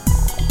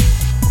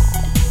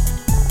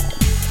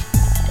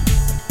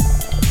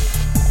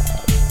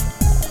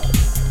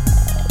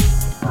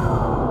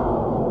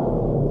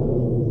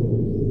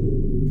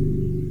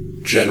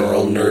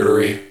General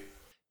Nerdery.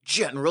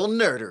 General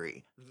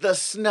Nerdery, the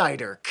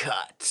Snyder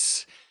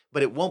Cut.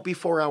 But it won't be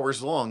 4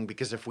 hours long,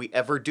 because if we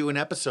ever do an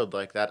episode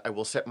like that, I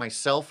will set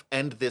myself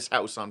and this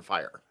house on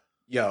fire.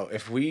 Yo,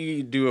 if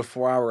we do a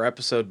 4-hour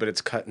episode, but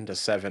it's cut into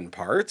 7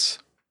 parts,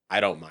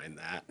 I don't mind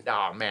that.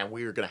 Oh man,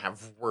 we are going to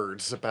have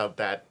words about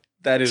that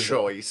That is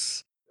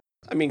choice.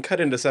 I mean, cut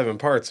into 7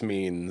 parts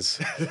means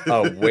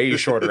a way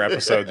shorter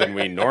episode than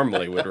we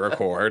normally would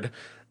record.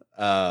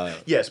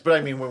 Yes, but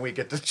I mean when we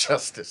get to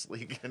Justice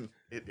League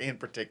in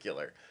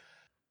particular.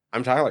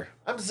 I'm Tyler.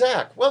 I'm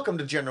Zach. Welcome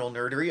to General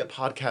Nerdery, a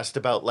podcast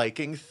about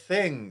liking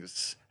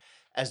things.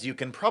 As you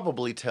can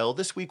probably tell,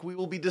 this week we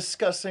will be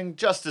discussing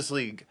Justice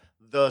League,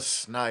 the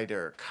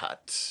Snyder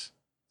Cut.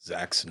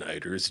 Zack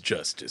Snyder's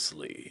Justice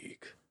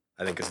League,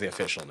 I think is the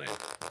official name.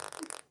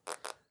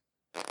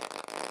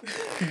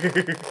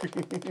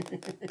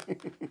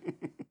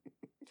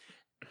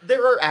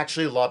 There are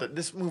actually a lot of...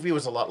 This movie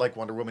was a lot like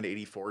Wonder Woman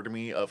 84 to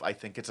me, I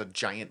think it's a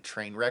giant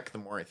train wreck the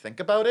more I think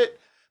about it,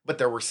 but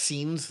there were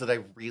scenes that I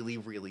really,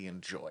 really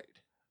enjoyed.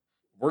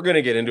 We're going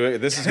to get into it.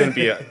 This is going to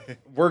be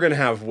we're going to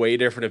have way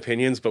different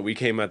opinions, but we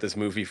came at this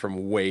movie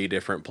from way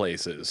different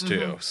places, too.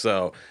 Mm-hmm.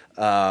 So,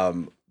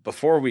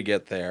 before we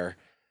get there,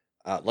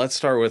 let's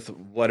start with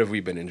what have we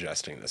been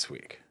ingesting this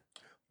week?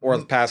 Or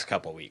the past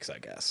couple weeks, I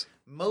guess.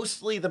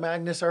 Mostly the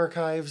Magnus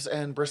Archives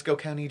and Briscoe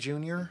County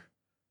Jr.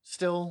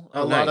 Still. A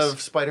nice. lot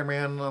of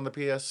Spider-Man on the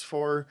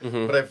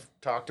PS4. But I've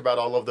talked about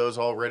all of those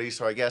already,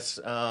 so I guess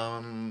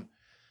Ben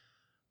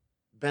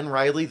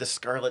Reilly, The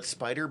Scarlet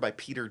Spider by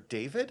Peter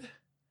David.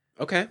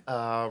 Okay.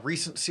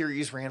 Recent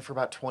series ran for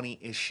about 20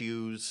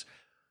 issues.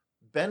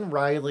 Ben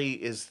Reilly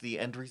is the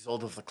end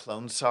result of the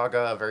Clone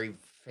Saga, a very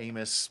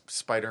famous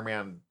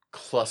Spider-Man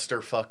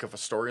clusterfuck of a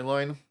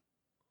storyline.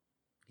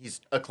 He's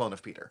a clone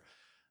of Peter.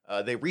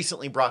 They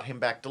recently brought him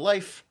back to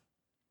life,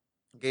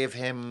 gave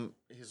him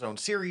his own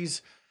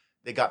series.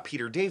 They got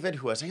Peter David,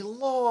 who has a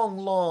long,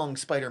 long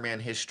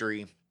Spider-Man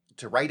history,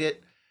 to write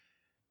it.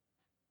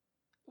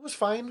 It was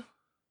fine.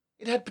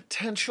 It had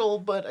potential,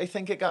 but I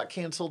think it got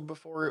canceled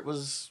before it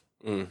was...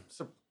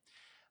 So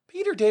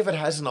Peter David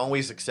hasn't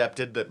always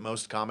accepted that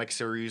most comic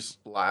series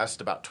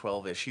last about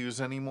 12 issues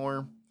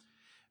anymore.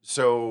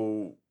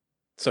 So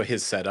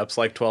his setup's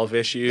like 12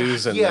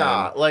 issues? And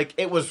yeah, like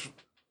it was...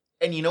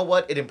 And you know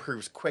what? It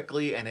improves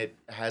quickly, and it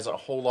has a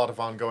whole lot of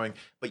ongoing.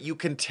 But you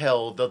can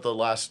tell that the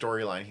last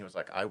storyline, he was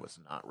like, I was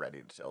not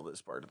ready to tell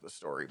this part of the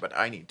story, but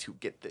I need to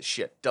get this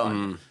shit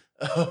done.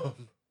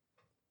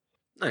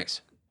 Nice.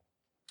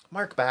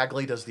 Mark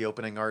Bagley does the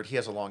opening art. He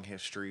has a long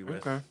history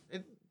with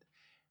it.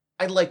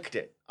 I liked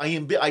it.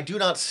 I do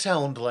not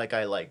sound like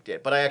I liked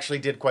it, but I actually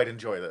did quite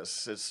enjoy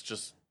this. It's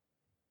just,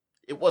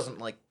 it wasn't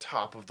like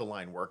top of the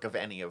line work of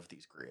any of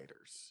these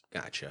creators.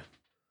 Gotcha.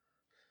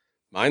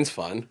 Mine's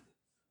fun.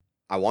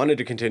 I wanted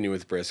to continue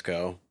with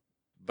Briscoe,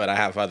 but I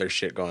have other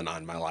shit going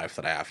on in my life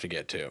that I have to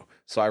get to.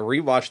 So I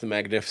rewatched The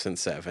Magnificent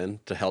Seven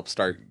to help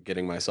start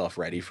getting myself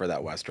ready for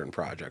that Western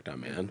project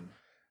I'm in.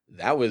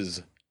 That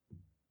was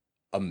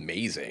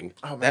amazing.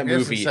 Oh, that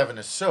Magnificent movie Seven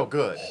is so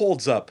good.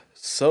 Holds up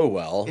so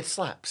well. It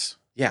slaps.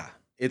 Yeah,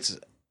 This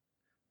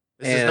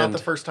is not the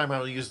first time I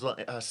will use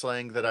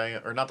slang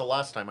that or not the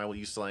last time I will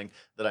use slang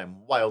that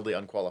I'm wildly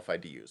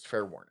unqualified to use.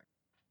 Fair warning.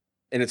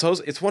 And it's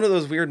one of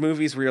those weird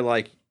movies where you're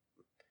like,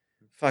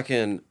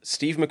 fucking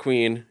Steve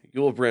McQueen,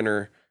 Yul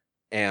Brynner,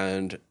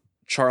 and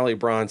Charlie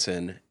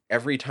Bronson,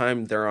 every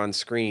time they're on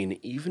screen,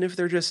 even if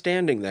they're just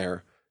standing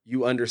there,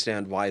 you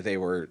understand why they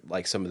were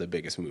like some of the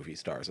biggest movie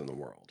stars in the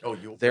world. Oh,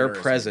 Yul their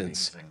Brynner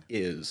presence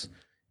is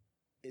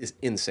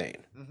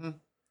insane. Mm-hmm.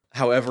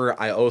 However,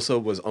 I also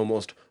was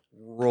almost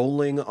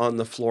rolling on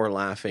the floor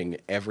laughing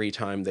every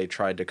time they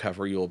tried to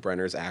cover Yul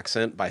Brynner's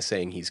accent by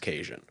saying he's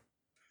Cajun.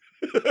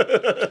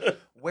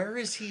 Where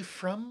is he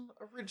from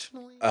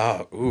originally?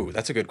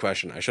 That's a good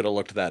question. I should have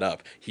looked that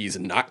up. He's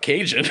not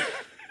Cajun.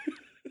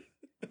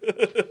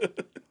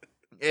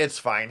 It's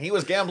fine. He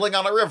was gambling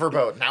on a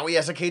riverboat. Now he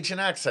has a Cajun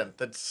accent.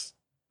 That's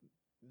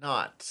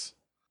not.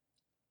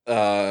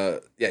 Yeah,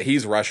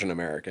 he's Russian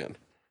American.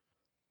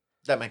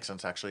 That makes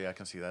sense, actually. I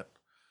can see that.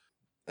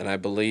 And I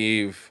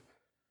believe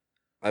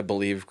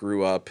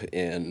grew up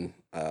in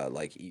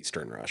like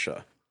Eastern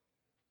Russia.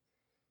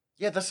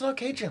 Yeah, that's not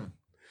Cajun.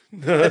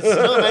 That's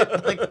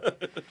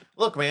not,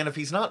 look, man, if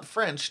he's not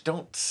French,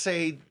 don't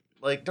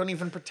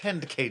even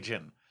pretend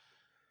Cajun.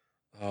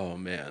 Oh,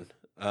 man.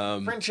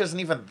 French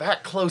isn't even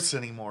that close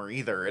anymore,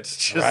 either. It's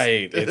just...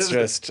 Right, it's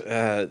just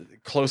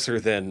closer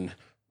than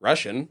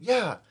Russian.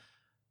 Yeah.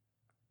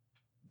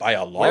 By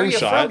a long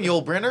shot. Where are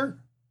you from, Yul Brynner?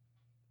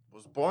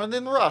 Was born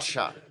in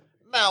Russia.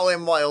 Now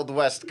in Wild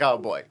West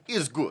Cowboy.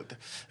 Is good.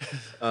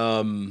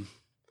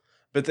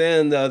 But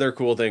then the other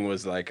cool thing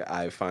was, like,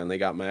 I finally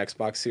got my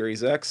Xbox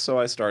Series X, so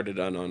I started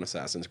on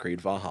Assassin's Creed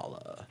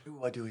Valhalla.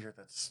 Ooh, I do hear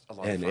that's a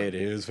lot of fun. And it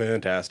is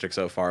fantastic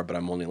so far, but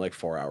I'm only like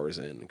 4 hours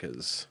in,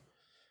 because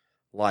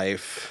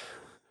life,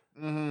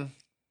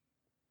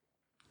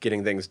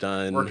 getting things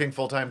done. Working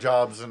full-time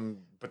jobs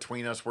and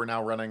between us, we're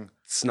now running.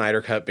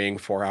 Snyder Cut being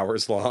 4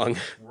 hours long.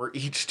 We're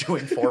each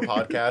doing 4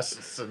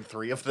 podcasts, and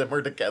 3 of them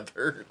are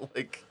together.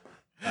 Like,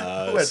 who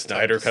has time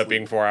Snyder to Cut sleep?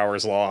 being 4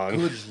 hours long.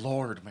 Good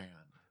Lord,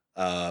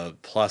 man.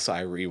 Plus,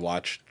 I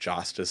rewatched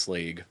Justice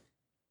League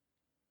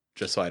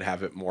just so I'd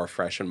have it more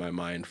fresh in my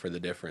mind for the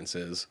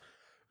differences.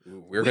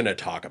 We're going to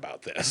talk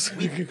about this.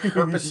 We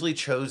purposely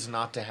chose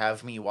not to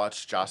have me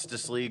watch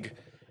Justice League.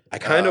 I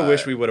kind of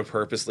wish we would have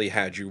purposely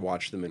had you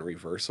watch them in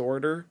reverse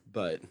order,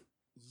 but...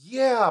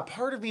 Yeah,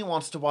 part of me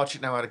wants to watch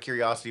it now out of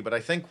curiosity, but I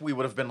think we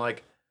would have been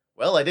like,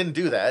 well, I didn't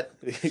do that.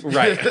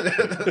 Right.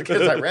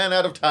 Because I ran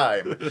out of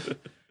time.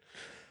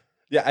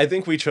 Yeah, I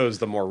think we chose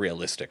the more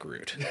realistic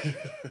route.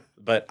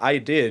 But I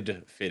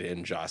did fit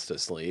in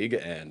Justice League,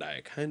 and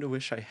I kind of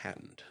wish I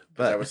hadn't.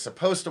 But I was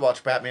supposed to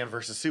watch Batman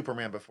versus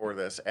Superman before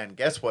this, and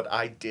guess what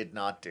I did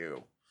not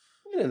do?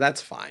 Yeah,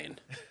 that's fine.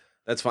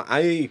 That's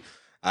fine.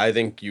 I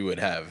think you would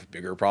have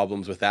bigger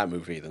problems with that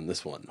movie than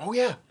this one. Oh,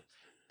 yeah.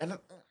 And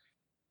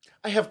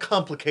I have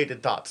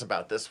complicated thoughts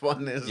about this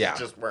one, is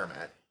just where I'm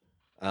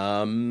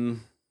at.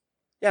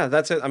 Yeah,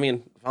 that's it. I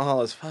mean,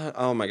 Valhalla's fun.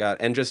 Oh my god.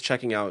 And just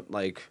checking out,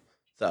 like,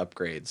 the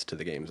upgrades to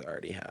the games I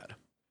already had.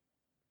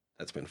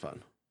 That's been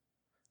fun.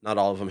 Not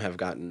all of them have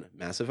gotten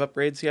massive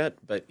upgrades yet,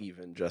 but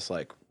even just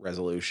like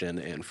resolution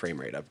and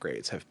frame rate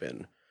upgrades have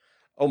been,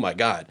 oh my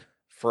god.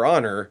 For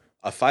Honor,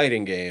 a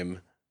fighting game,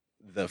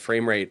 the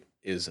frame rate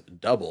is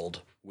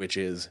doubled, which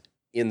is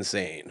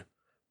insane.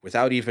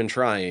 Without even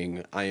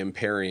trying, I am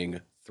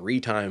parrying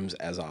 3 times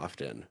as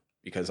often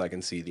because I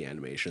can see the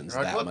animations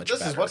You're like, that "What? much This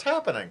better. is what's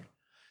happening."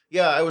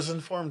 Yeah, I was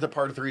informed that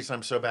part of the reason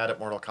I'm so bad at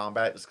Mortal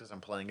Kombat is because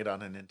I'm playing it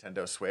on a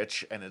Nintendo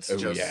Switch, and it's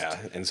just... yeah,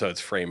 and so it's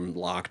frame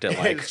locked at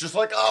like... it's just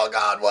like, oh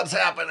god, what's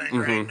happening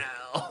right Mhm.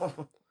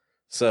 now?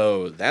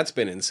 So that's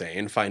been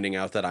insane, finding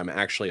out that I'm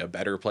actually a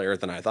better player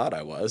than I thought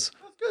I was.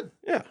 That's good.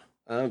 Yeah,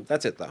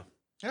 that's it though.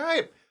 All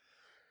right.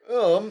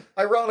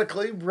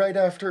 Ironically, right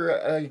after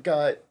I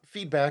got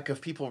feedback of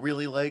people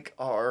really like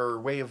our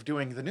way of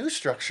doing the news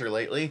structure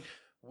lately,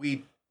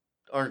 we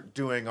aren't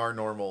doing our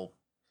normal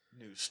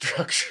news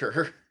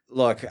structure.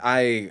 Look,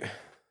 it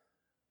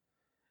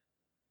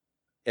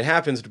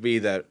happens to be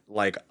that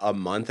like a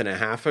month and a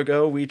half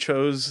ago, we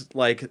chose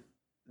like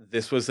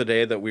this was the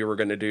day that we were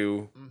going to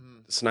do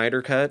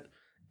Snyder Cut.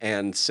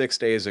 And 6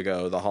 days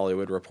ago, the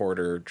Hollywood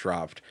Reporter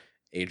dropped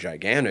a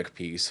gigantic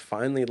piece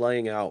finally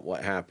laying out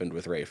what happened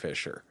with Ray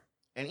Fisher.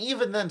 And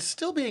even then,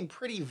 still being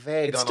pretty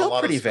vague It's on still a lot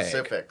pretty of vague.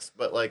 specifics,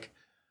 but like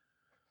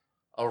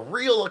a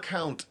real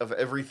account of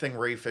everything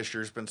Ray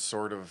Fisher's been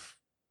sort of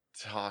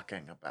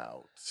talking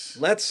about.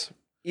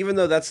 Even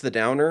though that's the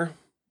downer,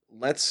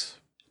 let's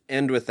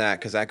end with that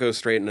because that goes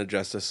straight into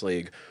Justice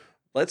League.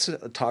 Let's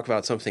talk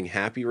about something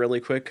happy really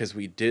quick because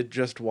we did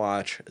just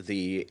watch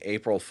the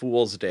April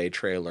Fool's Day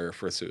trailer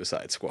for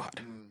Suicide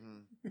Squad.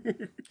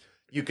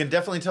 You can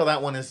definitely tell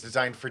that one is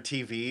designed for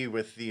TV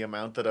with the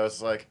amount that I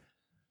was like,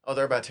 oh,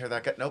 they're about to tear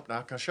that guy. Nope,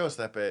 not going to show us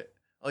that bit.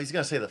 Oh, he's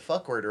going to say the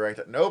fuck word right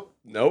there. Nope.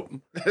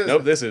 Nope,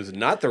 this is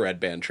not the Red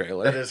Band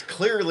trailer. That is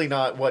clearly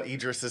not what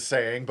Idris is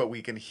saying, but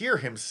we can hear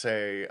him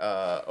say,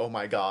 oh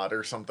my god,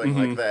 or something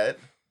like that.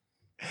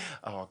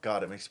 Oh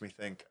god, it makes me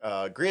think.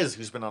 Grizz,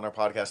 who's been on our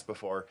podcast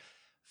before,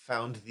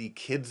 found the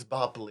Kids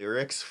Bop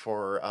lyrics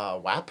for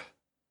WAP.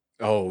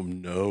 Oh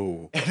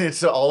no. And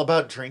it's all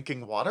about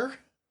drinking water.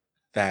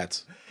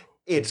 What?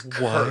 It's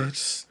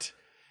cursed.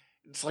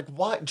 It's like,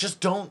 what?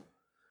 Just don't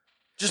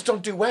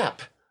do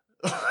WAP.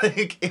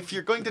 Like, if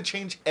you're going to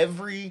change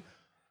every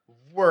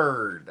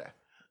word.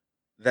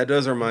 That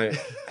does remind...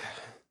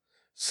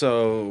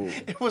 So...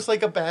 It was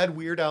like a bad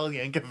Weird Al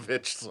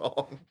Yankovic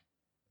song.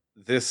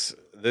 This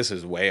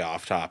is way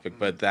off topic,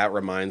 but that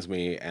reminds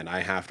me, and I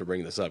have to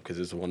bring this up because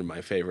it's one of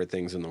my favorite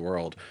things in the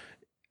world.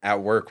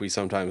 At work, we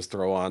sometimes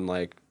throw on,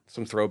 like,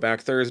 some Throwback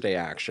Thursday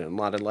action. A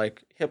lot of,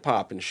 like,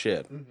 hip-hop and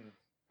shit.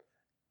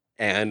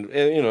 And,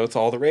 you know, it's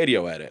all the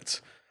radio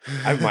edits.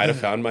 I might have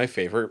found my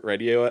favorite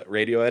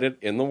radio edit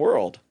in the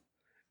world.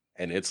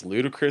 And it's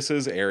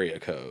Ludacris's Area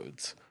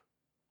Codes.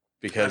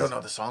 Because, I don't know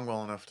the song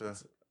well enough to...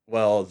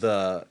 well,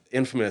 the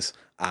infamous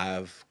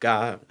I've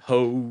got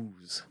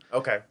hoes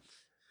Okay.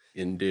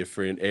 in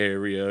different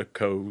area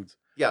codes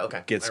Yeah,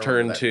 okay. gets I remember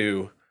turned that.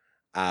 to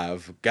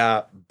I've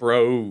got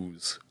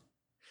bros.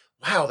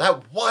 Wow,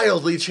 that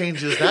wildly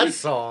changes that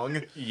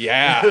song.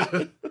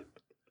 Yeah.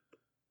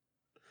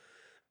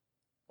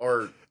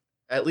 Or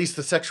at least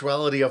the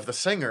sexuality of the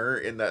singer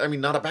in that. I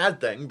mean, not a bad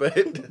thing,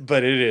 but...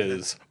 But it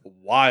is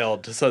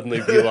wild to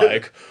suddenly be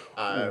like,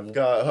 I've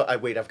got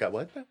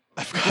what?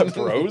 I've got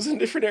bros in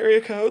different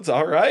area codes?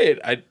 All right.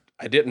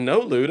 I didn't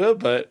know Luda,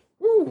 but...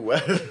 Woo.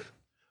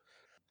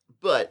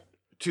 But,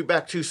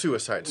 back to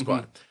Suicide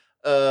Squad.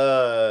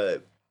 I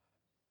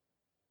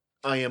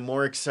am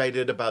more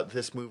excited about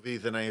this movie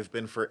than I have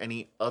been for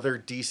any other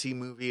DC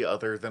movie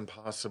other than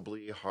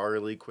possibly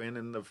Harley Quinn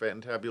and the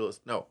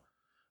Fantabulous... No.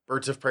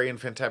 Birds of Prey and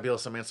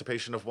Fantabulous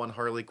Emancipation of One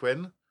Harley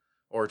Quinn.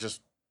 Or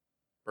just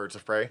Birds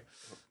of Prey.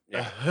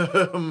 Yeah.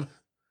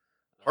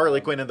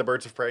 Harley Quinn and the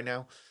Birds of Prey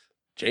now.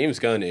 James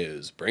Gunn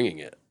is bringing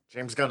it.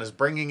 James Gunn is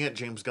bringing it.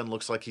 James Gunn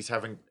looks like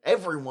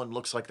everyone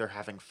looks like they're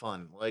having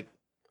fun. Like,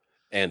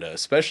 And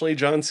especially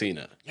John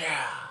Cena.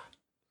 yeah.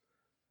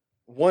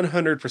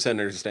 100%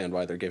 understand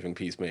why they're giving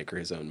Peacemaker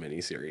his own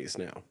miniseries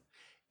now.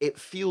 It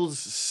feels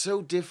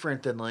so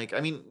different than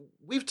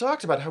we've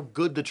talked about how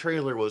good the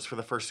trailer was for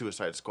the first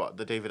Suicide Squad,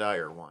 the David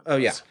Ayer one. Oh,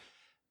 yeah.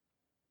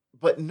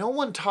 But no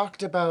one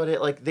talked about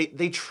it. Like,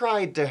 they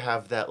tried to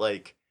have that,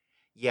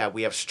 yeah,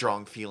 we have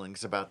strong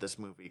feelings about this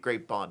movie.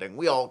 Great bonding.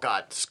 We all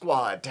got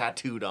Squad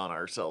tattooed on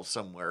ourselves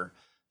somewhere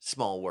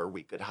small where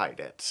we could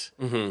hide it.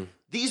 Mm-hmm.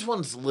 These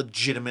ones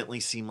legitimately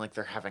seem like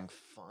they're having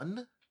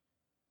fun.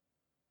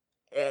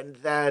 And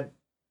that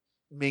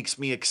makes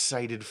me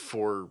excited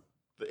for...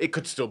 It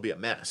could still be a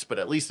mess, but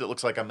at least it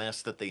looks like a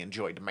mess that they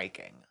enjoyed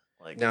making.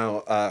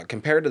 Now,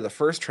 compared to the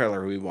first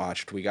trailer we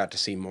watched, we got to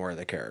see more of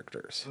the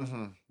characters.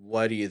 Mm-hmm.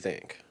 What do you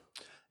think?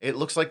 It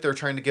looks like they're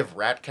trying to give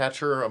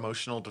Ratcatcher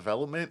emotional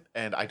development,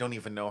 and I don't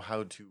even know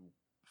how to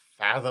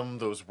fathom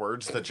those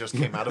words that just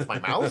came out of my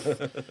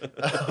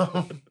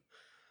mouth.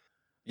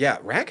 Yeah,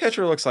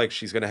 Ratcatcher looks like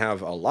she's going to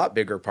have a lot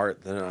bigger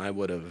part than I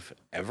would have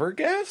ever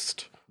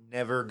guessed.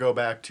 Never go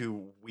back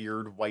to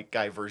weird white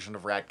guy version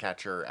of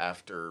Ratcatcher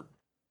after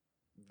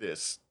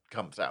this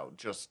comes out.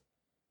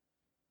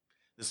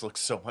 This looks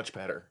so much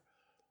better.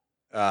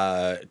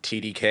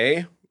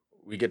 TDK,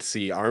 we get to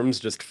see arms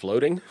just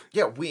floating.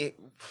 Yeah,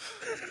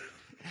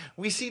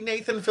 we see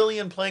Nathan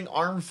Fillion playing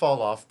Arm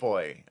Fall Off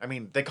Boy. I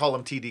mean, they call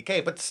him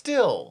TDK, but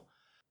still.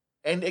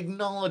 And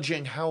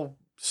acknowledging how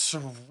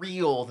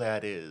surreal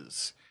that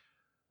is.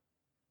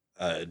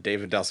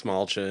 David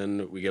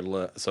Dastmalchian, we get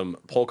some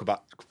polka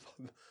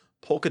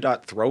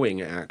dot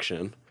throwing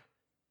action.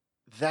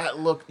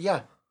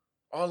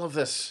 All of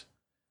this.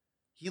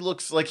 He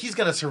looks like he's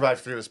going to survive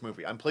through this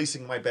movie. I'm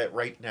placing my bet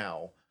right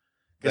now.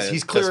 Because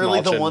he's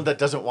clearly the one that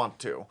doesn't want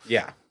to.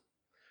 Yeah.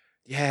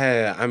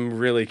 Yeah, I'm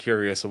really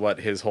curious what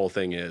his whole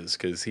thing is,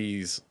 because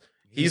he's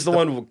the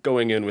one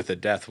going in with a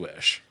death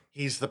wish.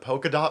 He's the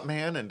polka dot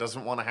man and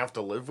doesn't want to have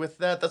to live with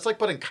that. That's like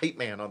putting Kite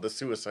Man on the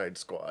Suicide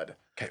Squad.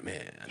 Kite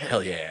Man,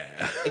 hell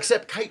yeah.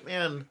 Except Kite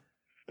Man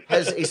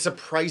has a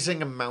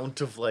surprising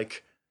amount of,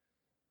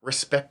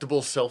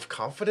 respectable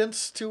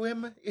self-confidence to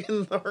him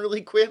in the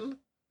Harley Quinn.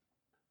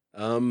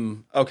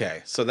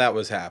 Okay, so that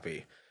was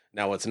happy.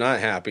 Now what's not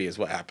happy is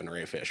what happened to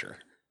Ray Fisher.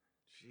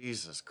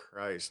 Jesus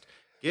Christ.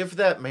 Give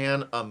that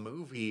man a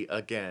movie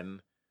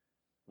again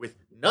with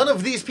none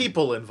of these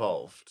people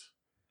involved.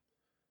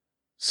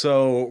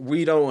 So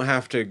we don't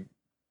have to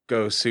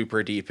go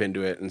super deep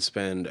into it and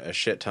spend a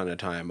shit ton of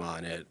time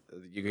on it.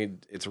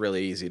 It's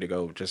really easy to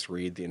go just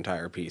read the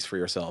entire piece for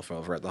yourself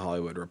over at the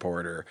Hollywood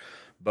Reporter.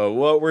 But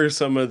what were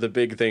some of the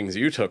big things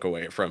you took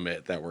away from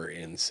it that were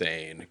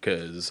insane?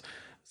 Because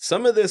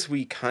some of this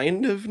we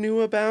kind of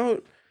knew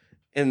about,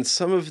 and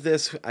some of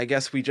this, I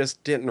guess we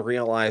just didn't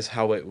realize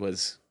how it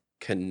was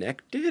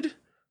connected.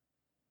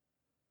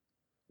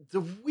 The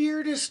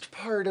weirdest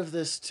part of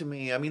this to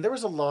me, I mean, there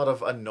was a lot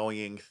of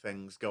annoying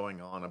things going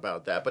on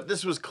about that, but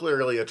this was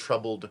clearly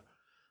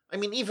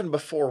even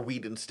before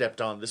Whedon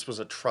stepped on, this was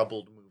a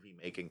troubled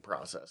movie-making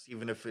process,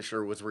 even if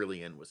Fisher was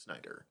really in with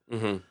Snyder.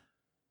 Mm-hmm.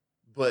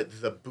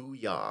 But the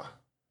Booyah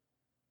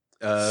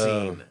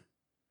scene...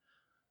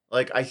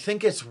 I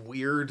think it's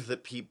weird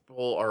that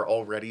people are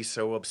already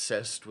so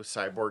obsessed with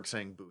Cyborg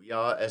saying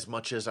Booyah as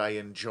much as I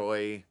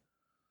enjoy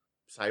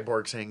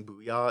Cyborg saying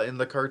Booyah in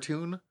the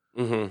cartoon.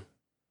 Mm-hmm.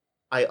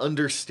 I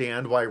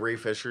understand why Ray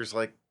Fisher's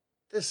like,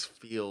 this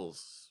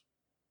feels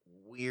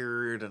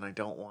weird and I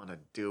don't want to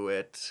do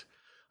it.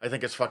 I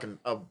think it's fucking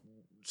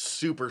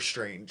super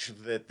strange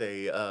that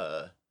they,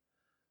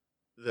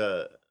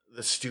 the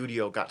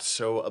studio got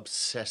so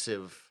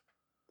obsessive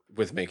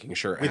with making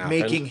sure it with happened.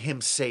 making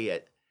him say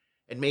it.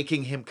 And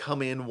making him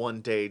come in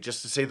one day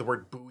just to say the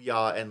word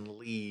booyah and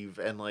leave.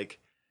 And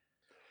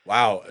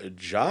wow,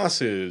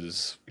 Joss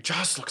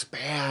looks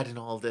bad in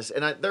all of this.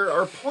 And there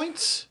are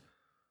points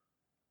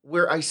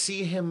where I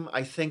see him,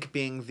 I think,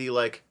 being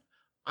the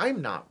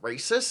I'm not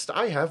racist.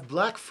 I have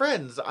black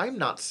friends. I'm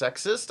not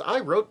sexist.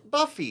 I wrote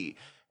Buffy.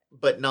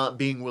 But not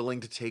being willing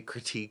to take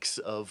critiques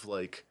of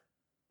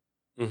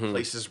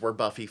places where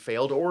Buffy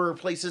failed or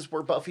places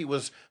where Buffy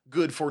was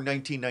good for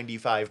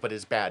 1995 but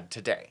is bad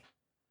today.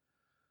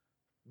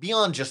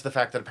 Beyond just the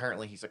fact that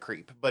apparently he's a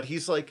creep. But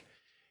he's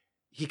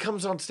he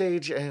comes on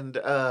stage and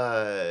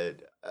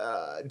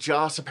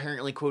Joss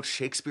apparently quotes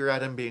Shakespeare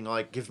at him being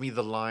give me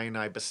the line,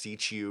 I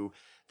beseech you.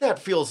 That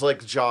feels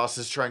like Joss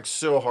is trying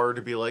so hard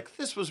to be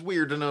this was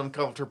weird and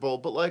uncomfortable,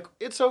 but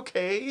it's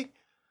okay.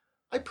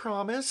 I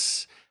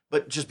promise.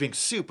 But just being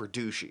super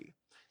douchey.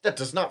 That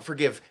does not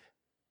forgive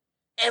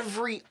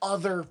every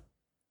other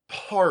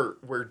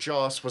part where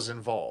Joss was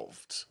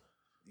involved.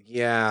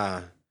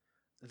 Yeah.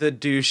 The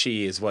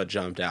douchey is what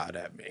jumped out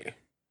at me.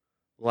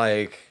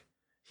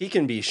 He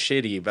can be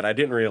shitty, but I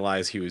didn't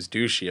realize he was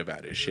douchey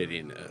about his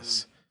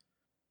shittiness.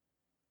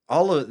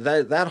 All of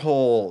that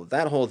whole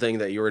thing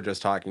that you were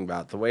just talking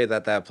about, the way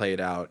that played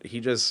out,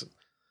 it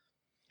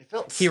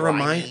felt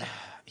slimy.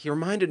 He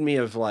reminded me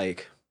of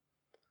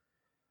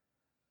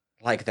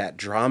like that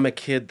drama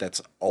kid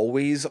that's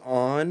always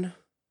on.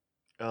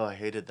 Oh, I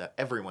hated that.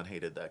 Everyone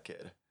hated that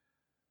kid.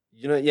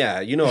 You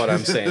know what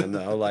I'm saying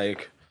though.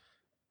 Like,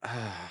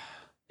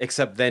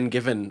 except then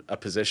given a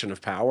position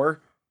of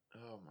power.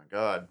 Oh my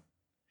god.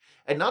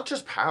 And not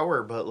just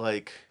power, but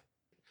like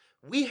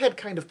we had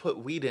kind of put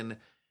Whedon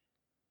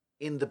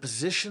in the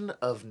position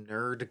of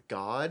nerd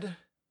god,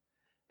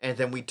 and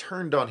then we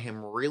turned on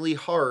him really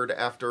hard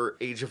after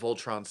Age of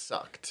Ultron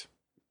sucked.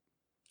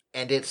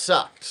 And it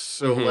sucked.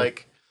 So Mhm.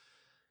 like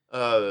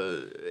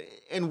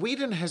and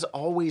Whedon has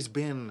always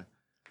been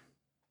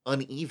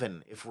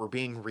uneven, if we're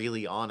being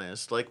really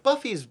honest. Like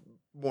Buffy's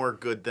more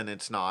good than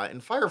it's not,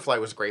 and Firefly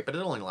was great, but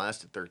it only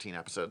lasted 13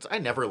 episodes. I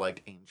never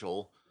liked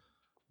Angel.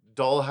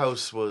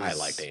 Dollhouse was. I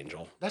liked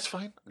Angel. That's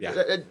fine. Yeah.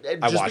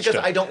 Just watched because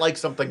it. I don't like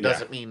something Yeah.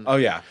 doesn't mean Oh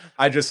yeah,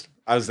 I was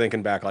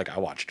thinking back, like I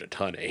watched a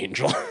ton of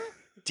Angel.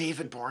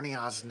 David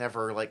Borneaz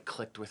never like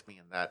clicked with me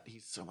in that.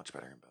 He's so much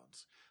better in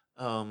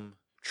Bones.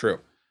 True.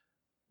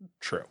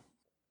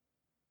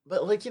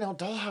 But like,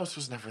 Dollhouse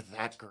was never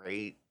that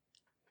great.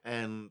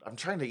 And I'm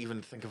trying to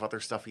even think of other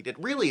stuff he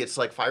did. Really, it's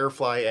like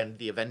Firefly and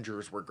the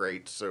Avengers were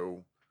great,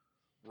 so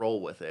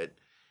roll with it.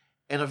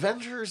 And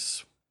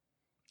Avengers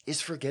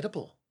is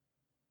forgettable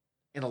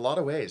in a lot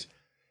of ways.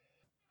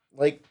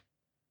 Like,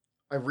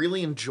 I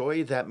really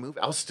enjoy that movie.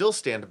 I'll still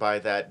stand by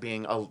that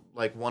being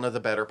like one of the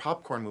better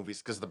popcorn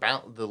movies because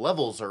the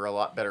levels are a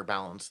lot better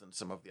balanced than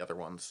some of the other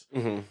ones.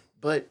 Mm-hmm.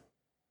 But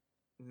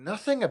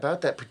nothing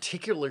about that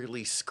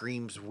particularly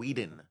screams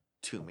Whedon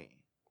to me.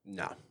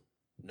 No.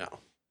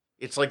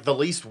 It's like the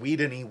least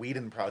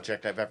Whedon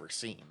project I've ever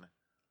seen.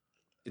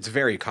 It's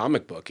very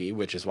comic booky,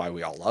 which is why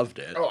we all loved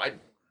it. Oh, I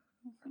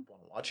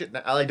want to watch it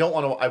now. I don't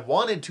want to. I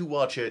wanted to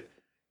watch it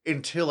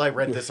until I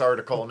read this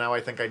article. Now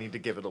I think I need to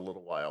give it a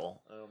little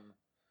while.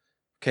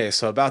 Okay,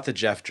 so about the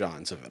Jeff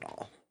Johns of it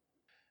all.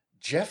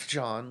 Jeff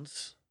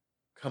Johns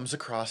comes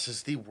across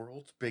as the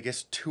world's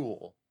biggest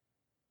tool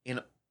in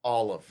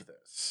all of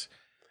this.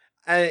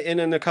 And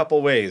in a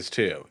couple ways,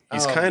 too.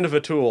 He's kind of a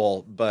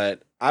tool,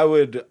 but I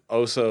would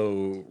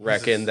also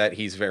reckon that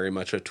he's very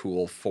much a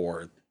tool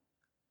for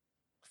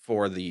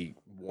the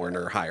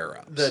Warner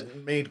higher-ups.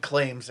 That made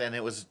claims, and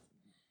it was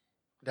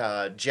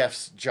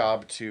Jeff's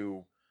job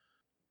to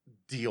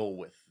deal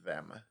with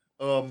them.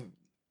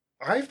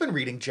 I've been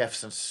reading Jeff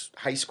since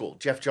high school.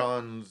 Jeff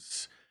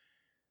Johns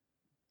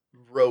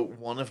wrote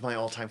one of my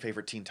all-time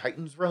favorite Teen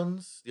Titans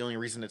runs. The only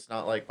reason it's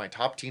not like my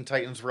top Teen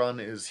Titans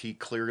run is he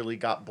clearly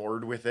got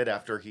bored with it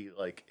after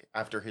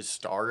his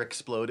star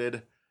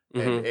exploded,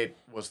 and it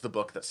was the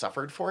book that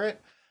suffered for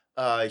it.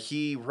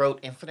 He wrote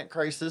Infinite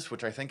Crisis,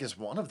 which I think is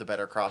one of the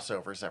better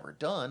crossovers ever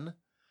done.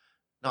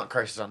 Not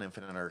Crisis on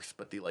Infinite Earths,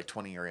 but the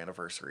 20-year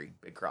anniversary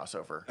big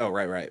crossover. Oh,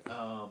 right.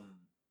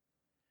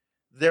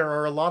 There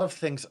are a lot of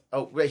things.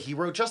 Oh, he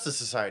wrote Justice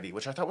Society,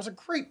 which I thought was a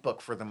great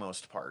book for the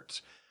most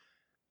part.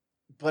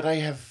 But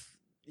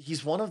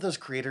he's one of those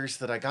creators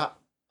that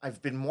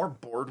I've been more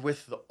bored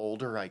with the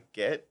older I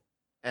get.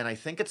 And I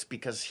think it's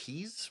because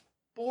he's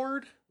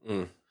bored.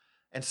 Mm.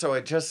 And so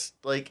it just,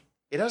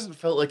 it hasn't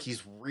felt like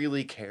he's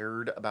really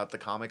cared about the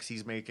comics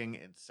he's making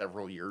in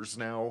several years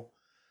now.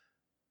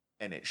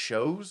 And it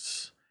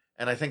shows.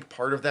 And I think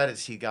part of that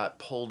is he got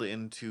pulled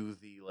into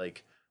the,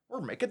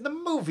 we're making the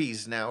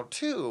movies now,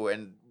 too.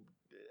 And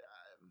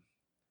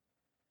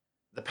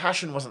the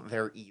passion wasn't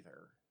there either.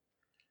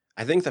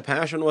 I think the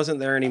passion wasn't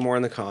there anymore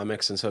in the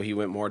comics, and so he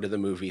went more to the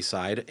movie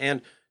side.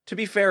 And to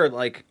be fair,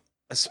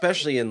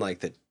 especially in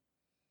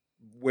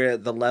where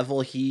the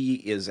level he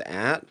is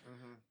at,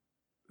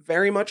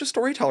 very much a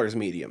storyteller's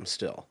medium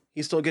still.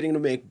 He's still getting to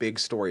make big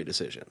story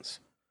decisions.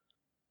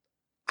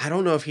 I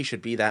don't know if he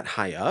should be that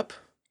high up.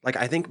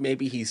 I think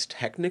maybe he's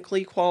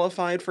technically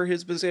qualified for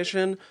his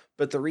position,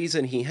 but the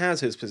reason he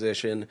has his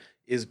position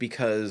is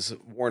because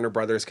Warner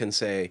Brothers can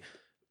say,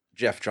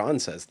 Jeff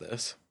Johns says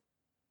this.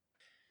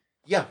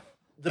 Yeah,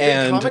 the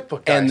big comic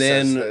book guy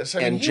says this.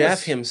 And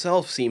Jeff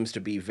himself seems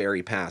to be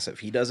very passive.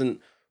 He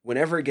doesn't,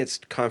 whenever it gets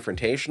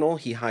confrontational,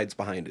 he hides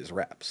behind his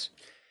reps.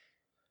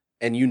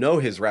 And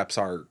his reps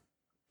are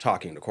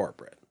talking to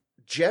corporate.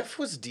 Jeff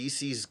was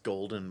DC's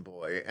golden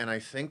boy, and I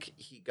think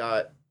he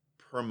got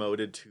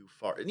promoted too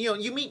far.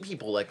 You meet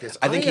people like this.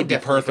 I think he'd be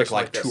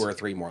perfect 2 or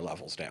 3 more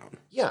levels down.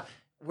 Yeah,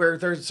 where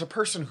there's a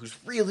person who's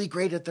really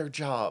great at their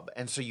job,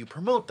 and so you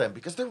promote them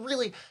because they're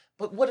really...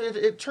 But what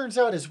it turns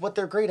out is what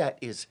they're great at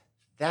is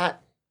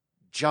that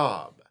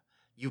job.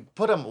 You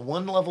put them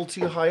one level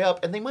too high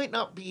up, and they might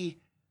not be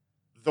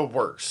the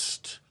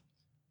worst,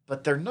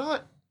 but they're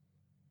not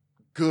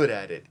good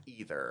at it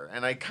either.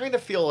 And I kind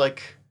of feel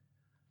like...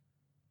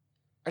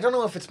 I don't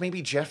know if it's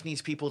maybe Jeff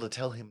needs people to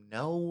tell him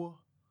no.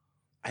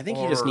 I think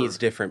he just needs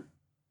different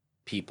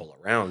people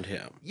around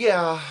him.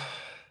 Yeah.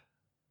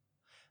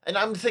 And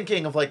I'm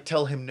thinking of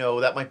tell him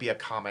no, that might be a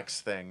comics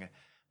thing.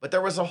 But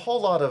there was a whole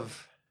lot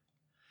of...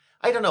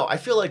 I don't know. I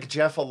feel like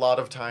Jeff a lot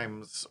of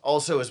times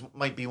also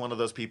might be one of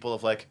those people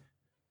of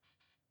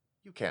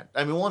you can't.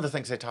 I mean, one of the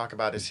things they talk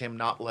about is him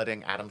not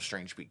letting Adam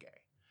Strange be gay.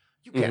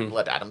 You can't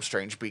let Adam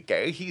Strange be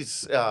gay.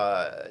 He's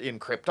in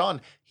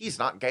Krypton. He's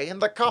not gay in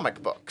the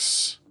comic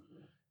books.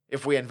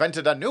 If we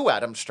invented a new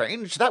Adam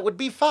Strange, that would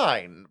be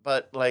fine.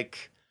 But,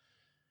 like...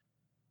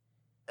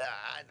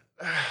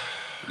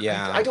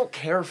 Yeah. I don't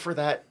care for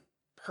that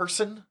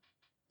person,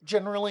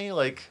 generally.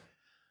 Like...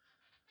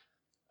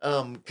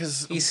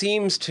 because... He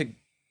seems to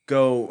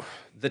go...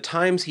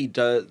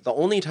 The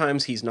only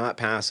times he's not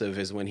passive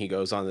is when he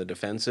goes on the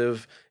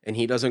defensive, and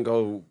he doesn't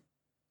go...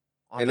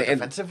 On the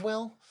defensive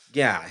will?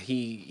 Yeah,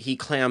 he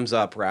clams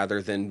up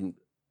rather than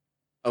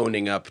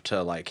owning up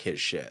to, like, his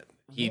shit.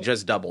 He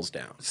just doubles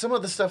down. Some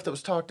of the stuff that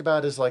was talked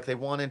about is, like, they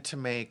wanted to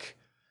make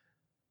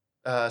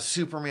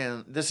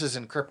Superman... This is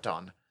in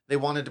Krypton. They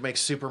wanted to make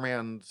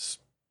Superman's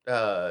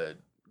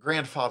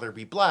grandfather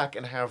be black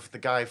and have the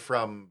guy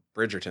from...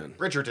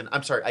 Bridgerton.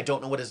 I'm sorry, I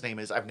don't know what his name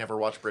is. I've never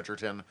watched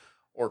Bridgerton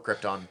or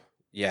Krypton.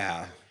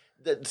 Yeah.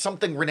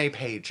 Something Renee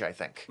Page, I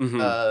think.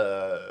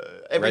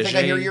 Everything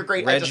I hear, you're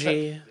great.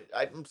 Reggie.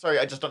 I'm sorry,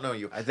 I just don't know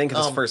you. I think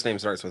his first name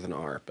starts with an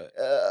R, but...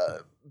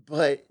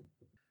 But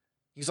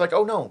he's like,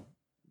 oh no,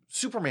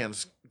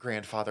 Superman's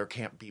grandfather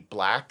can't be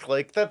black.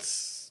 Like,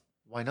 that's...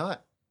 Why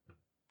not,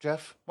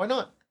 Jeff? Why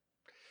not?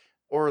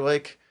 Or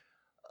like,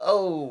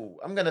 oh,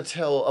 I'm gonna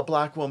tell a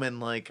black woman,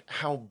 like,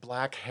 how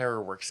black hair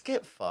works.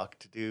 Get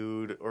fucked,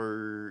 dude.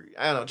 Or,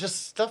 I don't know,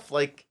 just stuff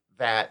like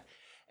that.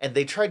 And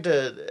they tried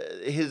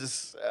to...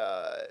 His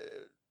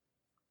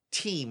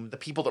team, the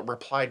people that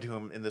replied to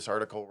him in this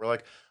article, were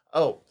like,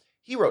 oh,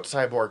 he wrote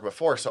Cyborg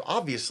before, so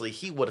obviously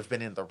he would have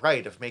been in the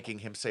right of making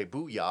him say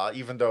booyah,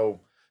 even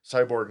though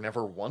Cyborg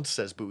never once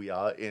says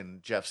booyah in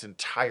Jeff's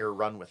entire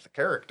run with the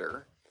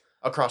character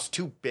across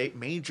two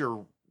major,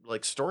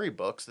 like,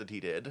 storybooks that he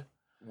did.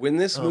 When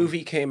this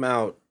movie came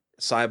out,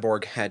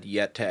 Cyborg had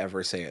yet to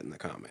ever say it in the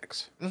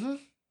comics. And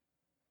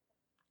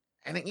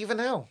even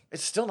now,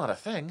 it's still not a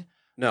thing.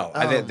 No,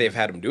 they've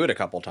had him do it a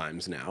couple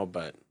times now,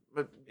 but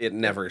it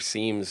never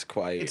seems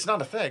quite... It's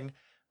not a thing.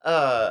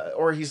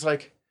 Or he's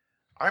like,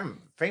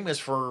 I'm famous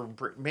for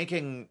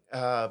making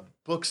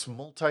books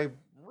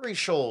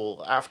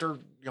multiracial after,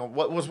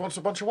 what was once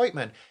a bunch of white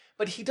men.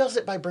 But he does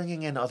it by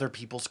bringing in other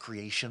people's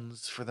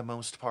creations for the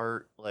most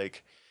part.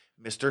 Like,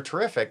 Mr.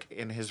 Terrific,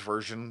 in his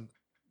version,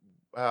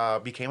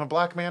 became a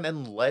black man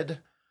and led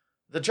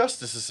the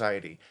Justice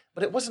Society.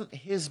 But it wasn't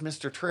his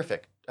Mr.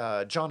 Terrific.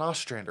 John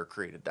Ostrander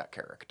created that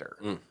character.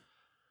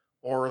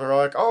 Or they're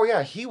like, oh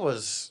yeah, he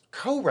was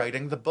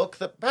co-writing the book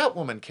that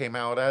Batwoman came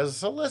out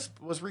as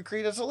was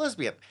recreated as a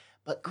lesbian.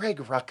 But Greg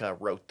Rucka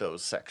wrote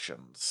those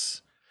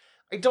sections.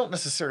 I don't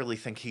necessarily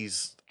think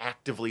he's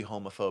actively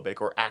homophobic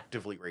or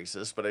actively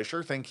racist, but I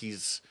sure think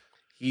he's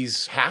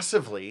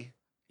passively...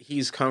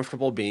 He's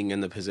comfortable being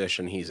in the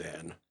position he's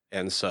in.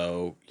 And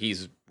so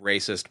he's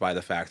racist by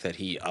the fact that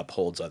he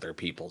upholds other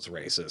people's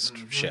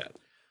racist shit.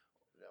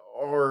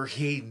 Or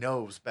he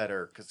knows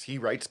better because he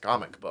writes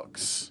comic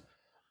books.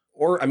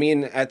 Or, I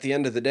mean, at the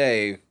end of the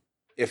day,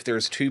 if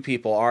there's two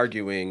people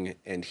arguing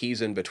and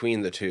he's in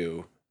between the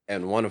two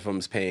and one of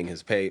them's paying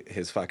his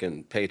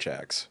fucking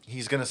paychecks,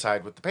 he's going to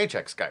side with the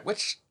paychecks guy,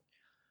 which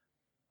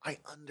I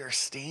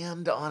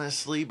understand,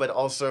 honestly, but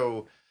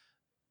also...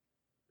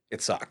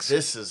 It sucks.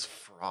 This is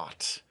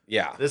fraught.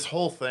 Yeah. This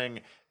whole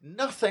thing,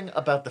 nothing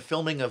about the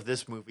filming of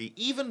this movie,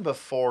 even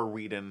before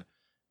Whedon,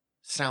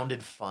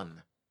 sounded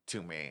fun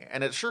to me.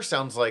 And it sure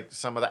sounds like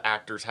some of the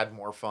actors had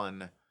more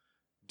fun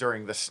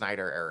during the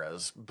Snyder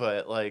eras.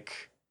 But,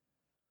 like,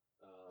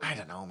 I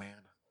don't know, man.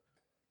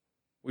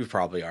 We've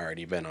probably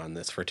already been on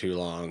this for too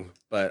long.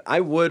 But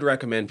I would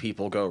recommend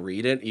people go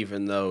read it,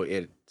 even though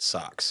it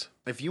sucks.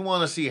 If you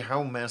want to see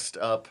how messed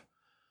up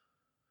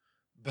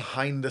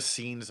behind the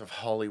scenes of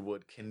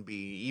Hollywood can be,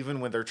 even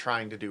when they're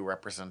trying to do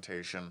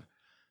representation.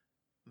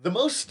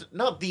 This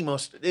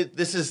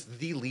is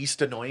the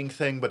least annoying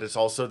thing, but it's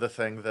also the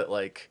thing that,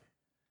 like,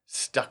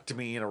 stuck to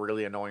me in a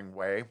really annoying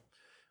way,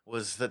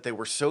 was that they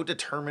were so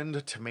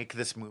determined to make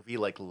this movie,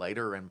 like,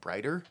 lighter and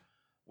brighter,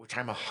 which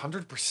I'm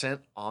 100%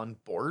 on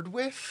board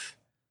with.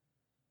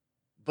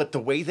 But the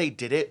way they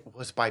did it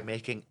was by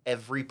making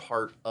every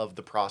part of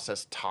the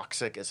process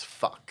toxic as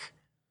fuck.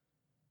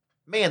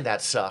 Man,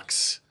 that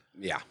sucks.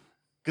 Yeah.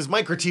 Because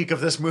my critique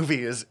of this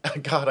movie is,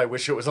 God, I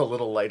wish it was a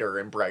little lighter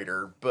and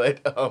brighter.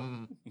 But,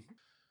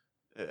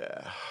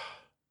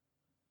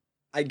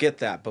 I get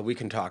that, but we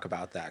can talk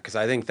about that. Because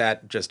I think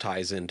that just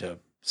ties into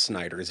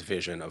Snyder's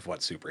vision of what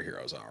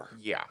superheroes are.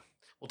 Yeah.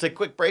 We'll take a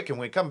quick break, and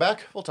when we come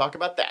back, we'll talk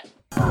about that.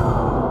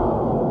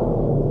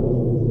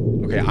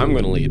 Okay, I'm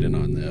going to lead in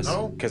on this.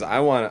 Oh. Because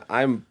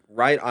I'm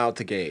right out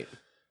the gate.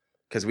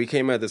 Because we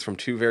came at this from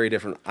two very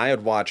different... I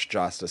had watched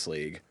Justice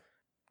League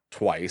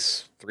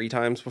twice, 3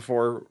 times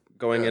before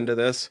going into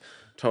this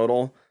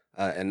total,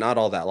 and not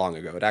all that long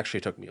ago. It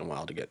actually took me a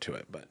while to get to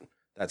it, but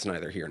that's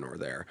neither here nor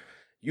there.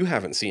 You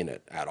haven't seen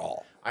it at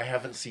all. I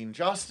haven't seen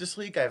Justice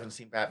League. I haven't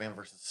seen Batman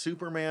vs.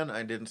 Superman.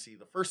 I didn't see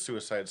the first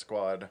Suicide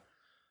Squad.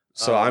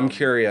 So I'm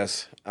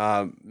curious.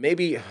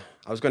 Maybe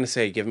I was going to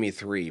say give me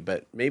 3,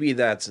 but maybe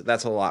that's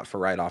a lot for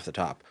right off the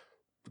top.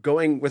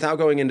 Without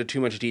going into too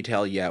much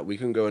detail yet, we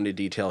can go into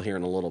detail here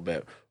in a little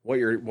bit. what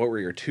were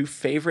your two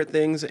favorite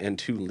things and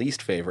two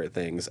least favorite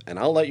things, and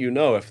I'll let you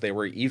know if they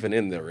were even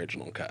in the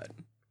original cut.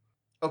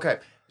 Okay,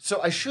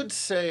 so I should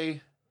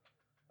say...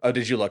 Oh,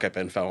 did you look up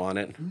info on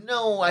it?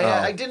 No,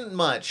 I didn't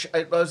much.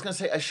 I was going to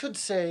say, I should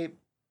say,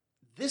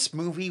 this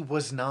movie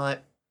was not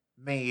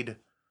made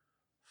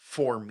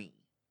for me.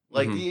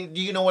 Like, do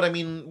you know what I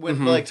mean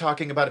when like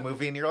talking about a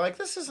movie and you're like,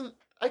 this isn't,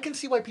 I can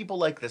see why people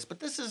like this,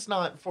 but this is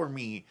not for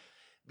me.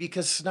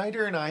 Because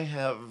Snyder and I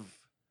have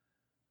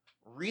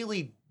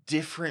really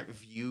different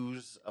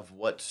views of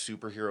what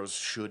superheroes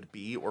should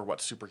be or what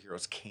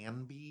superheroes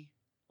can be.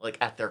 Like,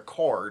 at their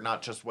core,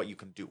 not just what you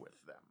can do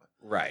with them.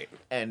 Right.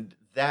 And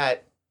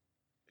that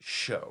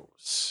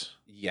shows.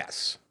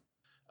 Yes.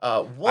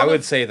 I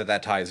would say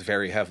that ties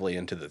very heavily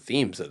into the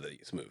themes of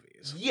these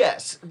movies.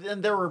 Yes.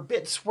 And there were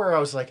bits where I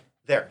was like,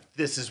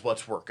 this is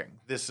what's working.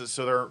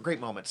 So there are great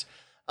moments.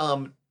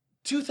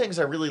 Two things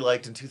I really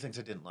liked and two things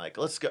I didn't like.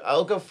 Let's go.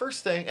 I'll go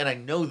first thing, and I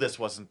know this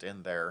wasn't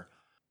in there,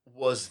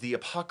 was the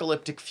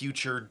apocalyptic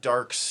future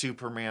dark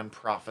Superman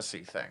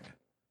prophecy thing.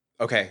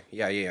 Okay.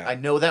 Yeah. I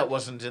know that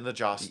wasn't in the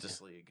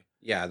Justice League.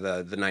 Yeah,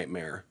 the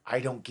Nightmare. I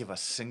don't give a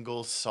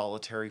single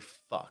solitary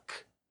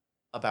fuck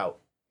about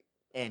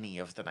any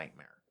of the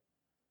Nightmare.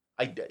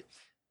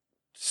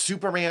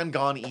 Superman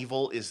Gone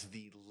Evil is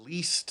the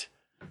least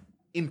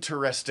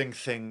interesting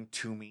thing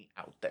to me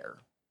out there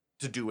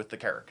to do with the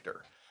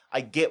character.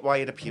 I get why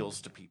it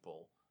appeals to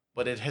people,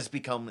 but it has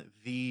become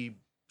the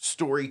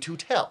story to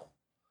tell.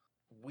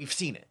 We've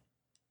seen it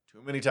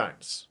too many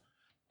times.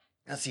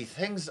 Let's see,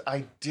 things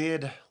I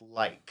did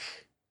like.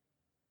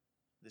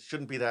 This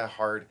shouldn't be that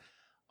hard.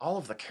 All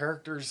of the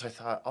characters, I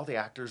thought, all the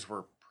actors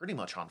were pretty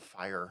much on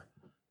fire.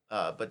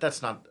 But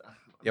that's not...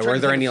 Yeah, were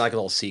there any like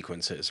little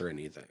sequences or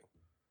anything?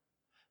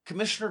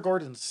 Commissioner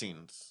Gordon's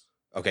scenes.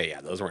 Okay, yeah,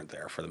 those weren't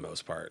there for the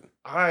most part.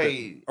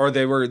 Or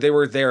they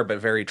were there, but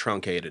very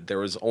truncated. There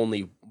was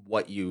only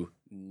what you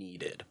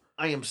needed.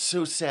 I am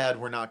so sad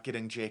we're not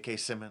getting J.K.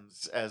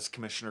 Simmons as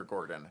Commissioner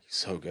Gordon. He's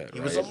so good, He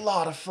was a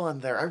lot of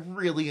fun there. I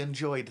really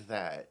enjoyed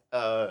that.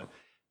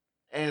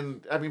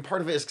 And, I mean,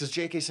 part of it is because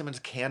J.K. Simmons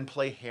can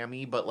play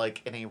hammy, but,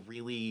 like, in a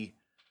really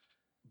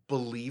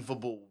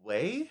believable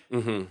way.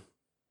 Mm-hmm.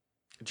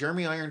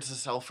 Jeremy Irons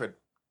as Alfred.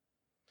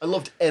 I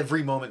loved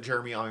every moment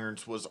Jeremy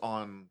Irons was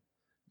on.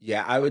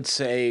 Yeah, I would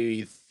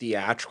say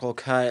theatrical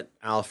cut,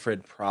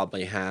 Alfred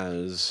probably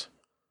has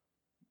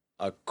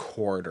a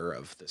quarter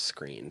of the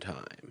screen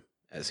time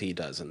as he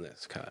does in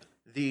this cut.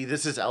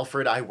 This is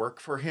Alfred, I work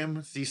for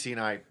him. CC and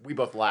I, we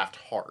both laughed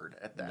hard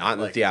at that. Not in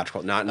the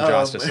theatrical, not in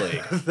Justice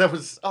League. That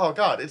was, oh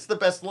God, it's the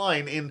best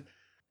line in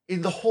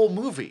the whole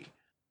movie.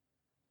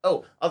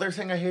 Oh, other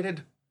thing I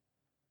hated,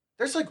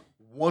 there's like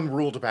one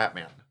rule to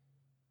Batman.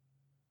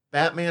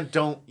 Batman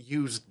don't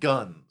use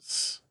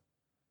guns.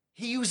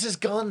 He uses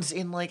guns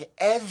in like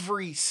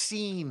every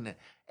scene,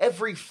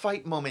 every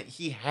fight moment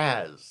he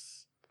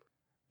has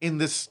in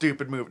this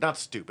stupid movie. Not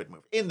stupid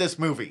movie, in this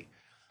movie.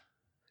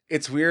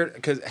 It's weird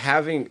because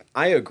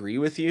I agree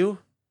with you,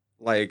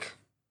 like,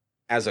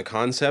 as a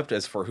concept,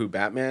 as for who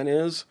Batman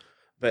is,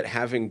 but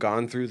having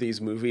gone through these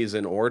movies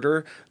in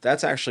order,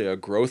 that's actually a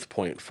growth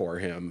point for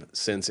him,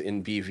 since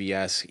in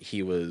BVS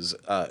he was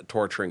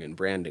torturing and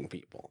branding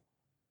people.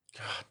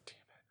 God damn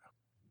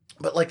it.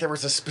 But, like, there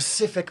was a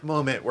specific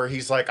moment where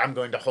he's like, I'm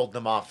going to hold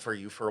them off for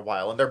you for a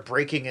while, and they're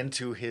breaking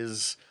into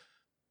his...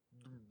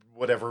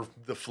 whatever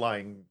the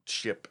flying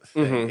ship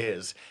thing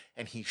is.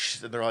 And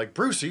they're like,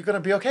 Bruce, are you going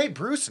to be okay,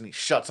 Bruce? And he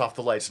shuts off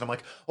the lights. And I'm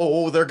like,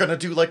 oh, they're going to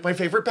do like my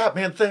favorite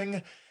Batman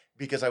thing.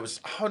 Because I was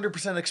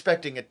 100%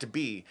 expecting it to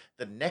be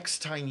the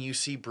next time you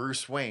see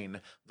Bruce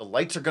Wayne, the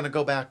lights are going to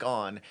go back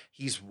on.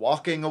 He's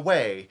walking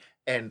away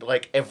and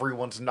like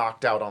everyone's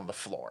knocked out on the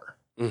floor.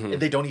 And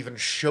they don't even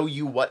show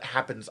you what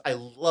happens. I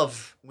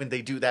love when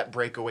they do that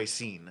breakaway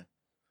scene.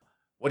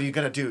 What are you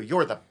going to do?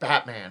 You're the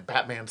Batman.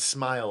 Batman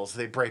smiles.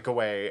 They break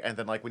away. And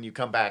then, like, when you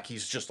come back,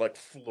 he's just, like,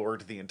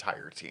 floored the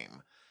entire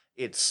team.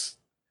 It's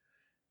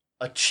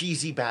a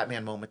cheesy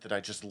Batman moment that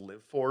I just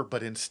live for.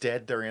 But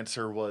instead, their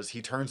answer was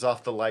he turns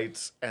off the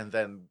lights and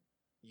then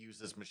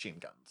uses machine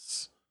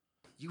guns.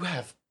 You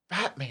have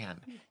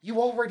Batman.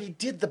 You already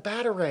did the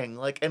Batarang.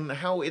 Like, and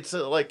how it's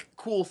a, like,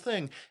 cool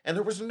thing. And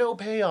there was no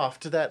payoff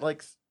to that,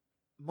 like,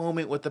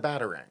 moment with the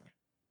Batarang.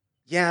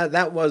 Yeah,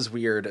 that was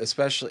weird.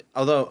 Especially,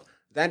 although...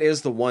 that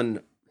is the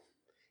one,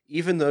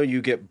 even though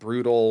you get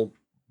brutal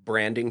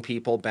branding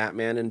people,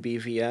 Batman and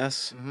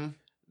BVS,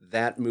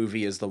 that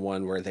movie is the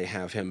one where they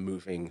have him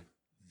moving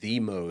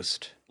the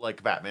most.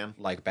 Like Batman?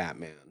 Like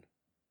Batman.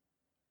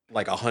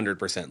 Like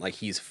 100%. Like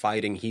he's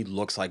fighting, he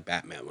looks like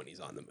Batman when he's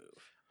on the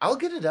move. I'll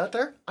get it out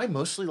there. I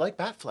mostly like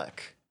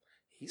Batfleck.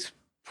 He's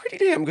pretty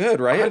damn good,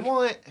 right? I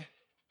want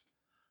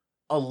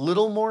a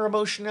little more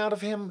emotion out of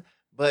him,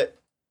 but...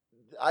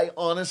 I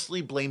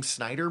honestly blame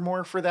Snyder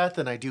more for that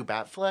than I do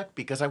Batfleck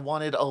because I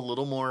wanted a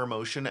little more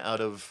emotion out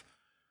of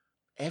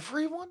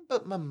everyone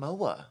but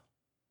Momoa.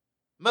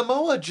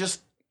 Momoa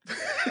just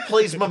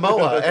plays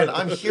Momoa and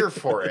I'm here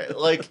for it.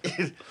 Like,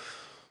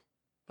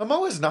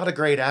 Momoa's not a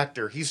great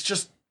actor. He's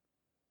just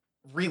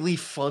really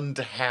fun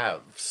to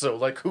have. So,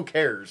 like, who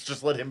cares?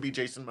 Just let him be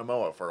Jason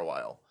Momoa for a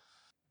while.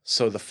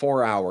 So the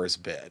 4 hours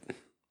bit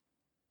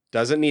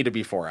doesn't need to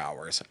be 4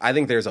 hours. I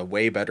think there's a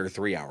way better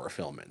 3-hour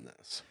film in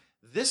this.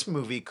 This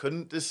movie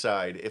couldn't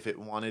decide if it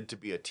wanted to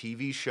be a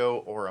TV show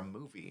or a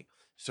movie.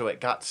 So it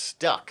got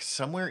stuck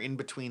somewhere in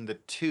between the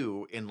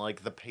two in,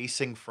 like, the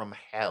pacing from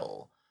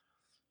hell.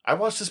 I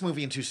watched this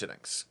movie in 2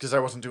 sittings because I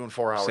wasn't doing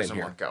 4 hours Same in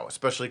here. one go,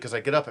 especially because I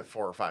get up at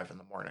 4 or 5 in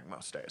the morning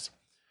most days.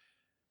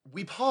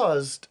 We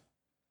paused.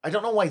 I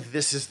don't know why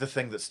this is the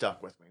thing that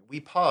stuck with me. We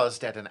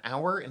paused at 1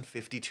 hour and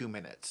 52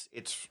 minutes.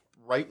 It's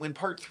right when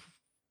part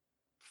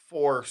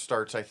 4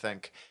 starts, I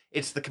think.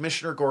 It's the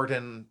Commissioner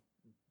Gordon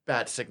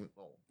bat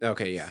signal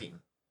Okay, yeah.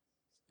 scene.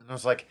 And I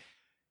was like,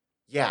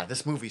 yeah,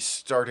 this movie's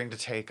starting to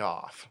take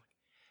off.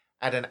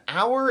 At 1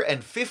 hour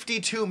and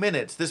 52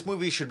 minutes, this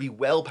movie should be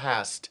well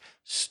past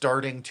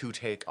starting to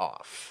take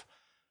off.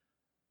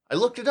 I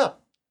looked it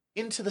up.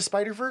 Into the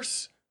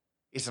Spider-Verse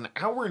is 1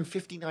 hour and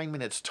 59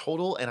 minutes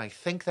total, and I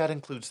think that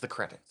includes the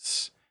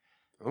credits.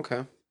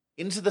 Okay.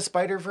 Into the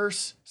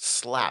Spider-Verse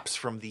slaps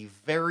from the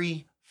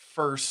very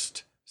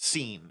first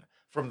scene,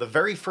 from the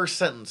very first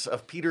sentence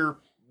of Peter,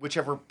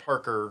 whichever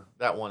Parker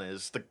that one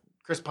is, the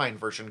Chris Pine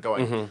version,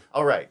 going, Mhm.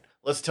 all right,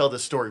 let's tell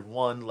this story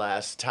one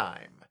last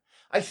time.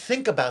 I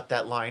think about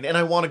that line, and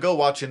I want to go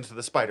watch Into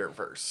the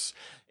Spider-Verse.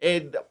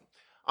 And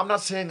I'm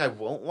not saying I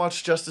won't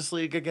watch Justice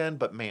League again,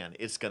 but man,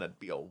 it's going to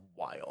be a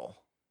while.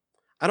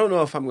 I don't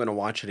know if I'm going to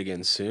watch it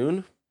again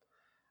soon.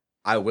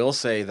 I will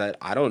say that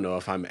I don't know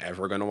if I'm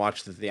ever going to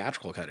watch the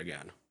theatrical cut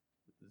again.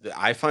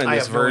 I find I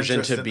this have no version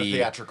interest to in the be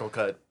theatrical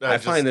cut. I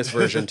find this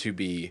version to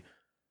be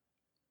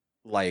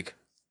like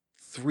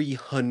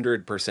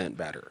 300%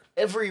 better.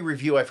 Every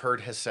review I've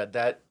heard has said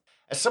that.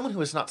 As someone who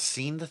has not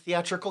seen the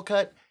theatrical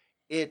cut,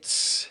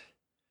 it's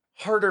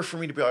harder for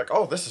me to be like,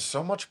 oh, this is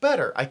so much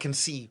better. I can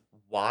see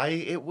why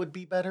it would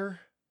be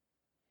better.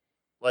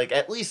 Like,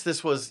 at least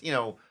this was,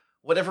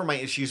 whatever my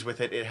issues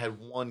with it, it had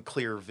one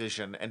clear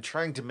vision. And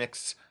trying to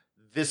mix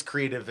this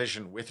creative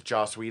vision with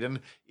Joss Whedon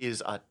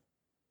is a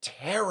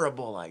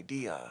terrible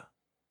idea.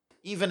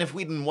 Even if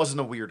Whedon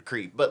wasn't a weird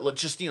creep, but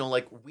just,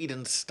 like,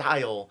 Whedon's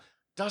style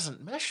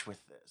doesn't mesh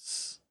with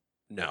this.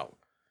 No.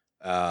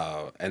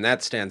 And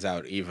that stands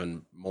out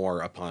even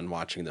more upon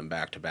watching them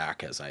back to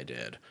back as I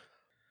did.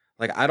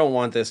 Like, I don't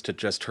want this to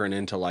just turn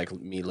into, like,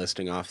 me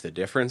listing off the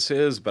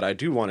differences, but I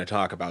do want to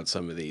talk about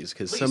some of these,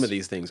 because some of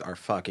these things are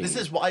fucking This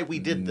is why we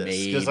did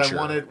this, because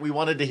major. we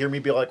wanted to hear me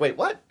be like, wait,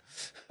 what?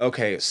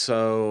 Okay,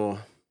 so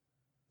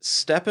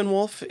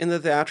Steppenwolf in the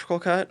theatrical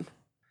cut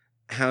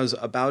has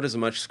about as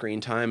much screen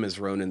time as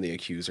Ronan the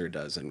Accuser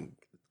does in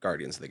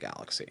Guardians of the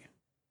Galaxy.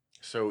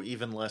 So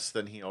even less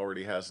than he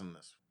already has in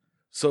this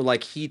So,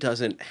 like, he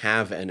doesn't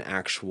have an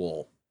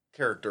actual...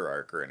 character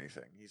arc or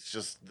anything. He's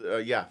just,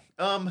 yeah.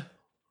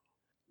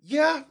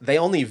 Yeah. They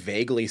only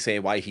vaguely say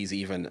why he's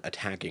even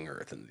attacking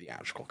Earth in the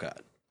theatrical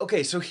cut.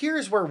 Okay, so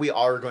here's where we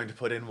are going to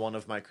put in one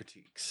of my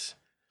critiques.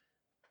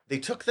 They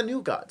took the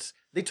new gods.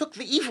 They took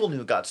the evil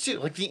new gods, too,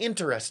 like the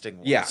interesting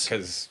ones. Yeah,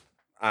 because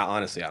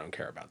honestly, I don't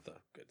care about the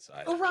good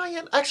side.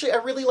 Orion. Actually, I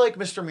really like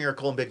Mr.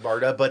 Miracle and Big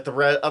Barda, but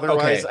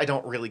otherwise, I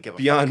don't really give a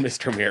Beyond fuck.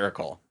 Mr.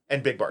 Miracle.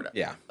 And Big Barda.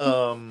 Yeah.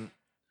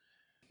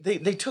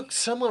 They took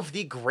some of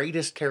the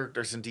greatest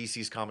characters in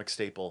DC's comic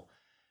staple,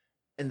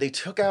 and they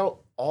took out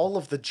all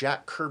of the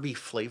Jack Kirby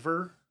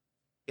flavor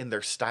in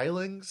their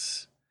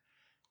stylings.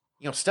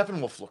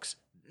 Steppenwolf looks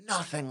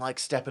nothing like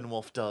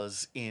Steppenwolf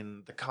does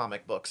in the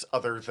comic books,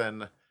 other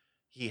than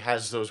he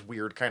has those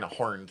weird kind of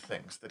horned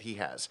things that he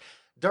has.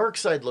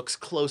 Darkseid looks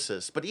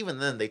closest, but even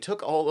then, they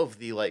took all of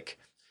the, like,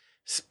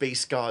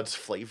 space gods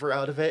flavor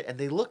out of it, and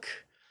they look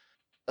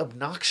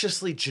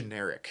obnoxiously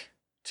generic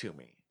to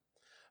me.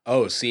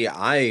 Oh, see,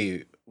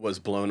 I was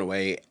blown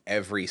away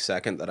every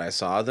second that I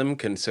saw them,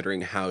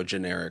 considering how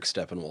generic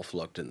Steppenwolf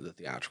looked in the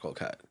theatrical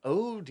cut.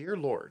 Oh, dear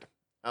Lord.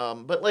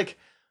 But, like,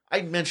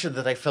 I mentioned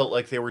that I felt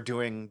like they were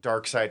doing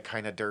Darkseid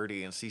kind of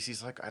dirty, and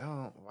Cece's like,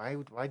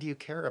 why do you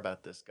care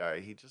about this guy?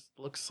 He just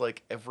looks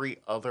like every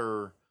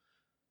other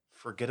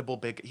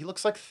forgettable he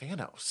looks like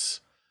Thanos.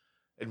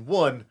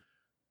 And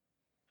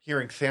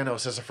hearing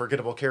Thanos as a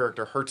forgettable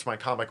character hurts my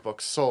comic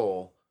book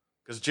soul,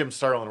 because Jim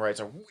Starlin writes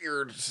a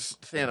weird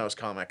Thanos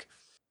comic.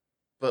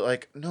 But,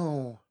 like,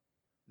 no,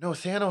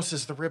 Thanos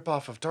is the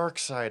ripoff of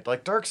Darkseid.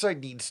 Like,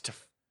 Darkseid needs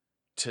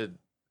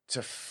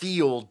to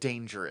feel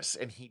dangerous,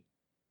 and he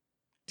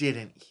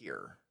didn't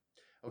here.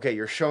 Okay,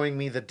 you're showing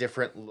me the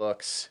different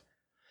looks.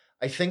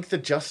 I think the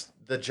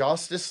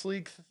Justice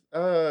League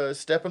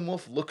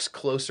Steppenwolf looks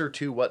closer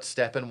to what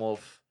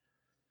Steppenwolf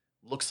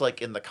looks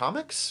like in the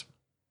comics.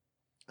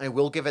 I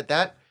will give it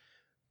that.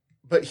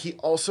 But he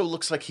also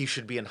looks like he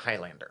should be in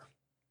Highlander.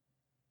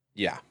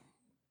 Yeah.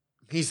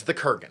 He's the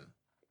Kurgan.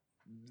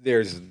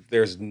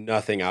 There's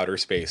nothing outer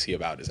spacey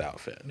about his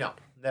outfit. No,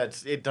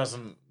 it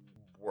doesn't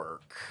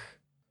work.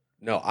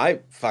 No, I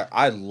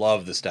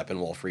love the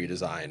Steppenwolf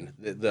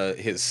redesign.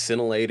 His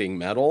scintillating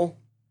metal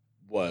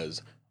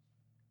was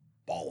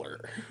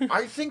baller.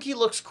 I think he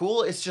looks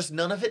cool. It's just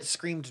none of it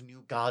screamed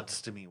New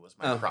Gods to me was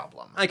my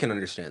problem. I can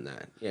understand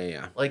that.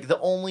 Yeah. Like, the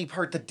only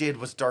part that did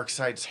was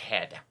Darkseid's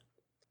head.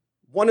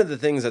 One of the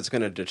things that's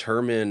going to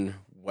determine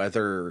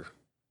whether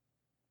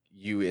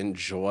you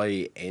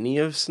enjoy any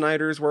of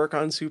Snyder's work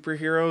on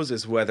superheroes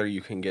is whether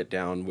you can get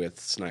down with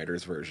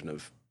Snyder's version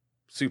of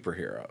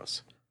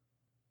superheroes.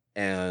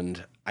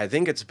 And I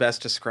think it's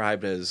best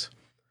described as,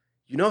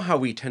 you know how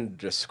we tend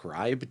to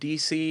describe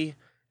DC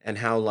and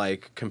how,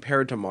 like,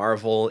 compared to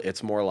Marvel,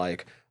 it's more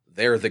like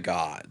they're the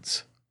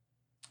gods.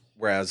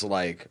 Whereas,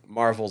 like,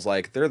 Marvel's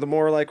like, they're the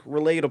more, like,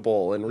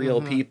 relatable and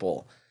real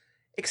people.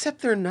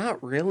 Except they're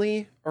not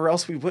really, or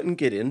else we wouldn't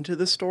get into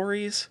the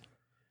stories.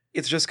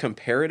 It's just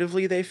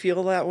comparatively they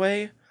feel that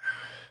way.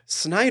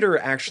 Snyder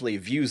actually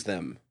views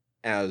them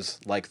as,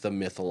 like, the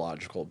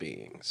mythological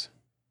beings.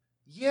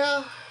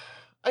 Yeah,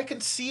 I can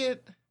see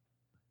it.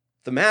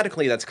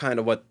 Thematically, that's kind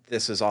of what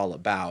this is all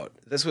about.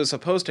 This was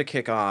supposed to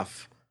kick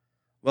off...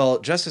 Well,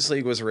 Justice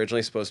League was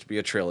originally supposed to be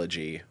a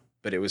trilogy,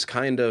 but it was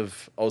kind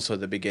of also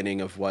the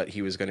beginning of what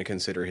he was going to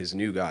consider his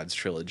New Gods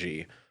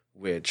trilogy,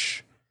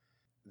 which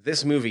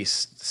this movie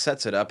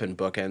sets it up and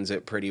bookends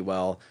it pretty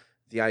well.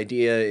 The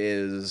idea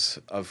is,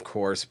 of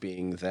course,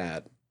 being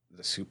that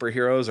the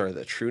superheroes are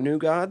the true New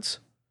Gods.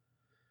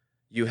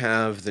 You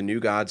have the New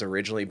Gods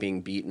originally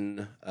being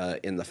beaten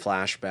in the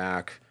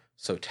flashback,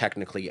 so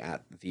technically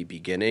at the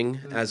beginning,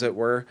 as it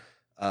were,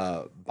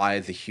 by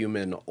the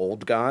human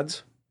Old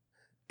Gods.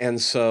 And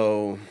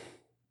so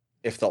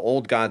if the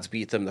Old Gods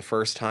beat them the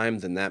first time,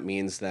 then that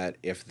means that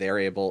if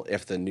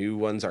the new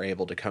ones are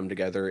able to come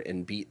together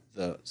and beat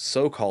the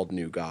so-called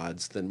New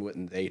Gods, then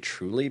wouldn't they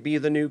truly be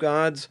the New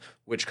Gods?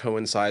 Which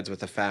coincides with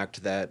the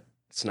fact that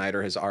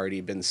Snyder has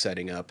already been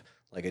setting up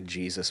like a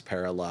Jesus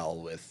parallel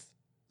with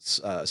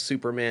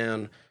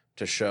Superman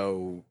to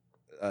show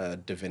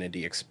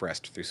divinity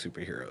expressed through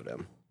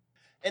superherodom.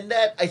 And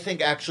that, I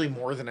think, actually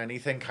more than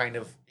anything kind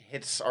of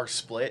hits our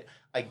split.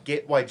 I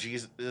get why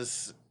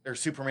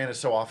Superman is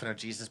so often a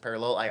Jesus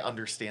parallel. I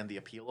understand the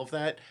appeal of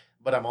that,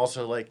 but I'm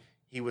also like,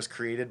 he was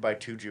created by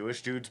two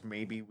Jewish dudes.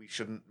 Maybe we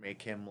shouldn't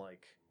make him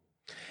like...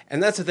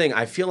 And that's the thing.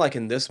 I feel like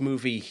in this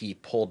movie, he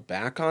pulled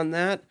back on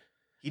that.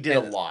 He did a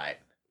lot.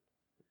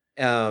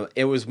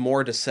 It was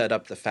more to set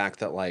up the fact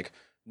that, like,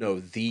 no,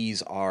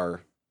 these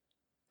are...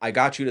 I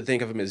got you to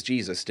think of him as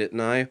Jesus, didn't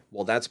I?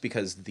 Well, that's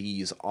because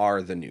these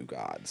are the New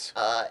Gods.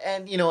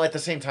 And, you know, at the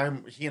same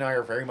time, he and I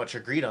are very much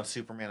agreed on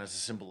Superman as a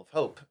symbol of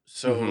hope.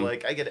 So,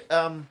 like, I get it.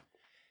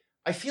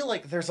 I feel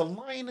like there's a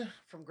line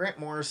from Grant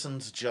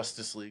Morrison's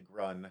Justice League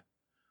run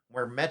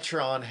where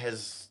Metron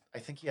has... I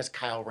think he has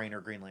Kyle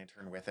Rayner Green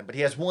Lantern with him, but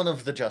he has one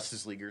of the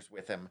Justice Leaguers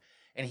with him,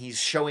 and he's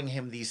showing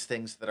him these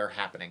things that are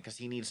happening because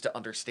he needs to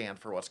understand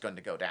for what's going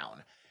to go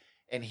down.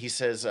 And he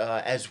says,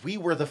 as we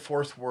were the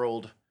fourth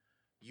world...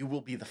 you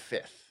will be the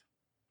fifth.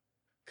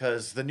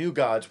 Because the New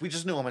Gods, we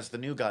just knew them as the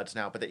New Gods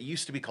now, but it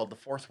used to be called the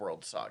Fourth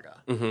World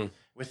Saga.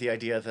 With the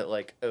idea that,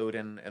 like,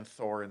 Odin and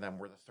Thor and them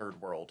were the third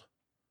world.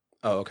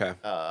 Oh, okay.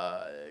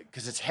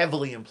 Because it's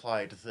heavily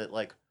implied that,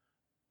 like,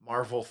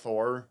 Marvel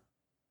Thor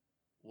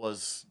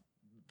was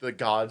the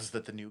gods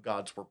that the New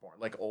Gods were born.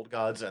 Like, old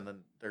gods, and then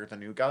they're the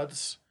New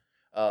Gods.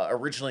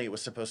 Originally, it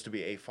was supposed to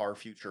be a far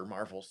future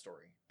Marvel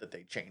story that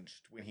they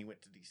changed when he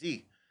went to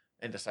DC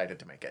and decided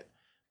to make it.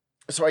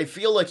 So I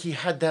feel like he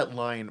had that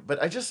line, but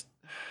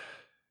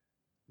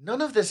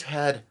none of this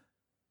had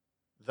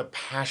the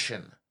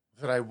passion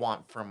that I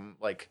want from,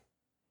 like,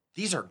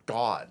 these are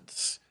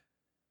gods.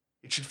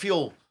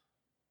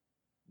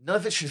 None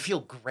of it should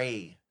feel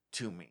gray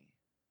to me.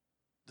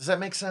 Does that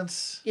make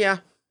sense? Yeah.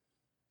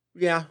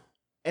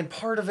 And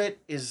part of it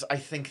is, I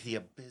think, the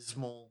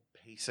abysmal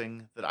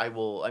pacing that I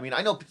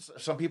know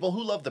some people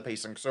who love the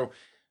pacing, so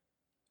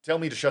tell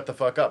me to shut the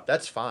fuck up.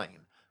 That's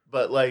fine.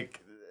 But, like...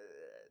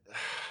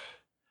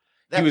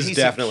 he was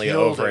definitely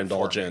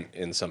overindulgent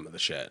in some of the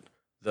shit.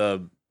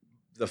 The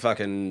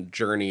fucking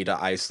journey to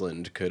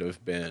Iceland could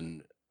have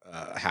been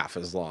half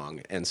as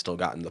long and still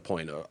gotten the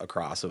point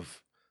across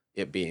of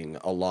it being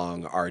a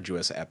long,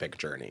 arduous, epic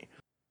journey.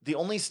 The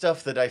only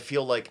stuff that I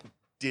feel like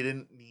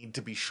didn't need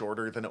to be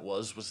shorter than it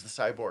was the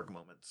Cyborg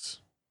moments.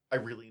 I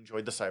really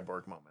enjoyed the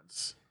Cyborg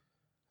moments.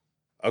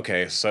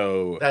 Okay,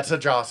 so... that's a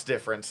Joss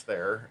difference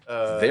there.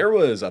 There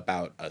was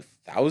about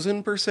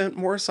 1,000%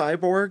 more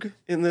Cyborg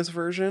in this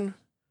version.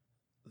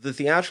 The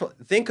theatrical...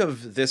 think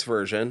of this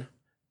version,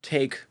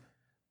 take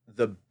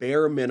the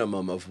bare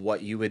minimum of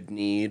what you would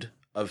need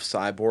of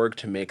Cyborg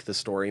to make the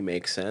story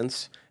make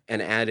sense,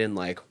 and add in,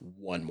 like,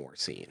 one more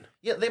scene.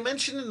 Yeah, they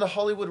mentioned in the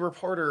Hollywood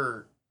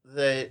Reporter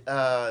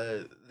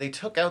that they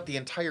took out the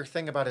entire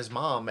thing about his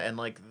mom and,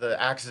 like, the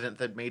accident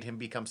that made him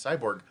become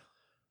Cyborg.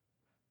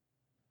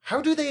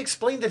 How do they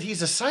explain that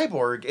he's a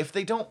cyborg if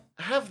they don't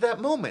have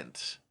that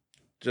moment?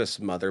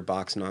 Just mother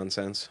box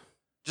nonsense.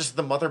 Just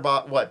the mother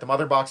box... what? The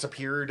mother box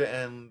appeared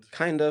and...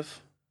 kind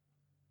of.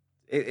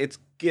 I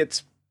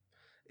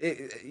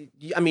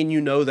mean, you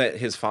know that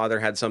his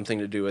father had something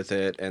to do with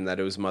it and that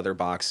it was mother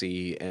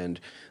boxy, and,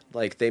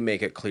 like, they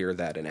make it clear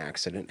that an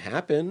accident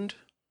happened.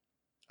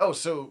 Oh,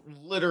 so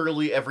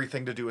literally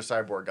everything to do with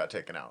Cyborg got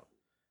taken out.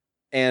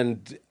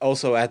 And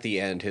also at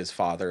the end, his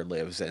father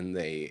lives and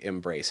they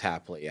embrace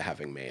happily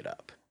having made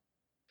up.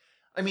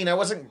 I mean, I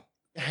wasn't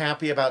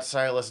happy about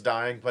Silas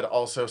dying, but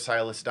also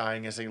Silas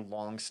dying is a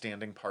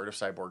long-standing part of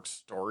Cyborg's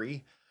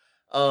story.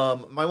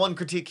 My one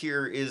critique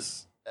here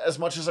is, as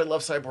much as I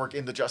love Cyborg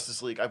in the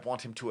Justice League, I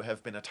want him to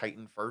have been a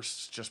Titan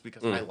first, just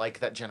because I like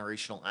that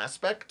generational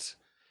aspect.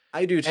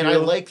 I do too.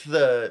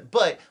 And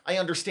but I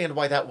understand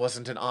why that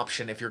wasn't an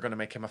option if you're going to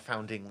make him a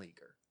founding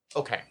leaguer.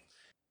 Okay.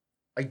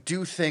 I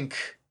do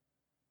think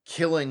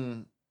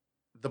killing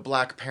the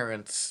black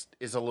parents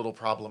is a little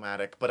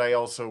problematic, but I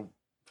also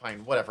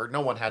fine, whatever. No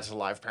one has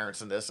alive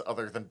parents in this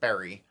other than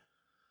Barry.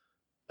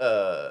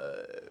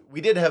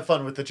 We did have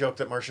fun with the joke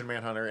that Martian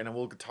Manhunter, and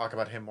we'll talk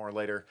about him more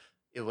later.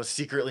 It was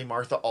secretly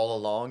Martha all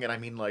along, and I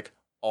mean, like,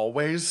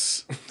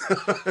 always.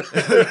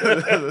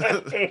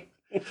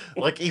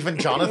 Like, even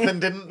Jonathan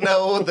didn't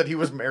know that he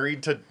was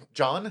married to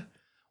John,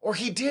 or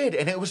he did,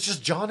 and it was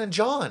just John and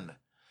John.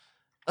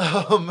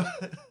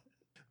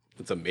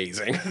 It's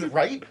amazing,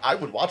 right? I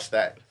would watch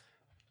that.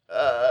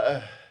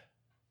 Oh,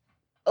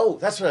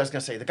 that's what I was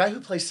gonna say. The guy who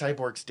plays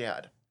Cyborg's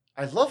dad,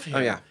 I love him. Oh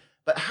yeah.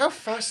 But how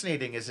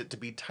fascinating is it to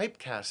be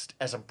typecast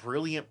as a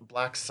brilliant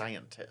black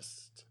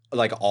scientist?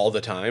 Like all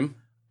the time?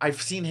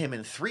 I've seen him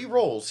in 3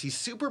 roles. He's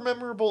super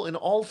memorable in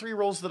all 3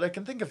 roles that I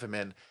can think of him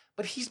in,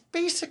 but he's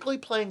basically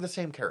playing the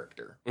same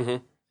character.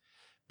 Mm-hmm.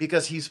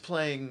 Because he's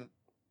playing...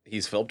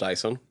 He's Phil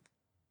Dyson.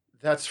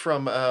 That's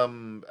from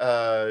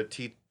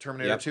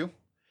Terminator 2.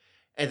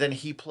 And then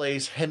he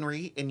plays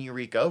Henry in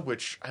Eureka,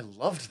 which I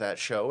loved that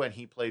show, and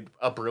he played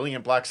a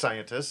brilliant black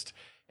scientist.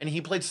 And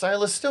he played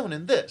Silas Stone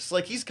in this.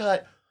 Like, he's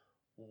got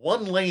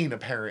one lane,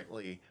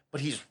 apparently, but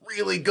he's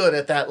really good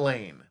at that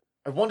lane.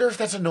 I wonder if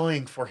that's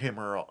annoying for him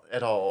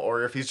at all,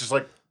 or if he's just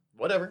like,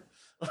 whatever.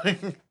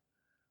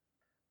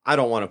 I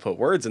don't want to put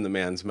words in the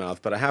man's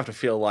mouth, but I have to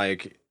feel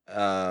like,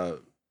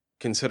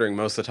 considering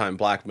most of the time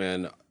black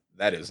men,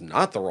 that is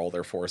not the role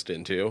they're forced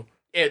into.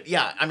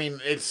 Yeah, I mean,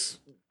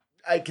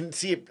 I can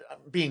see it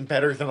being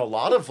better than a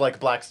lot of, like,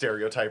 black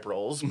stereotype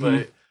roles,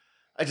 but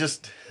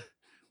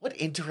what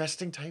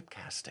interesting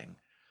typecasting.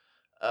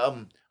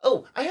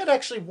 I had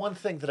actually one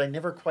thing that I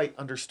never quite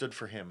understood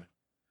for him.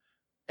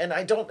 And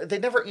they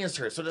never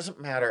answer it, so it doesn't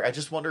matter. I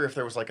just wonder if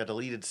there was like a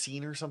deleted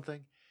scene or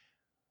something.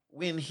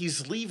 When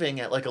he's leaving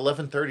at like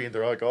 11:30 and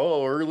they're like,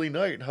 oh, early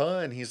night, huh?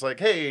 And he's like,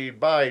 hey,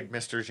 bye,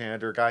 Mr.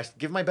 Janitor, guys.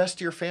 Give my best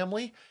to your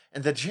family.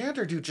 And the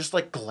janitor dude just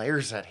like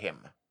glares at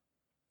him.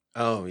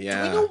 Oh,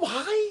 yeah. Do we know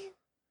why?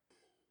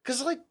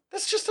 Because like,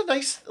 that's just a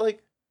nice,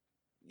 like,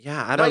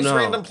 yeah, I don't know.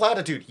 Random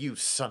platitude. You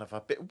son of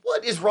a bitch.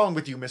 What is wrong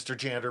with you, Mr.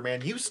 Janitor,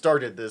 man? You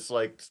started this,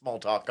 like, small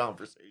talk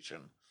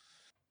conversation.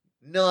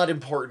 Not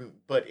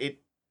important, but it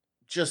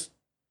just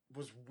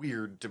was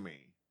weird to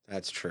me.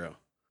 That's true.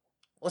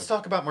 Let's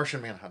talk about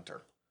Martian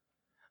Manhunter.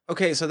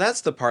 Okay, so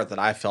that's the part that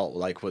I felt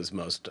like was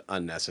most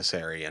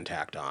unnecessary and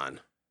tacked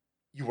on.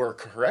 You were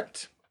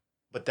correct,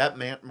 but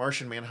that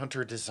Martian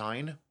Manhunter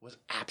design was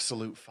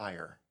absolute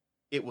fire.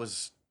 It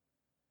was...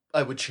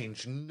 I would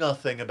change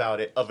nothing about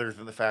it other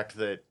than the fact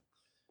that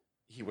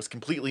he was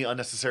completely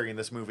unnecessary in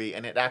this movie,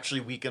 and it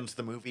actually weakens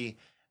the movie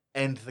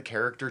and the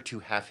character to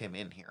have him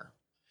in here.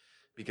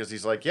 Because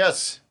he's like,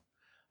 yes,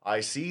 I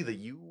see that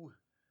you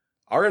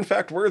are in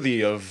fact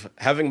worthy of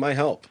having my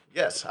help.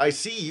 Yes, I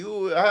see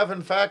you have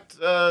in fact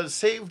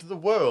saved the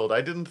world.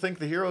 I didn't think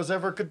the heroes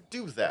ever could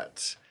do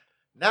that.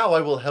 Now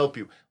I will help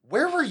you.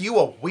 Where were you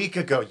a week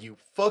ago, you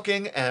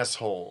fucking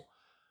asshole?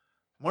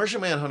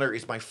 Martian Manhunter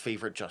is my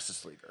favorite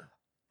Justice Leaguer.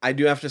 I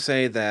do have to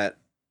say that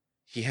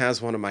he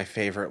has one of my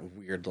favorite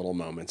weird little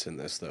moments in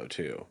this, though,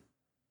 too.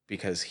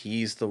 Because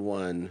he's the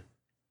one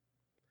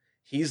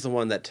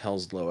that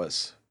tells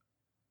Lois,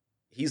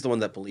 he's the one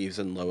that believes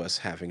in Lois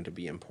having to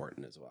be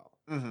important as well.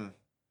 Mm-hmm.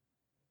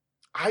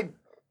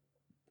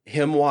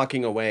 Him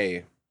walking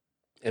away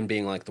and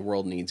being like, the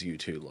world needs you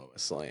too,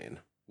 Lois Lane,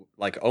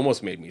 like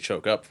almost made me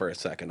choke up for a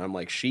second. I'm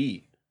like,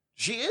 she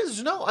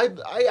is. No,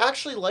 I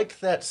actually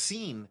liked that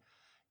scene.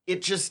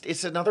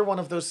 It's another one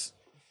of those...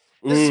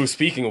 Ooh,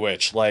 speaking of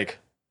which, like,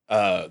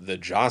 the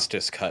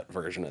Justice Cut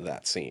version of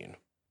that scene.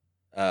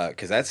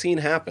 Because that scene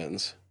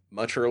happens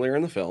much earlier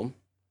in the film,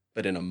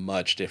 but in a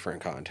much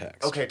different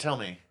context. Okay, tell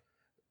me.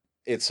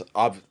 It's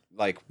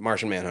like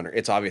Martian Manhunter.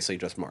 It's obviously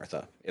just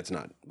Martha. It's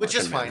not Which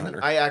is fine.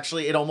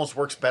 It almost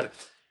works better.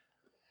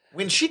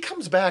 When she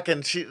comes back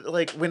and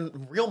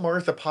when real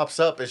Martha pops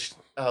up, is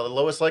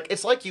Lois like,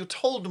 it's like you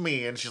told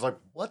me. And she's like,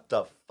 what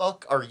the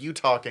fuck are you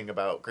talking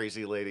about,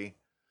 crazy lady?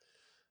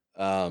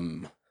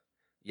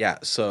 Yeah,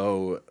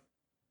 so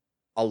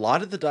a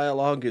lot of the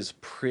dialogue is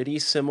pretty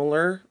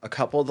similar.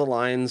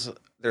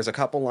 There's a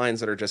couple lines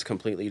that are just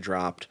completely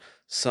dropped.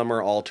 Some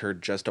are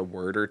altered just a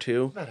word or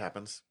two. That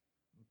happens.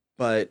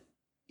 But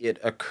it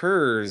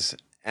occurs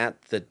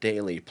at the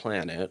Daily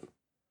Planet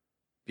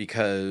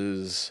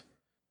because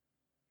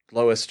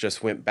Lois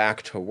just went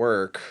back to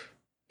work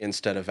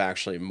instead of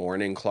actually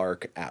mourning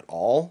Clark at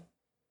all.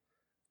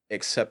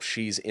 except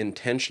she's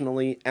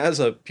intentionally, as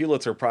a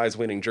Pulitzer Prize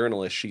winning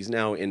journalist, she's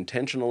now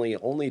intentionally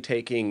only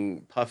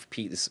taking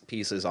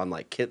pieces on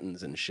like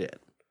kittens and shit.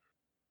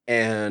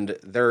 And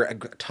their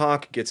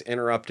talk gets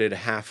interrupted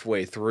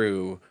halfway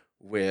through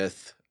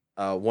with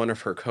one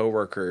of her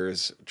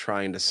coworkers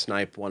trying to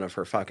snipe one of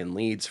her fucking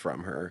leads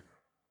from her.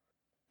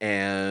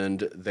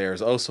 And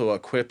there's also a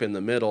quip in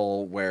the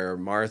middle where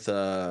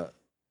Martha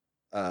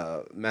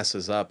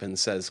messes up and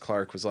says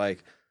Clark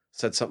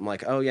said something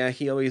like, "Oh yeah,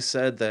 he always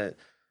said that."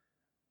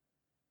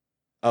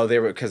 Oh,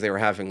 because they were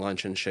having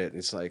lunch and shit. And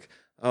it's like,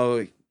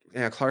 "Oh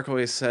yeah, Clark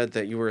always said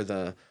that you were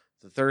the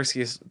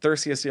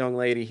thirstiest young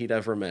lady he'd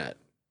ever met."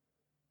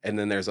 And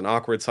then there's an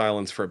awkward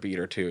silence for a beat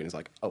or two, and he's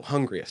like, "Oh,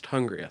 hungriest."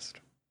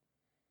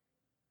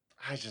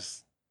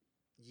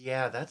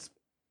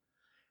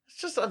 It's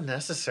just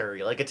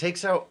unnecessary. Like, it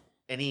takes out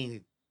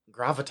any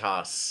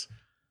gravitas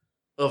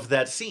of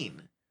that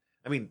scene.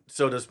 I mean,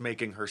 so does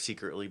making her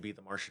secretly be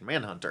the Martian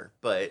Manhunter,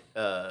 but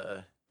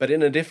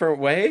in a different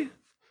way,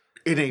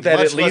 in a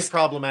much less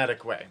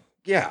problematic way.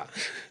 Yeah.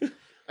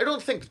 I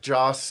don't think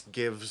Joss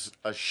gives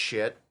a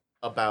shit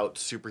about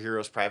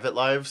superheroes' private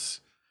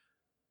lives,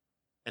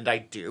 and I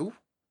do.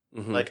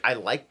 Mm-hmm. Like, I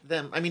like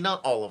them. I mean,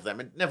 not all of them.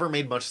 It never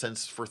made much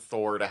sense for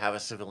Thor to have a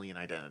civilian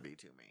identity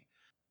to me.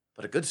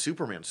 But a good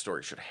Superman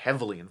story should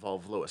heavily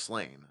involve Lois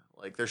Lane.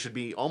 Like, there should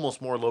be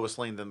almost more Lois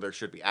Lane than there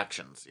should be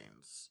action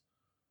scenes.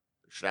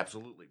 There should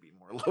absolutely be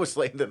more Lois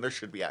Lane than there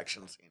should be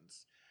action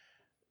scenes.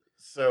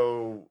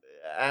 So,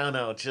 I don't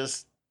know,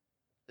 just...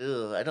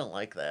 I don't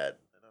like that.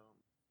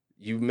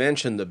 You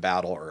mentioned the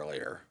battle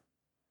earlier.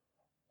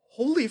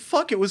 Holy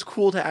fuck, it was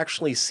cool to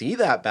actually see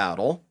that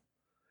battle.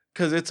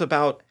 Because it's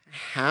about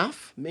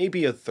half,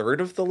 maybe a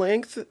third of the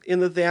length in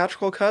the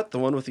theatrical cut, the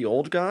one with the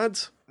old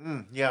gods.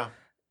 Yeah.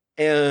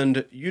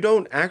 And you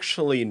don't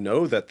actually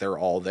know that they're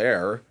all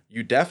there.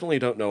 You definitely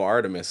don't know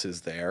Artemis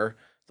is there.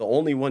 The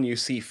only one you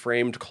see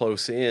framed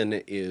close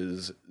in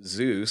is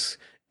Zeus,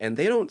 and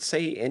they don't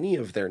say any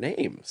of their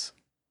names.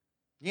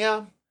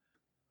 Yeah.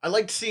 I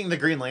liked seeing the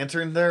Green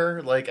Lantern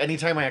there. Like,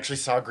 anytime I actually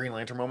saw Green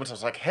Lantern moments, I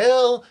was like,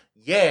 hell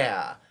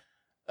yeah!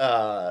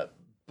 But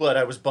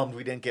I was bummed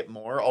we didn't get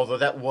more, although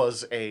that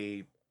was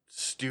a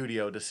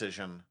studio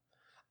decision.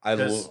 I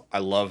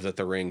love that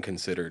the Ring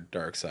considered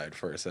Darkseid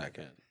for a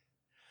second.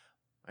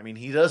 I mean,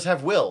 he does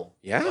have will.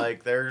 Yeah.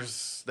 Like,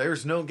 there's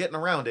no getting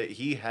around it.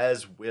 He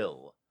has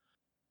will.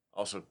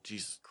 Also,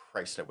 Jesus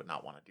Christ, I would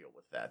not want to deal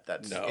with that.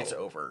 It's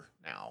over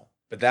now.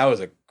 But that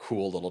was a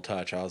cool little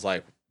touch. I was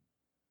like,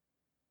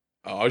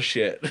 oh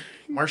shit.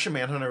 Martian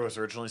Manhunter was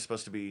originally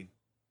supposed to be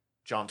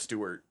Jon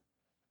Stewart,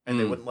 and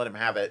they wouldn't let him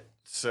have it,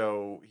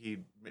 so he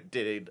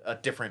did a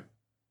different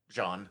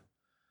John.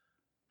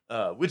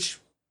 Which,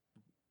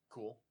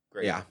 cool.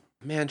 Great. Yeah.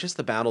 Man, just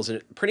the battles,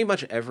 and pretty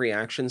much every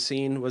action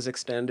scene was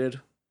extended,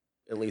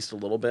 at least a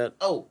little bit.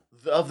 Oh,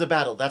 of the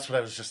battle, that's what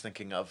I was just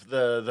thinking of.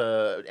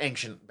 The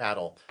ancient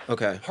battle.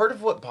 Okay. Part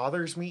of what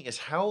bothers me is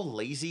how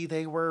lazy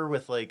they were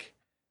with, like,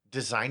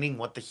 designing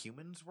what the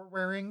humans were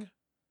wearing.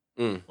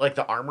 Like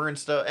the armor and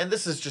stuff. And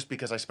this is just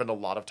because I spend a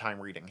lot of time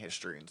reading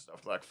history and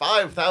stuff. Like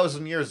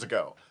 5,000 years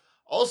ago.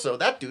 Also,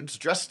 that dude's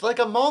dressed like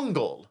a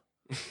Mongol.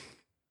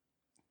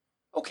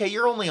 Okay,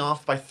 you're only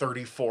off by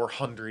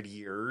 3,400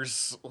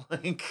 years.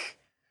 Like,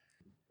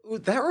 ooh,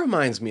 that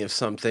reminds me of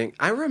something.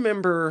 I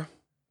remember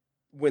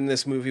when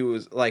this movie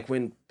was, like,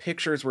 when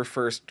pictures were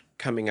first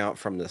coming out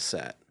from the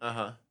set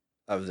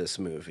of this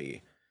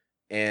movie.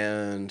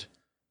 And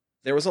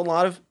there was a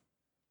lot of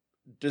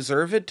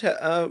deserved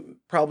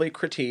probably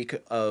critique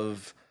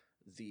of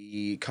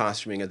the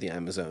costuming of the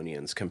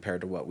Amazonians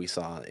compared to what we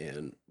saw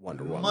in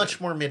Wonder Woman.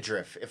 Much more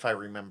midriff, if I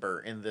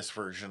remember, in this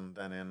version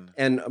than in...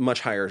 And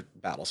much higher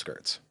battle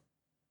skirts.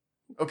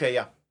 Okay,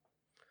 yeah.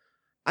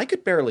 I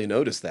could barely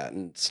notice that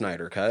in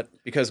Snyder Cut,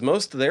 because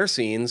most of their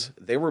scenes,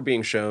 they were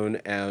being shown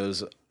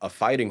as a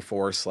fighting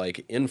force,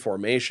 like, in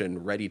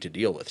formation, ready to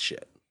deal with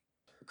shit.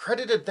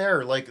 Credited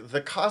there, like,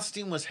 the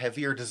costume was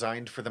heavier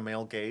designed for the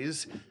male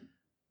gaze.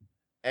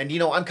 And, you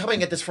know, I'm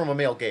coming at this from a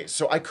male gaze,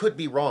 so I could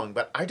be wrong,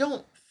 but I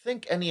don't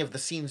think any of the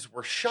scenes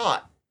were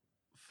shot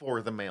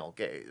for the male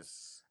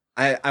gaze.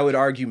 I would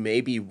argue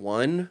maybe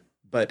one,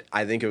 but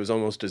I think it was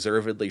almost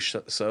deservedly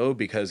so,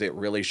 because it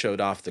really showed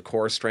off the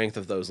core strength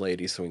of those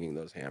ladies swinging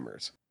those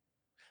hammers.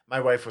 My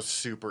wife was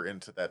super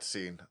into that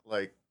scene.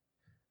 Like,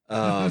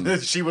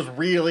 she was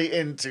really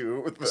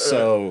into...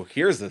 So,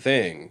 here's the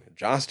thing.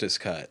 Justice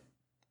Cut.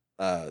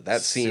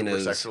 That scene super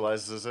is...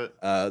 sexualized, is it?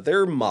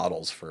 They're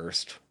models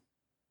first.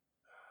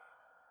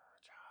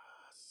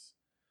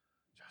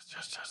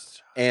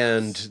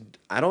 And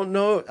I don't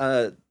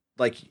know,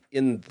 like,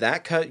 in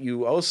that cut,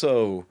 you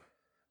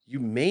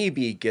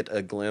maybe get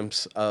a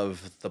glimpse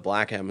of the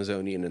Black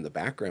Amazonian in the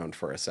background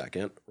for a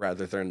second,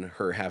 rather than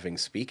her having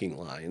speaking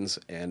lines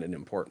and an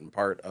important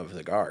part of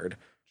the guard.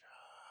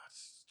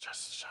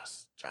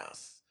 Just.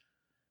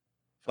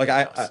 Like,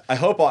 I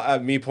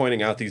hope me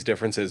pointing out these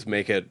differences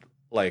make it,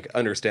 like,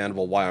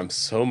 understandable why I'm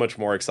so much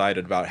more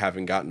excited about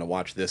having gotten to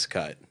watch this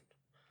cut.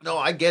 No,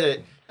 I get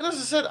it. And as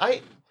I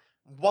said,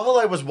 while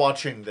I was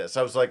watching this,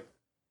 I was like,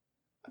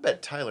 I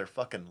bet Tyler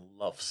fucking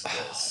loves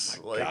this.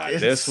 Oh my God,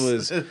 this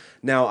was...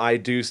 Now, I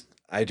do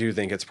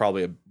think it's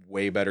probably a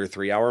way better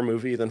 3-hour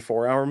movie than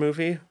 4-hour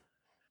movie.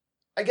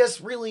 I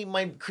guess really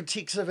my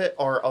critiques of it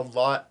are a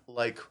lot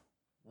like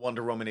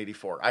Wonder Woman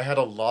 84. I had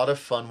a lot of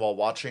fun while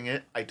watching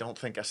it. I don't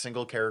think a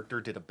single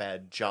character did a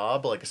bad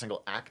job, like a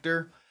single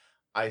actor.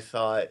 I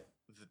thought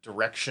the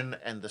direction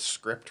and the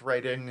script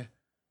writing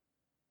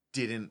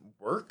didn't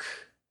work.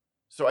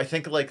 So I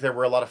think like there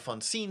were a lot of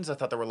fun scenes. I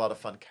thought there were a lot of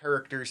fun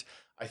characters.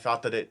 I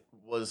thought that it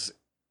was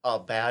a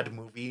bad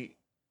movie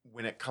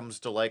when it comes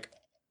to like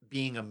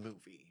being a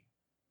movie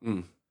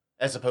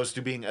as opposed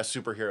to being a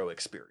superhero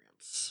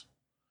experience.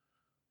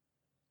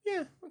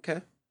 Yeah,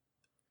 okay.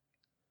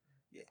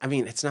 I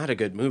mean, it's not a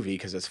good movie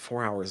because it's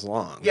 4 hours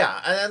long.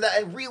 Yeah,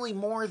 and really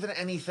more than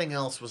anything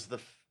else was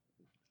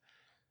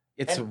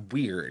it's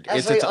weird.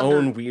 It's its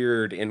own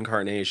weird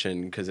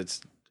incarnation because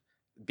it's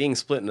being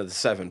split into the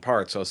 7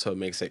 parts also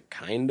makes it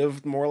kind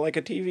of more like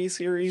a TV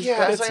series. Yeah,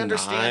 but as I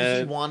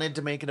understand, he wanted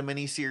to make it a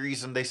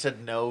miniseries and they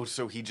said no,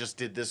 so he just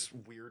did this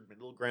weird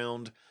middle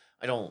ground.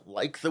 I don't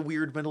like the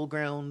weird middle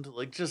ground.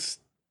 Like, just...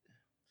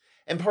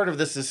 And part of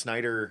this is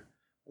Snyder.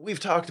 We've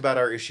talked about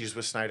our issues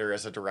with Snyder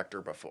as a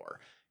director before.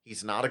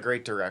 He's not a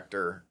great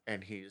director,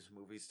 and his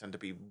movies tend to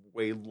be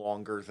way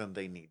longer than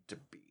they need to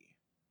be.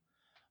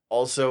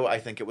 Also, I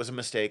think it was a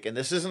mistake, and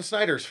this isn't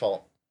Snyder's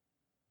fault,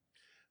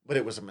 but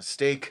it was a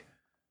mistake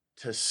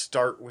to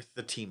start with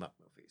the team-up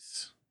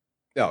movies.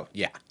 Oh,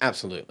 yeah,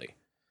 absolutely.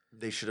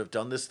 They should have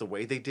done this the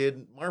way they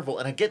did Marvel,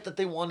 and I get that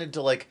they wanted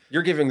to, like...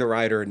 You're giving the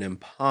writer an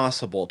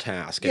impossible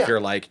task if you're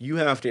like, you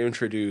have to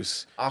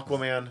introduce...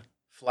 Aquaman,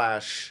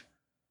 Flash,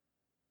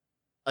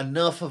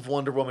 enough of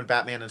Wonder Woman,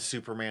 Batman, and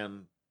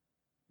Superman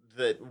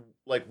that,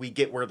 like, we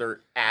get where they're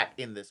at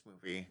in this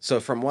movie.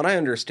 So from what I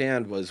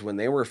understand was when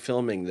they were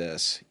filming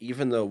this,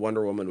 even though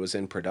Wonder Woman was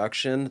in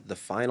production, the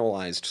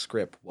finalized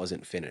script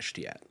wasn't finished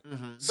yet.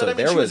 Mm-hmm. So but I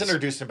mean, she was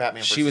introduced in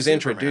Batman She was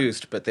Superman.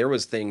 introduced, but there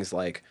was things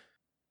like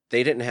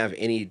they didn't have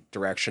any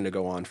direction to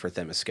go on for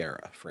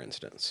Themyscira, for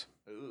instance.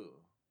 Ooh.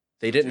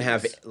 They didn't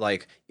have,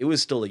 like, it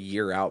was still a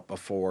year out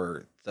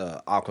before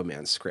the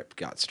Aquaman script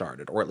got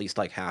started, or at least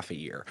like half a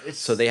year.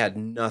 So they had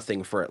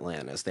nothing for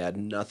Atlantis. They had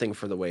nothing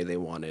for the way they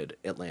wanted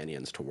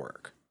Atlanteans to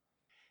work.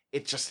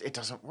 It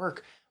doesn't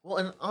work. Well,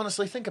 and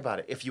honestly, think about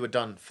it. If you had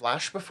done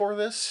Flash before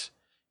this,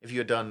 if you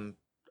had done,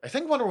 I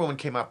think Wonder Woman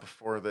came out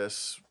before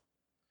this.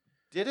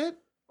 Did it?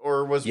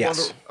 Or was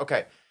Yes.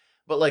 Okay.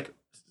 But like,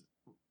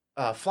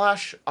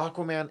 Flash,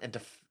 Aquaman, and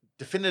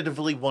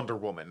definitively Wonder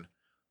Woman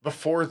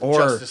before the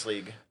Justice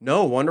League.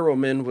 No, Wonder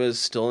Woman was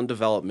still in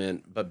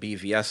development, but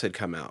BVS had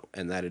come out,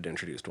 and that had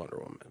introduced Wonder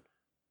Woman.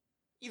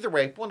 Either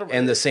way, Wonder Woman.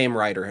 And the same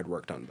writer had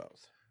worked on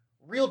both.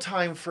 Real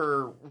time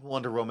for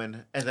Wonder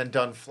Woman, and then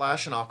done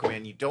Flash and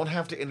Aquaman. You don't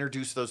have to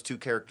introduce those two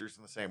characters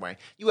in the same way.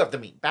 You have to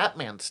meet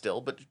Batman still,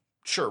 but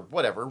sure,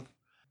 whatever.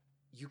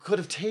 You could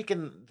have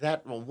taken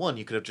that, well, one,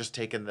 you could have just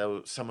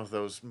taken some of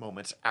those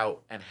moments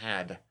out and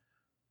had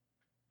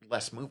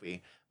less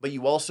movie, but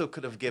you also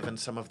could have given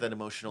some of that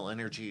emotional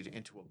energy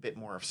into a bit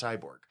more of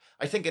Cyborg.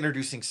 I think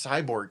introducing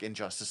Cyborg in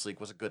Justice League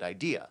was a good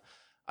idea.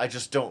 I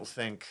just don't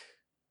think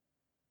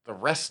the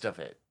rest of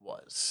it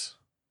was.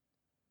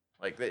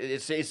 Like,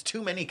 it's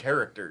too many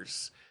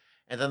characters.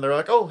 And then they're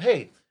like, oh,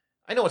 hey,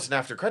 I know it's an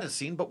after credit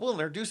scene, but we'll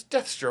introduce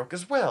Deathstroke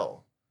as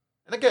well.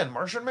 And again,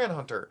 Martian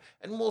Manhunter.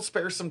 And we'll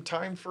spare some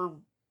time for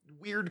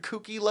weird,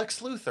 kooky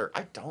Lex Luthor.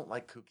 I don't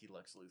like kooky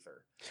Lex Luthor.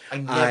 I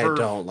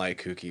don't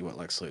like kooky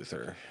Lex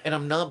Luthor. And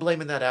I'm not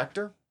blaming that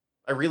actor.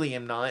 I really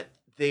am not.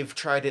 They've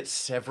tried it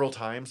several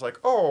times. Like,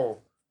 oh,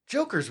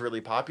 Joker's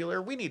really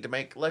popular. We need to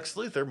make Lex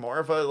Luthor more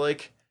of a,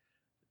 like,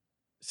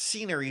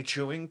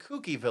 scenery-chewing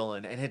kooky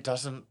villain. And it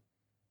doesn't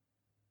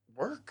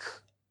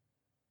work.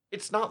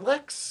 It's not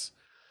Lex.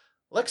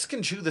 Lex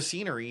can chew the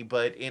scenery,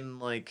 but in,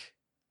 like,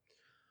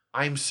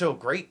 I'm so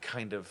great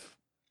kind of.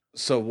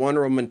 So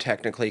Wonder Woman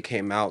technically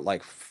came out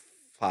like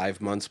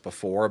 5 months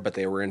before, but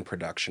they were in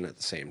production at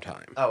the same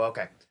time. Oh,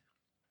 okay.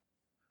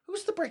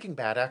 Who's the Breaking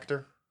Bad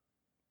actor?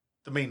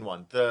 The main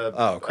one.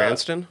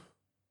 Cranston?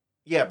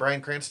 Yeah,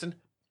 Bryan Cranston.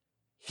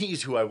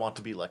 He's who I want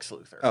to be Lex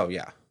Luthor. Oh,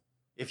 yeah.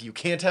 If you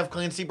can't have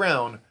Clancy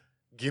Brown,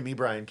 give me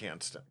Bryan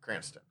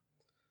Cranston.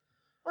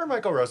 Or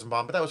Michael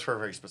Rosenbaum, but that was for a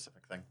very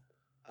specific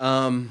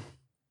thing.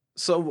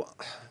 So,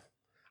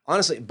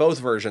 honestly, both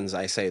versions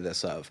I say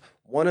this of.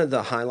 One of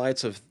the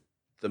highlights of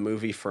the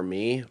movie for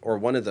me, or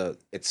one of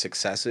its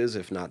successes,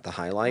 if not the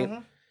highlight,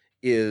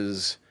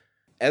 is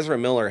Ezra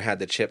Miller had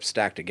the chips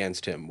stacked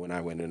against him when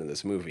I went into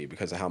this movie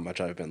because of how much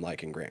I've been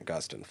liking Grant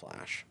Gustin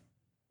Flash.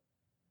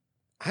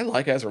 I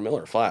like Ezra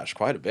Miller Flash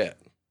quite a bit.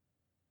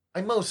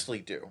 I mostly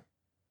do.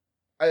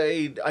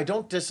 I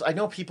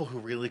know people who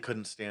really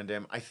couldn't stand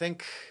him. I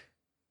think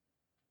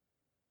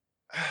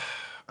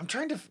I'm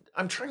trying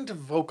to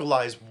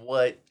vocalize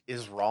what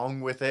is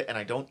wrong with it, and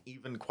I don't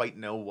even quite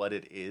know what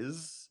it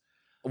is.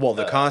 Well,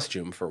 the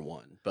costume for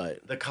one,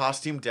 but the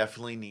costume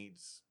definitely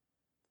needs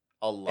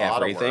a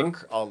lot of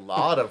work. A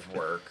lot of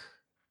work.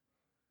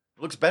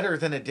 It looks better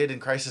than it did in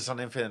Crisis on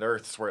Infinite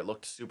Earths, where it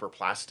looked super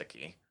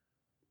plasticky.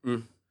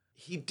 Mm.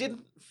 He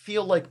didn't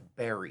feel like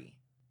Barry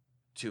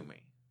to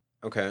me.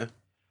 Okay.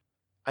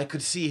 I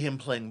could see him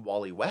playing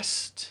Wally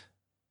West.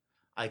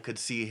 I could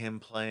see him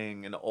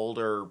playing an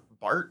older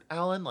Bart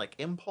Allen, like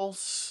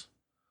Impulse.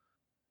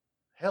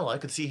 Hell, I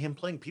could see him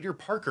playing Peter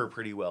Parker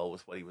pretty well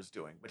with what he was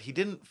doing, but he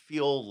didn't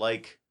feel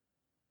like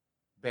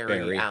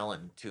Barry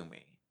Allen to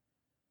me.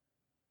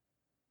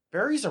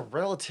 Barry's a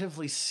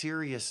relatively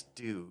serious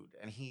dude,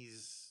 and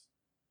he's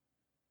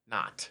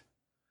not.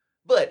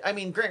 But, I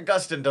mean, Grant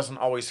Gustin doesn't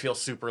always feel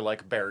super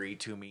like Barry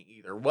to me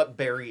either. What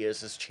Barry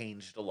is has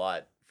changed a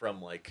lot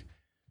from, like,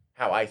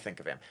 how I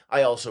think of him.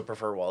 I also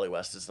prefer Wally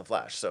West as the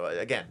Flash. So,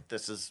 again,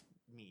 this is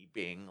me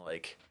being,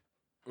 like,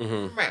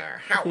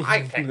 how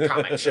I think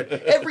comics should.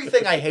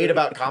 Everything I hate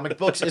about comic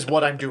books is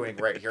what I'm doing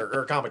right here,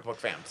 or comic book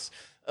fans.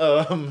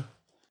 Let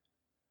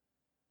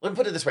me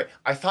put it this way.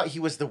 I thought he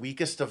was the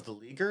weakest of the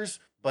Leaguers,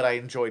 but I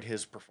enjoyed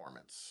his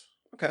performance.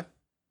 Okay.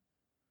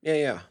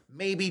 Yeah.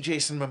 Maybe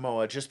Jason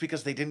Momoa, just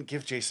because they didn't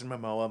give Jason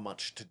Momoa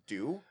much to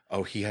do.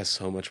 Oh, he has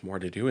so much more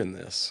to do in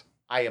this.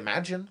 I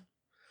imagine.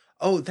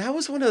 Oh, that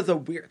was one of the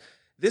weird...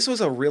 This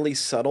was a really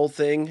subtle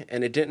thing,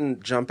 and it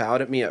didn't jump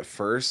out at me at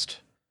first.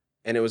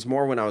 And it was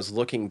more when I was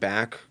looking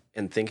back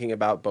and thinking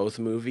about both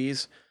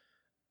movies.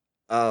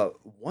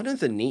 One of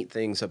the neat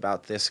things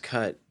about this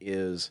cut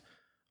is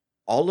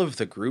all of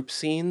the group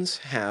scenes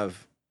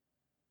have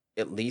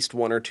at least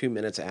 1 or 2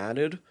 minutes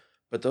added,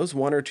 but those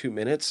 1 or 2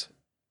 minutes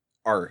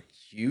are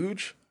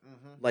huge.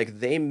 Mm-hmm. Like,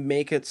 they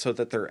make it so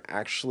that they're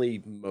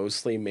actually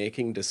mostly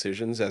making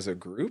decisions as a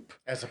group.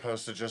 As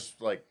opposed to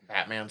just, like,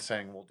 Batman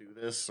saying, we'll do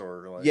this,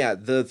 or, like... Yeah,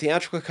 the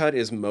theatrical cut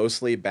is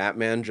mostly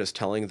Batman just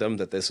telling them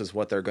that this is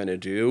what they're going to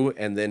do,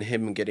 and then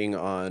him getting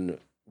on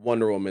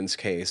Wonder Woman's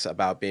case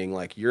about being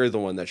like, you're the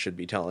one that should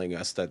be telling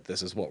us that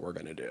this is what we're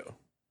going to do.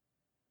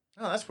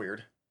 Oh, that's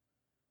weird.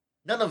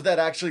 None of that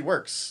actually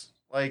works.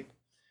 Like,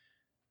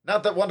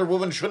 not that Wonder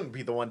Woman shouldn't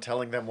be the one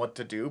telling them what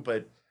to do,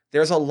 but...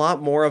 There's a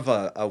lot more of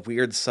a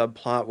weird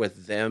subplot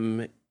with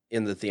them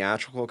in the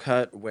theatrical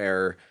cut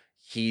where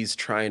he's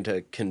trying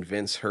to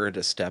convince her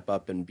to step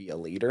up and be a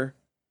leader.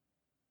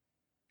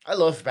 I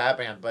love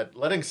Batman, but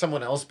letting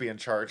someone else be in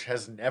charge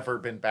has never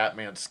been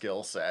Batman's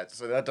skill set,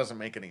 so that doesn't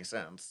make any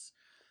sense.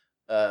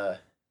 I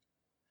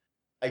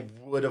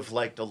would have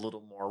liked a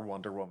little more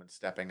Wonder Woman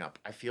stepping up.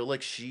 I feel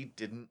like she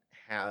didn't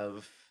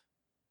have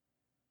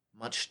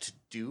much to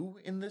do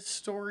in this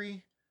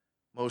story.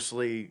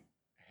 Mostly,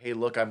 hey,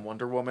 look, I'm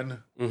Wonder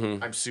Woman.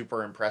 Mm-hmm. I'm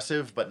super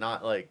impressive, but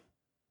not like,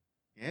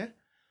 yeah.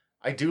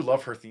 I do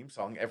love her theme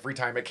song. Every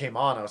time it came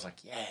on, I was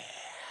like, yeah.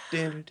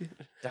 Yeah,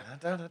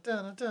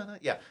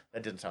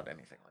 that didn't sound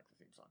anything like the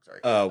theme song, sorry.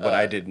 What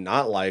I did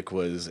not like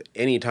was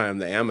anytime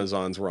the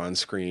Amazons were on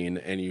screen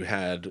and you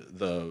had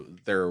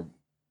their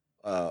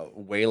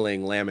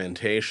wailing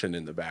lamentation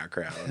in the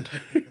background.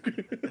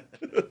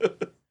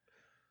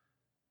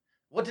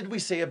 What did we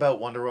say about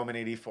Wonder Woman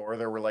 84?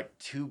 There were like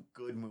 2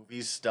 good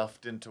movies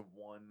stuffed into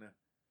one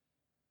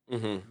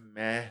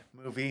meh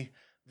movie.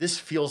 This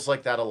feels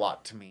like that a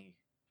lot to me,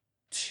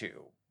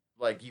 too.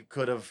 Like, you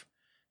could have...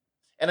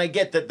 And I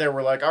get that they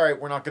were like, all right,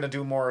 we're not going to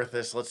do more with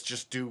this. Let's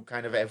just do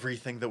kind of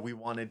everything that we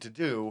wanted to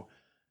do.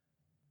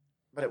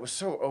 But it was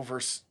so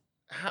over...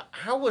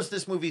 How was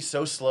this movie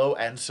so slow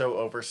and so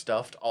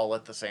overstuffed all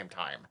at the same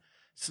time?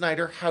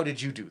 Snyder, how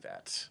did you do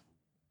that?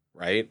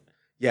 Right?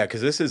 Yeah,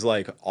 because this is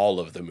like all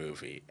of the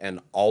movie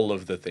and all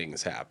of the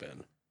things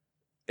happen.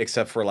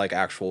 Except for like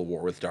actual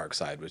War with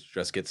Darkseid, which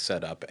just gets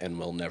set up and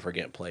will never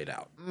get played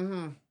out.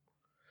 Mm-hmm.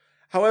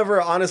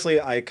 However, honestly,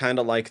 I kind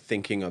of like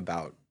thinking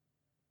about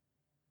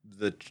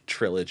the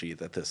trilogy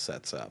that this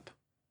sets up.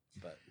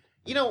 But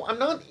you know, I'm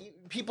not...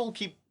 People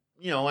keep...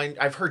 You know,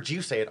 I've heard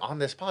you say it on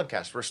this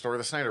podcast, restore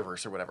the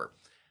Snyderverse or whatever.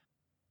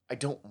 I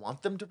don't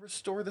want them to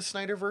restore the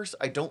Snyderverse.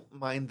 I don't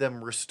mind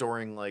them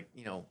restoring, like,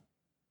 you know,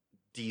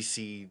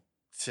 DC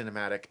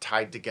cinematic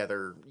tied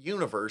together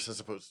universe as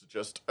opposed to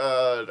just,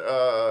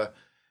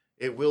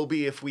 it will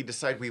be if we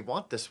decide we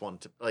want this one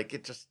to, like,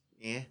 it just,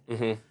 yeah.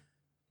 Mm-hmm.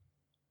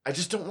 I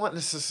just don't want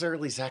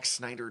necessarily Zack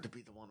Snyder to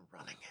be the one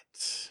running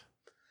it.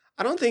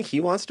 I don't think he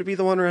wants to be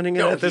the one running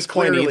it at this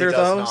point either,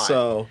 though. Not.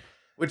 So,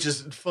 which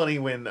is funny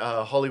when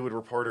Hollywood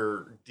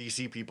Reporter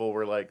DC people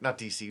were like, not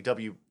DC,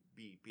 WB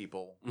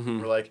people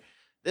were like,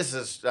 this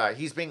is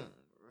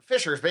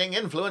Fisher's being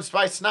influenced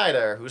by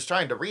Snyder, who's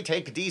trying to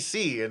retake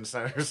DC, and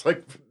Snyder's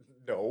like,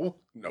 no,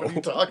 what are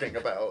you talking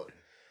about?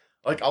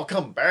 Like, I'll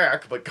come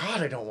back, but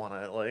God, I don't want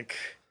to, like...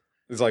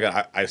 It's like,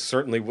 I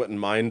certainly wouldn't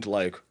mind,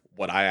 like,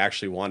 what I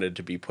actually wanted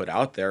to be put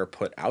out there.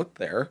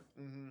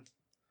 Mm-hmm.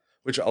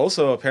 Which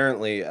also,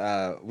 apparently,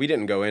 we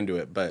didn't go into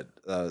it, but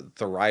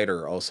the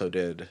writer also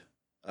did,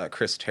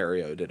 Chris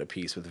Terrio did a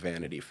piece with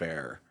Vanity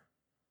Fair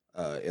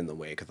in the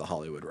wake of the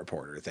Hollywood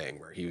Reporter thing,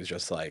 where he was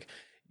just like,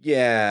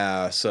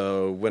 yeah,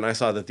 so when I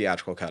saw the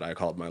theatrical cut, I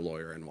called my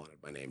lawyer and wanted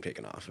my name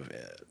taken off of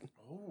it.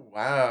 Oh,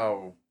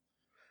 wow.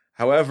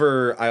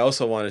 However, I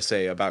also want to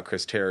say about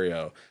Chris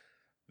Terrio,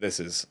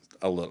 this is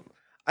a little...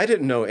 I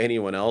didn't know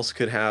anyone else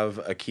could have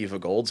Akiva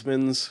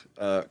Goldsman's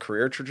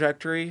career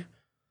trajectory.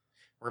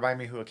 Remind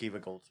me who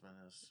Akiva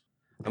Goldsman is.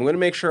 I'm going to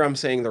make sure I'm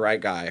saying the right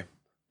guy.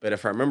 But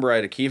if I remember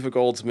right, Akiva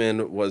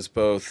Goldsman was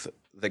both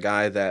the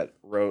guy that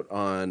wrote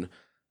on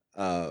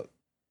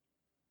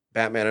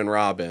Batman and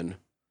Robin,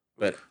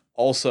 but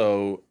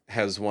also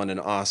has won an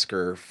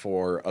Oscar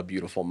for A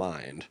Beautiful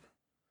Mind.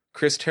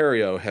 Chris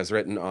Terrio has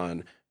written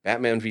on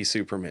Batman v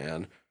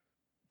Superman,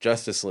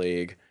 Justice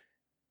League,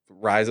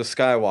 Rise of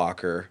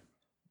Skywalker,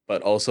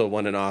 but also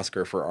won an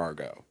Oscar for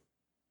Argo.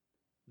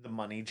 The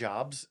Money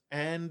Jobs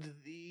and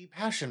the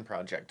Passion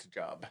Project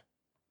job.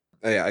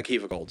 Yeah,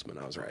 Akiva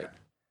Goldsman, I was right. Okay.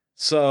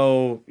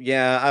 So,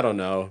 yeah, I don't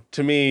know.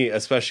 To me,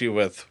 especially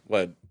with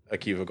what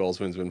Akiva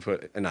Goldsman's been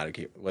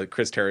what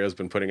Chris Terrio's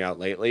been putting out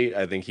lately,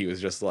 I think he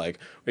was just like,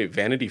 wait,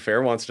 Vanity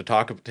Fair wants to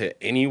talk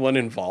to anyone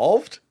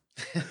involved?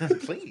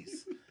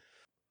 Please.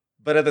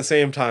 But at the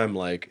same time,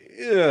 like,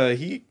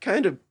 he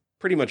kind of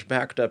pretty much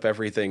backed up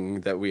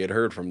everything that we had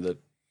heard from the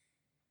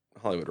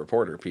Hollywood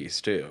Reporter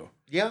piece, too.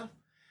 Yeah.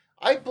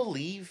 I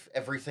believe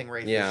everything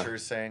Ray Yeah.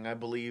 Fisher's saying. I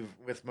believe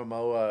with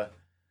Momoa,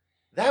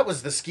 that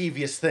was the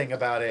skeeviest thing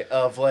about it,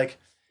 of like,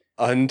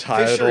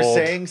 Untitled. Fisher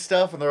saying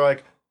stuff, and they're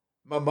like,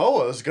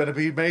 Momoa's going to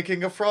be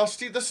making a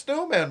Frosty the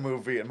Snowman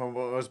movie. And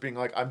Momoa's being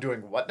like, I'm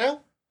doing what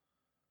now?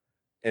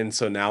 And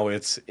so now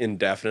it's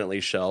indefinitely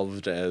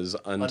shelved as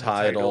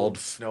Untitled.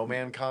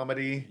 Snowman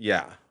comedy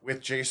Yeah.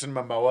 with Jason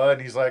Momoa.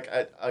 And he's like,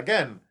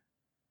 again,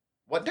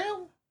 what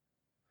now?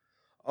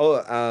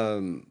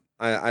 Oh,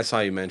 I saw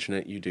you mention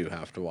it. You do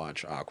have to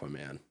watch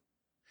Aquaman.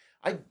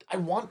 I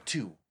want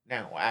to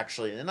now,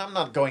 actually. And I'm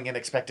not going in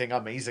expecting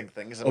amazing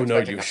things. I'm Oh, no,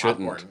 expecting you a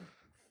shouldn't. popcorn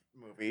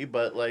movie,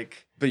 but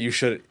like... But you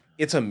should.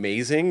 It's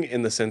amazing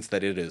in the sense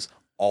that it is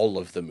all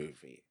of the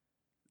movie.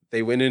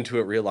 They went into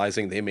it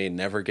realizing they may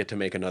never get to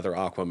make another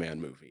Aquaman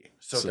movie.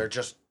 So they're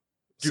just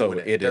doing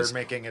it. They're is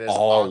making it as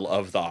all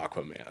of the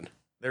Aquaman.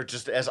 They're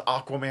just as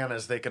Aquaman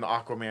as they can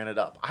Aquaman it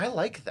up. I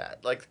like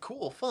that. Like,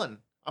 cool, fun.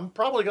 I'm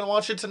probably going to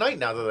watch it tonight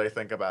now that I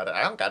think about it.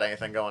 I don't got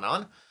anything going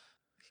on.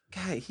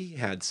 God, he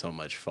had so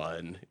much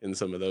fun in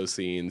some of those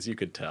scenes. You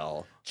could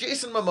tell.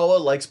 Jason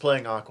Momoa likes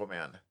playing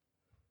Aquaman.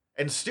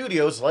 And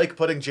studios like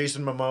putting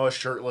Jason Momoa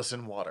shirtless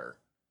in water.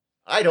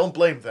 I don't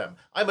blame them.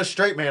 I'm a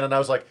straight man, and I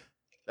was like,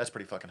 that's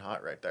pretty fucking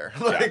hot right there.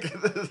 Like,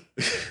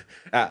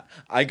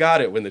 I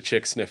got it when the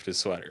chick sniffed his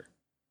sweater.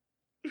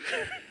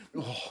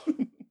 That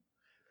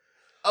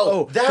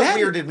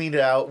weirded me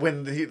out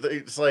when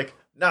it's like,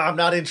 nah, I'm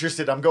not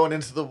interested. I'm going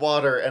into the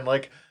water. And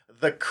like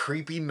the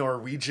creepy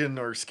Norwegian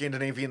or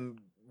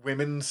Scandinavian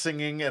women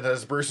singing. And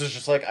as Bruce is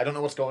just like, I don't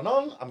know what's going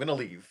on. I'm going to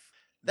leave.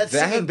 That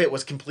singing bit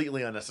was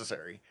completely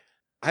unnecessary.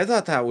 I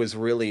thought that was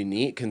really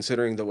neat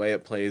considering the way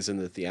it plays in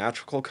the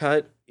theatrical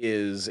cut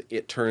is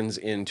it turns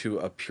into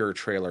a pure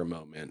trailer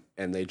moment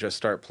and they just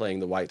start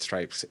playing the White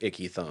Stripes'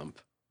 Icky Thump.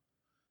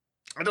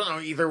 I don't know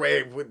either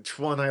way which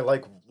one I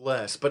like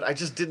less, but I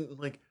just didn't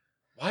like,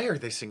 why are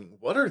they singing?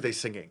 What are they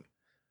singing?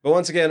 But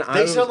once again,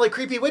 they sound like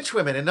creepy witch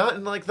women and not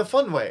in like the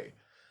fun way.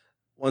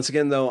 Once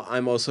again, though,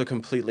 I'm also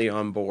completely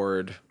on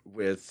board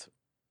with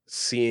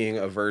seeing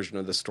a version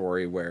of the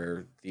story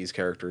where these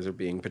characters are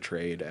being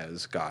portrayed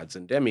as gods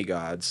and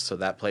demigods, so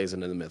that plays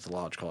into the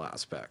mythological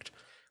aspect.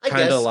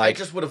 I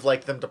just would have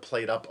liked them to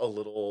play it up a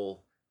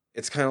little.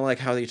 It's kind of like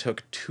how they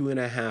took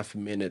 2.5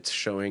 minutes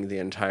showing the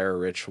entire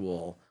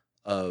ritual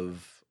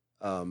of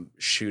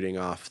shooting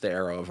off the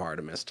arrow of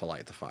Artemis to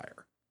light the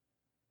fire.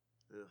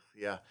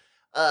 Yeah.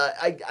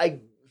 I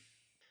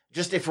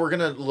just, if we're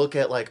gonna look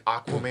at like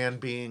Aquaman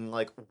being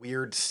like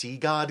weird sea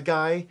god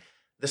guy,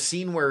 the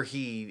scene where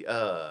he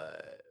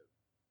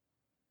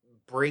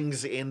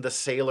brings in the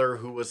sailor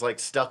who was like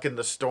stuck in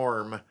the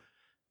storm,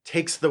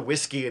 takes the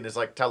whiskey and is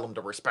like, tell him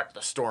to respect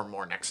the storm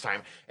more next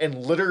time, and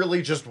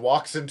literally just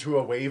walks into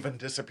a wave and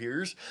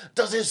disappears,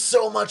 does it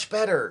so much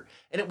better.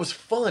 And it was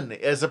fun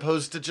as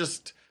opposed to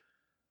just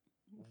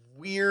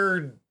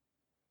weird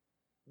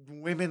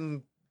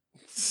women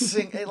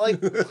sing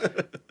like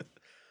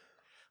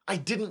I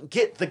didn't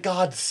get the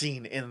god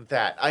scene in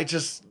that. I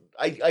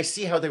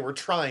see how they were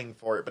trying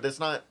for it, but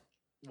it's not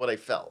what I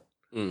felt.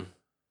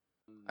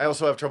 I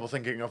also have trouble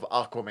thinking of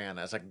Aquaman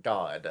as a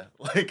god.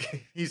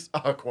 Like, he's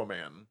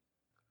Aquaman.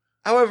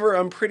 However,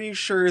 I'm pretty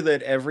sure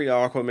that every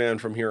Aquaman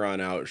from here on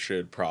out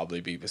should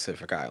probably be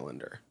Pacific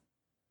Islander.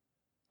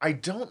 I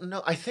don't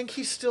know. I think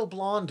he's still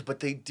blonde, but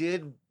they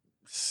did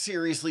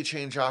seriously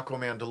change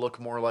Aquaman to look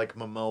more like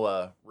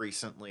Momoa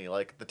recently,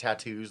 like the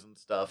tattoos and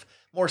stuff.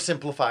 More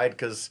simplified,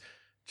 because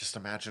just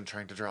imagine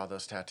trying to draw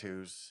those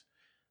tattoos.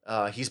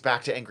 He's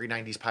back to angry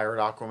 90s pirate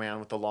Aquaman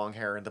with the long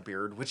hair and the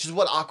beard, which is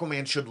what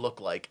Aquaman should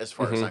look like as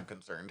far as I'm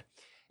concerned.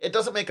 It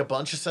doesn't make a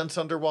bunch of sense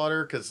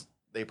underwater, because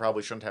they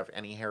probably shouldn't have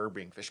any hair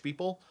being fish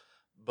people.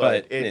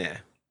 But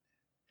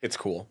it's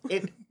cool.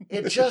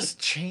 It just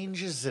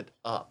changes it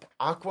up.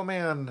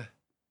 Aquaman,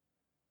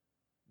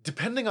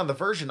 depending on the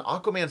version,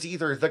 Aquaman's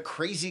either the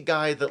crazy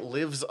guy that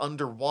lives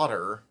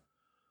underwater,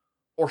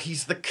 or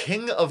he's the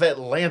king of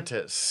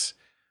Atlantis.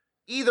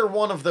 Either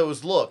one of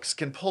those looks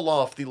can pull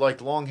off the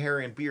like long hair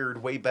and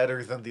beard way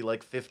better than the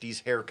like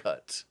 50s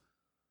haircut.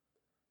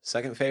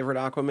 Second favorite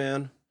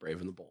Aquaman, Brave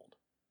and the Bold.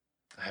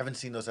 I haven't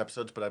seen those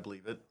episodes, but I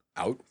believe it.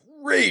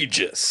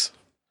 Outrageous.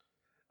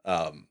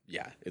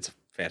 Yeah, it's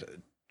fantastic.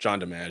 John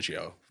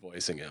DiMaggio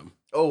voicing him.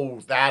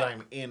 Oh, that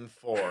I'm in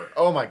for.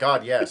 Oh my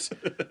god, yes.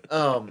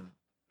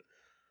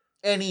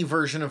 Any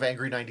version of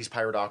Angry 90s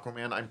Pirate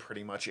Aquaman, I'm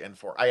pretty much in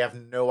for. I have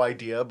no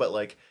idea, but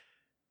like,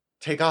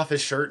 take off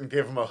his shirt and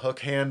give him a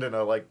hook hand and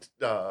a like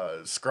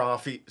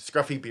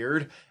scruffy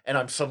beard, and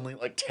I'm suddenly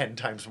like 10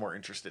 times more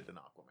interested in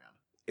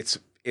Aquaman.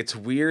 It's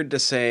weird to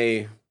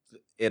say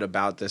it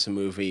about this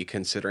movie,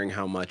 considering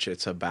how much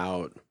it's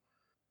about,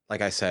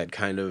 like I said,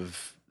 kind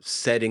of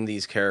setting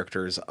these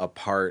characters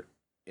apart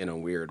in a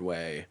weird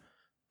way.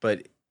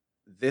 But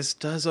this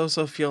does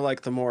also feel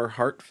like the more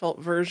heartfelt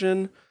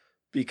version,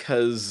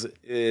 because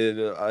it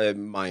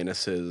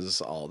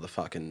minuses all the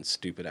fucking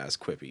stupid ass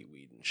quippy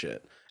weed and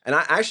shit. And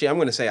I'm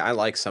going to say I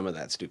like some of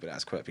that stupid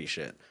ass quippy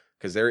shit,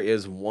 because there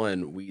is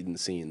one Whedon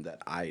scene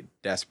that I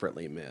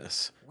desperately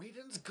miss.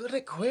 Whedon's good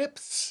at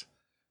quips.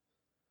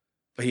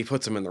 But he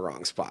puts them in the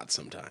wrong spot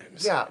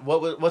sometimes. Yeah,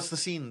 what's the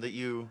scene that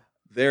you...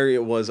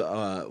 There was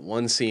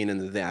one scene in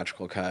the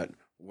theatrical cut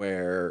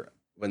where,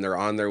 when they're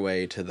on their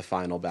way to the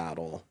final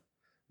battle,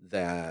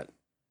 that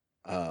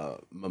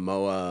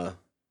Momoa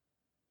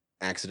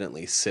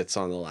accidentally sits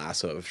on the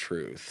lasso of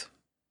truth.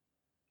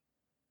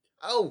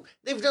 Oh,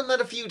 they've done that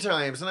a few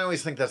times, and I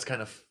always think that's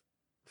kind of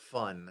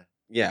fun.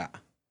 Yeah.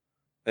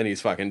 And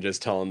he's fucking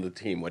just telling the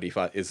team what he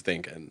is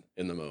thinking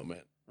in the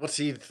moment.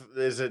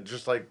 Is it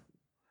just like...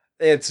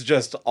 It's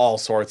just all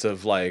sorts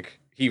of like,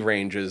 he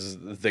ranges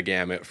the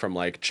gamut from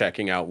like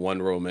checking out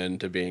Wonder Woman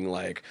to being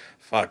like,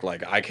 fuck,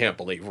 like, I can't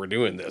believe we're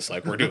doing this.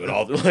 Like, we're doing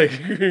all the, like...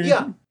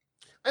 Yeah.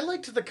 I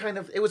liked the kind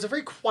of... It was a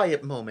very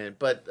quiet moment,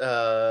 but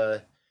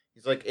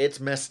he's like, it's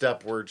messed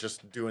up, we're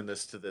just doing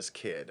this to this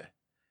kid.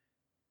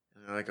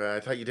 And I'm like, I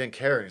thought you didn't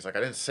care. And he's like, I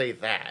didn't say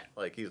that.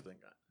 Like, he's like...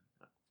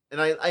 And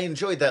I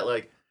enjoyed that,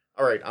 like,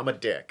 all right, I'm a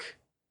dick.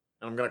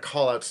 And I'm going to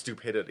call out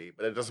stupidity,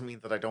 but it doesn't mean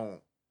that I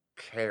don't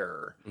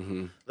care.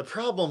 Mm-hmm. The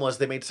problem was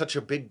they made such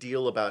a big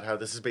deal about how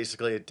this is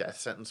basically a death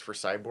sentence for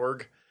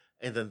Cyborg,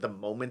 and then the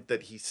moment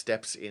that he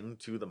steps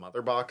into the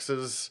mother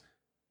boxes,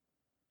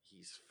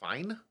 he's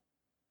fine.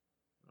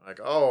 Like,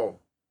 oh,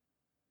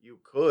 you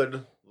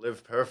could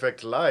live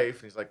perfect life.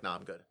 And he's like, nah,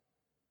 I'm good.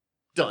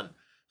 Done.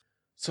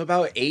 So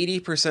about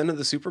 80% of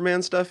the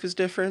Superman stuff is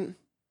different?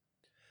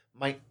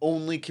 My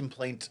only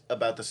complaint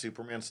about the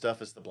Superman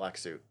stuff is the black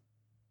suit.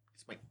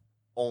 It's my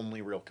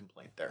only real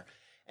complaint there.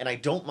 And I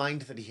don't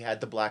mind that he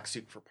had the black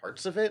suit for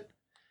parts of it,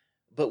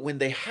 but when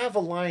they have a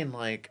line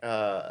like,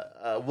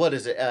 what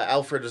is it?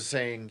 Alfred is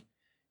saying,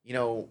 you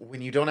know,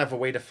 when you don't have a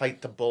way to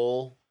fight the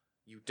bull,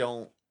 you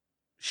don't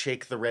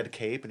shake the red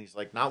cape. And he's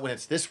like, not when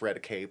it's this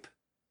red cape.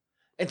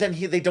 And then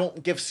they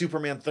don't give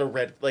Superman the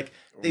red, like,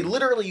 they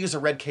literally use a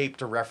red cape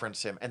to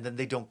reference him, and then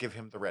they don't give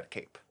him the red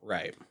cape.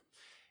 Right.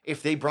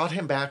 If they brought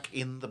him back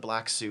in the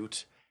black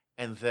suit,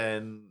 and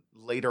then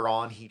later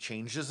on he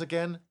changes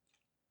again,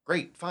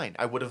 great, fine.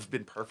 I would have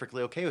been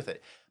perfectly okay with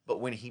it.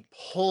 But when he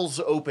pulls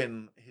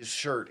open his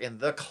shirt in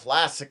the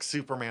classic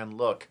Superman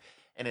look,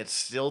 and it's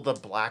still the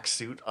black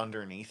suit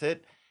underneath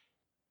it,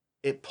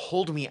 it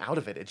pulled me out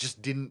of it. It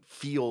just didn't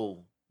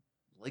feel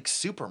like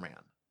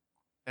Superman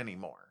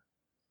anymore.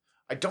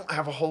 I don't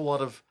have a whole lot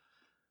of...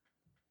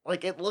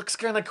 Like, it looks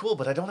kind of cool,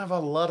 but I don't have a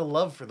lot of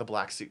love for the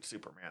black suit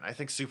Superman. I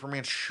think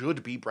Superman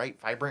should be bright,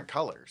 vibrant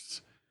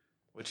colors,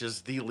 which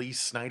is the Lee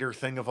Snyder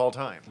thing of all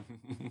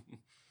time.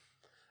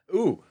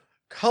 Ooh,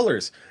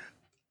 colors.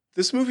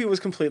 This movie was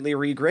completely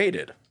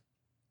regraded.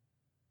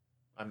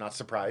 I'm not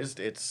surprised.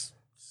 It's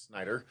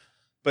Snyder.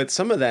 But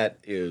some of that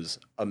is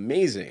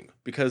amazing,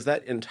 because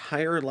that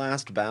entire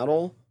last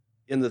battle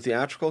in the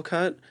theatrical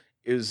cut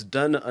is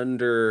done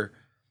under...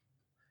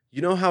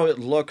 You know how it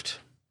looked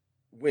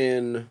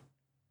when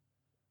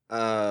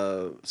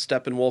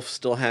Steppenwolf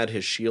still had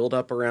his shield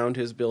up around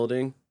his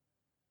building?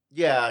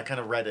 Yeah, kind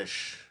of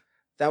reddish.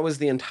 That was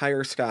the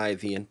entire sky,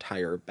 the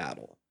entire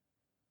battle.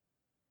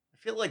 I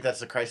feel like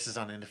that's a Crisis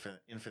on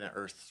Infinite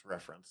Earths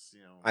reference.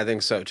 You know, I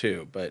think so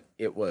too, but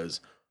it was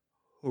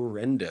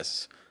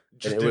horrendous.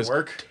 just and it didn't was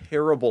work.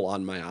 terrible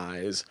on my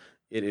eyes.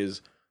 It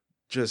is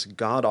just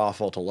god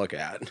awful to look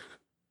at.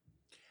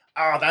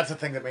 Oh, that's the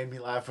thing that made me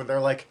laugh when they're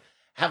like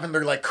having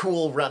their like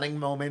cool running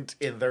moment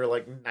in their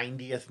like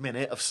 90th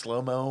minute of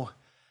slow-mo.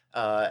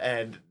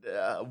 And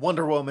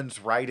Wonder Woman's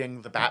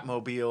riding the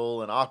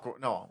Batmobile and I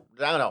don't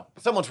know.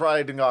 Someone's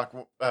riding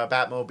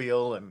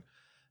Batmobile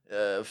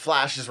and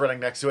Flash is running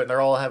next to it and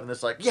they're all having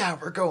this like, yeah,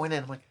 we're going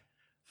in. I'm like,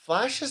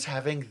 Flash is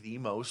having the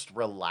most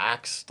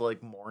relaxed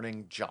like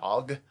morning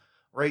jog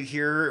right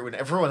here when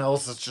everyone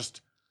else is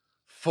just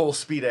full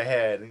speed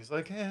ahead. And he's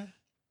like,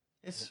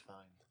 it's fine.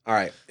 All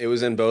right, it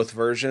was in both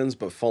versions,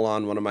 but full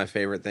on one of my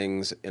favorite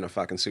things in a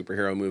fucking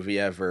superhero movie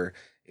ever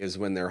is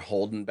when they're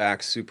holding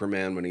back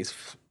Superman when he's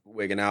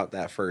wigging out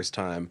that first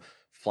time.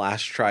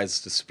 Flash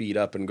tries to speed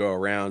up and go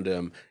around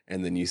him,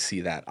 and then you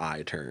see that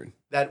eye turn.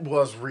 That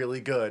was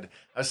really good.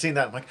 I've seen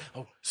that. I'm like,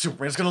 oh,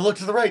 Superman's going to look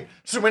to the right.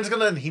 Superman's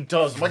going to... And he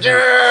does. I'm like,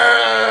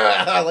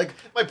 yeah! Like,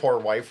 my poor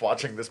wife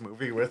watching this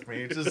movie with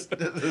me. Just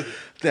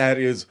That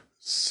is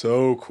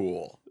so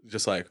cool.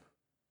 Just like,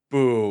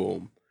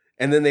 boom.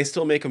 And then they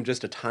still make him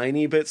just a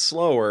tiny bit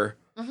slower,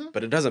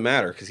 but it doesn't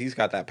matter because he's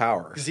got that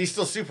power. Because he's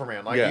still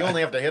Superman. Like, you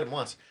only have to hit him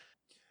once.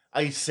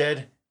 I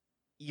said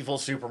evil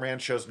Superman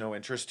shows no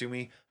interest to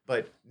me,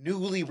 but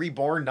newly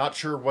reborn, not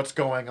sure what's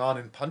going on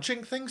and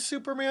punching things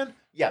Superman?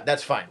 Yeah,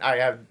 that's fine. I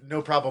have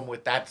no problem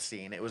with that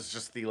scene. It was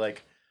just the,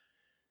 like,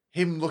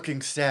 him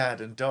looking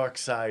sad and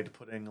Darkseid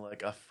putting,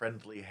 like, a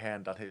friendly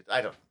hand on his...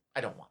 I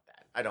don't want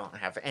that. I don't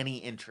have any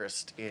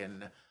interest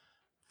in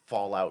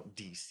Fallout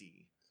DC.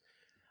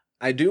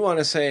 I do want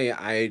to say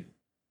I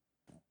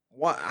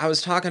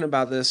was talking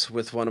about this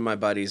with one of my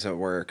buddies at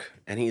work,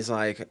 and he's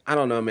like, I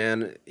don't know,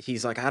 man.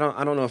 He's like, I don't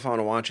know if I want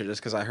to watch it just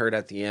because I heard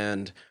at the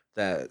end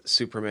that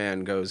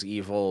Superman goes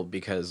evil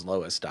because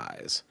Lois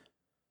dies,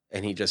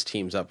 and he just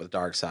teams up with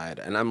Darkseid.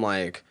 And I'm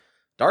like,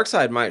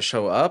 Darkseid might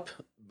show up,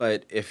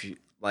 but if you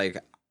like,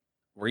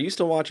 were you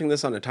still watching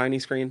this on a tiny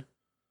screen?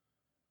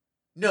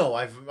 No,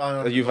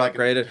 you've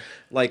upgraded.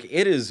 Like,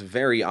 it is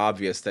very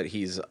obvious that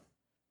he's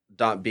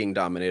being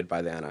dominated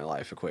by the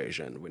anti-life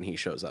equation when he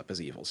shows up as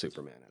evil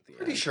Superman at the end.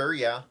 Pretty sure,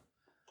 yeah.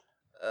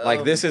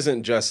 Like, this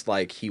isn't just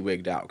like he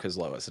wigged out because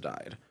Lois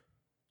died.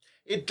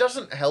 It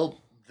doesn't help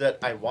that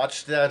I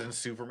watched that in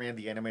Superman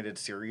the Animated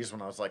Series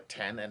when I was like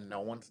 10, and no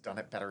one's done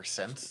it better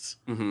since.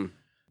 Mm-hmm.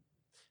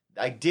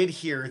 I did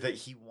hear that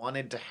he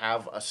wanted to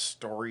have a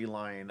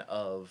storyline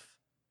of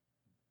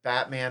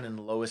Batman and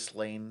Lois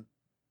Lane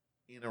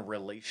in a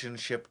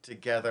relationship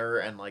together,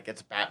 and like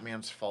it's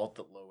Batman's fault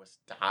that Lois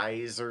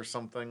dies or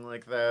something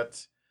like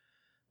that,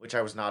 which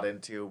I was not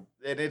into.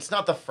 And it's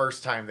not the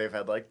first time they've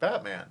had like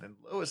Batman and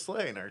Lois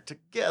Lane are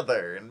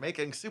together and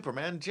making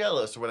Superman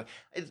jealous or whatever.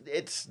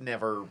 It's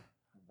never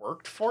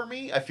worked for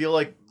me. I feel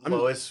like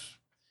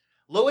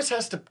Lois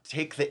has to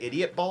take the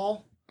idiot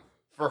ball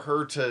for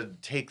her to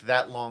take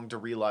that long to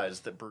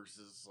realize that Bruce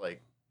is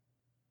like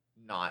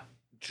not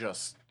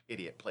just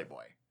idiot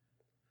playboy.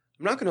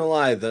 I'm not gonna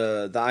lie,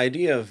 the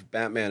idea of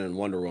Batman and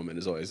Wonder Woman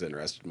has always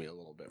interested me a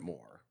little bit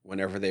more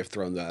whenever they've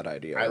thrown that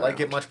idea around. Like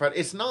it much better.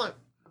 It's not...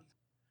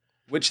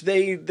 Which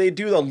they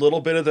do a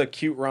little bit of the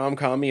cute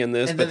rom-com in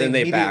this, but then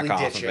they back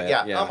off of it.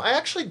 Yeah. I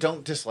actually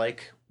don't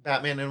dislike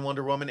Batman and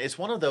Wonder Woman. It's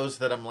one of those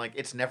that I'm like,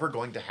 it's never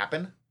going to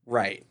happen.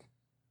 Right.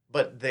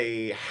 But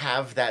they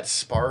have that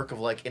spark of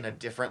like, in a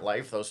different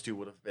life, those two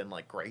would have been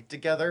like great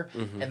together.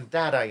 Mm-hmm. And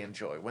that I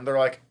enjoy. When they're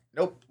like,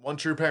 nope, one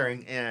true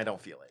pairing, I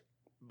don't feel it.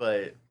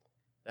 But...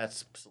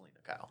 that's Selena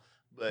Kyle.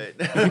 But,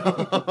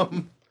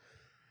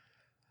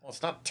 well,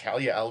 it's not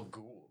Talia al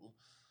Ghul.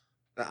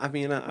 I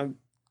mean, I'm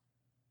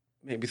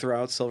maybe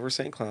throw out Silver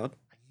St. Cloud.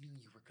 I knew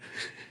you were going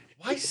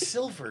to. Why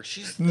Silver?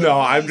 She's no,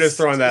 I'm just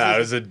throwing that out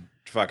as a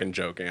fucking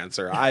joke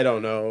answer. I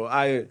don't know.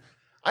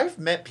 I've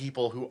met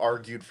people who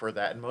argued for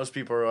that, and most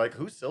people are like,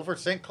 who's Silver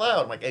St.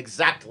 Cloud? I'm like,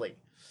 exactly.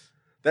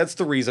 That's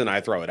the reason I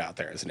throw it out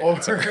there as an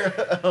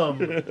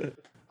answer.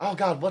 Oh,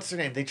 God, what's her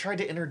name? They tried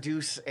to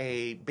introduce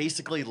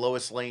basically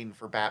Lois Lane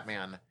for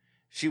Batman.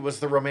 She was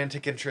the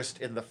romantic interest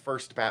in the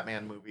first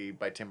Batman movie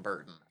by Tim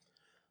Burton.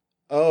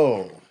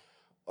 Oh.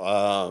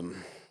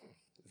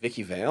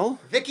 Vicky Vale?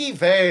 Vicky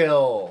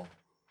Vale!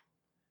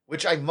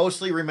 Which I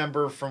mostly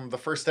remember from the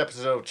first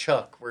episode of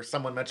Chuck, where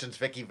someone mentions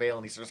Vicky Vale,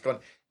 and he starts going,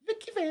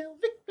 Vicky Vale,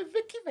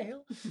 Vicky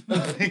Vale.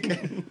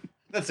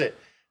 That's it.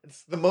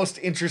 It's the most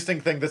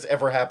interesting thing that's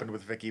ever happened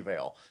with Vicky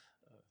Vale.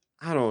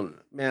 I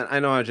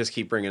know I just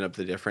keep bringing up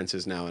the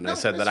differences now, and I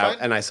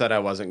said I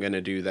wasn't going to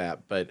do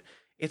that, but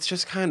it's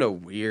just kind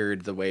of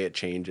weird the way it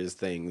changes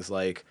things.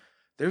 Like,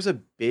 there's a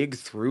big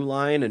through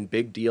line and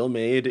big deal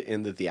made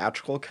in the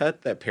theatrical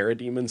cut that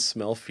parademons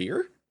smell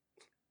fear.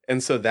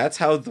 And so that's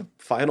how the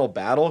final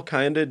battle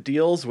kind of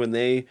deals when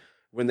they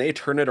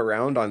turn it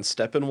around on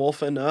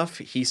Steppenwolf enough,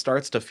 he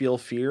starts to feel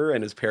fear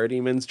and his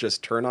parademons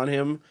just turn on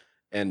him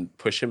and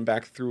push him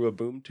back through a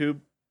boom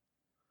tube.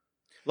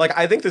 Like,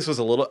 I think this was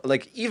a little,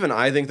 like, even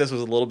I think this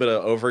was a little bit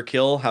of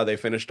overkill how they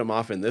finished him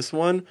off in this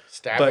one.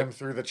 Stab him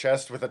through the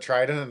chest with a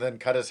trident and then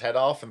cut his head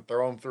off and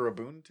throw him through a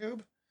boom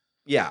tube?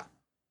 Yeah.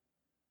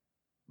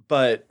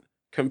 But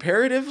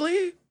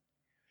comparatively,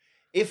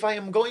 if I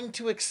am going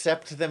to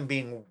accept them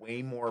being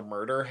way more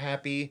murder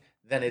happy,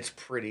 then it's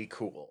pretty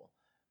cool.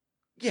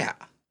 Yeah.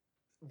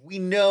 We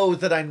know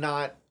that I'm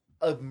not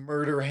a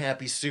murder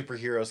happy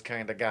superheroes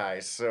kind of guy,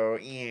 so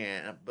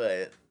yeah,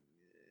 but...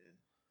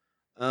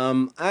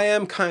 I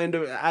am kind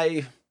of,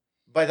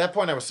 by that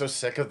point I was so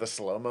sick of the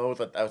slow-mo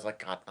that I was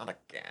like, God, not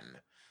again.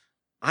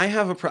 I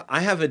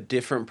have a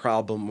different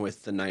problem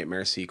with the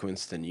nightmare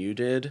sequence than you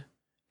did,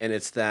 and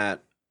it's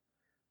that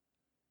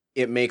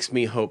it makes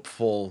me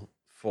hopeful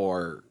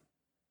for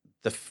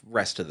the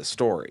rest of the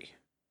story.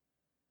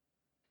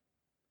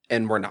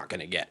 And we're not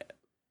going to get it.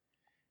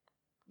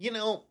 You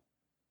know,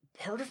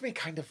 part of me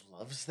kind of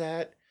loves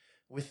that.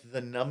 With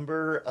the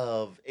number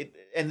of it,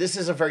 and this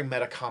is a very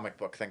meta comic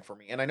book thing for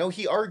me. And I know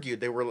he argued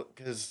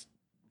because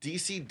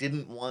DC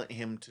didn't want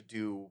him to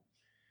do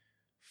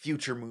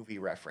future movie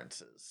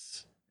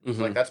references. Mm-hmm.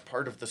 Like, that's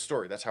part of the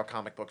story. That's how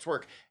comic books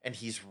work. And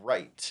he's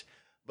right.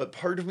 But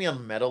part of me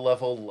on meta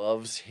level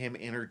loves him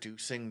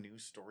introducing new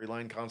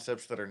storyline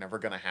concepts that are never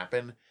going to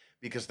happen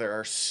because there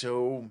are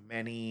so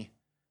many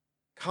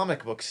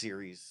comic book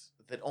series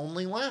that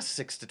only last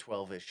 6 to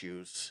 12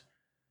 issues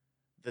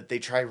that they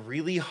try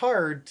really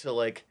hard to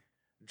like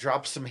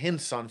drop some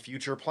hints on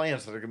future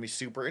plans that are going to be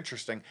super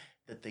interesting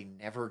that they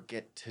never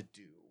get to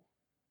do.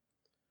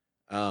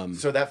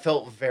 So that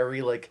felt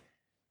very like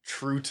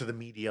true to the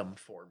medium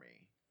for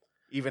me.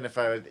 Even if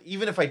I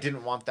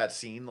didn't want that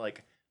scene,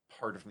 like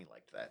part of me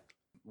liked that.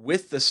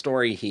 With the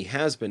story he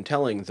has been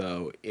telling,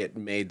 though, it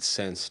made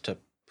sense to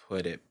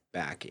put it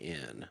back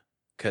in,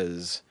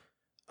 because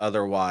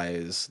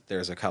otherwise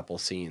there's a couple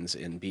scenes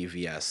in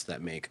BVS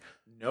that make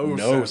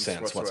no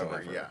sense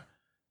whatsoever. Yeah,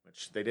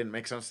 which they didn't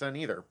make sense then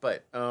either.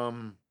 But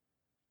there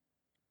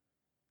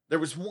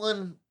was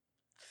one.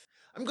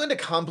 I'm going to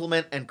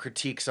compliment and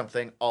critique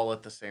something all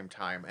at the same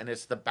time, and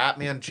it's the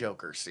Batman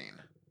Joker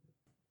scene.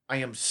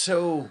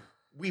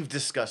 We've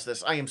discussed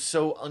this. I am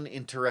so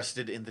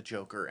uninterested in the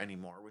Joker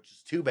anymore, which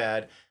is too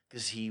bad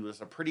because he was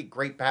a pretty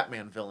great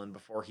Batman villain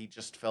before he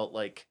just felt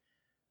like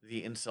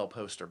the incel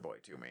poster boy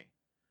to me.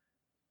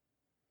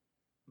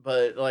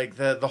 But like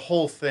the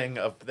whole thing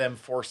of them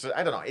forcing,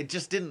 I don't know, it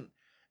just didn't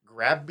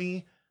grab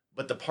me.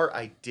 But the part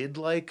I did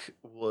like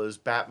was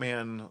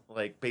Batman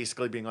like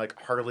basically being like,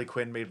 Harley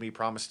Quinn made me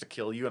promise to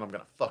kill you and I'm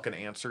gonna fucking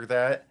answer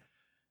that.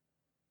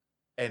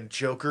 And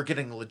Joker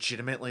getting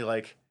legitimately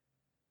like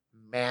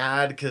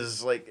mad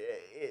because like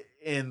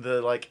in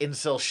the like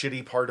incel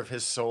shitty part of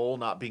his soul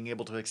not being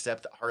able to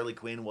accept that Harley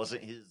Quinn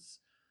wasn't his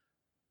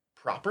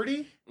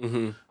property.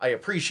 Mm-hmm. I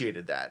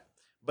appreciated that.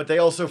 But they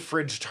also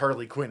fridged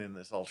Harley Quinn in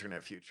this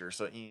alternate future,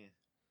 so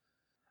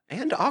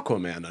And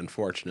Aquaman,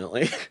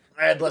 unfortunately.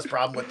 I had less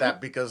problem with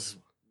that because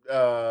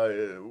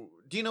do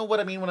you know what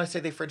I mean when I say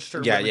they fridged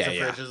her? Yeah.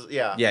 Fridges?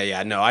 Yeah.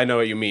 Yeah. No, I know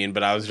what you mean,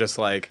 but I was just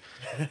like,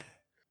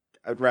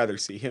 I'd rather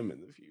see him in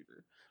the future.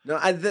 No,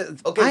 I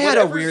had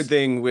a weird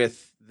thing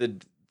with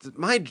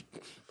I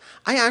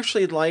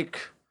actually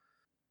like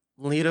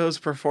Leto's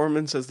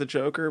performance as the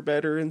Joker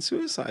better in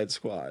Suicide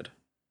Squad.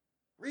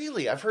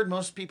 Really? I've heard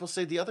most people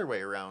say the other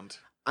way around.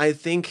 I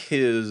think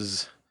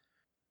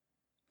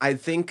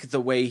the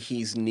way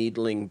he's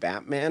needling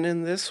Batman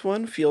in this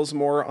one feels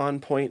more on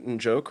point and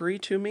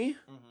jokery to me.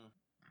 Mm-hmm.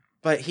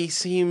 But he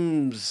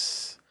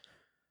seems...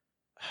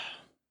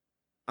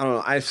 I don't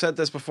know. I've said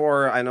this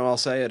before. I know I'll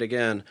say it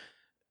again.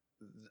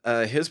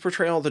 His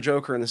portrayal of the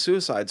Joker in the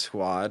Suicide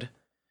Squad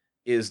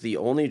is the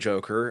only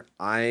Joker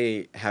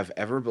I have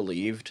ever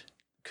believed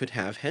could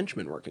have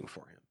henchmen working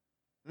for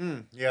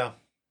him. Yeah.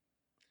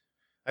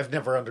 I've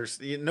never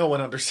understood. No one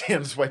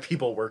understands why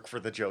people work for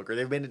the Joker.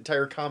 They've made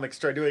entire comics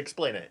trying to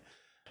explain it.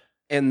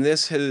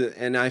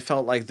 And I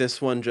felt like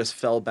this one just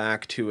fell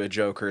back to a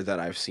Joker that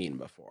I've seen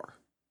before.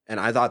 And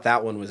I thought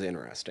that one was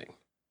interesting.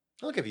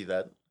 I'll give you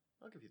that.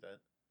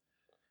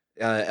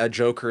 A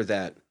Joker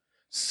that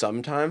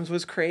sometimes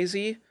was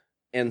crazy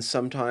and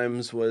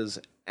sometimes was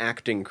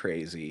acting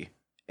crazy,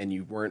 and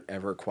you weren't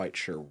ever quite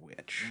sure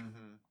which.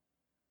 Mm-hmm.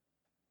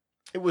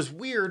 It was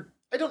weird.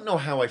 I don't know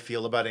how I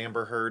feel about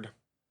Amber Heard.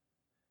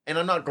 And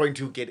I'm not going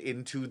to get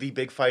into the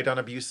big fight on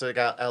abuse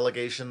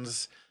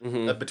allegations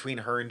between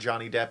her and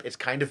Johnny Depp. It's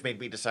kind of made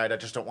me decide I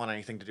just don't want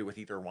anything to do with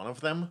either one of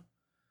them.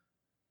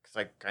 Because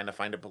I kind of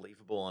find it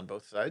believable on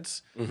both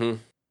sides. Mm-hmm.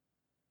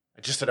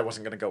 I just said I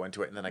wasn't going to go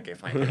into it, and then I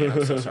gave my opinion.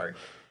 I'm so sorry.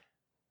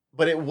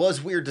 But it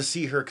was weird to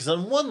see her, because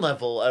on one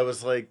level, I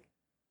was like,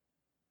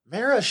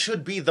 Mara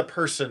should be the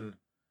person.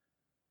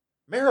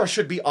 Mara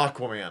should be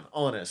Aquaman,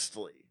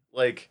 honestly.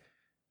 Like,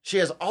 she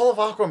has all of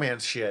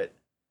Aquaman's shit.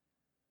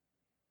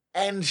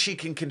 And she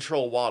can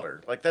control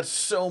water. Like, that's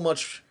so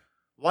much...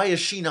 Why is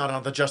she not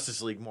on the Justice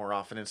League more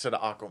often instead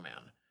of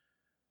Aquaman?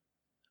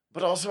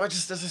 But also,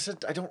 as I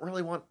said, I don't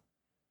really want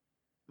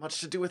much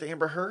to do with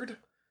Amber Heard.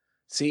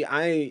 See,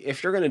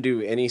 if you're going to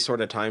do any sort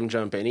of time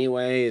jump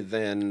anyway,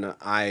 then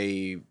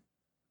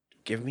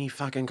give me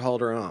fucking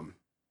Calderon.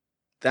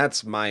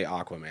 That's my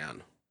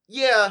Aquaman.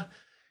 Yeah,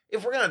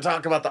 if we're going to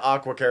talk about the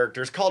Aqua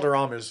characters,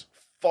 Calderon is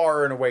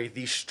far and away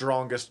the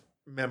strongest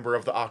member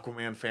of the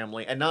Aquaman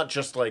family. And not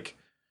just, like...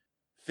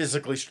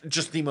 physically,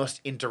 just the most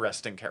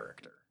interesting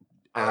character.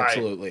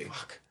 Absolutely.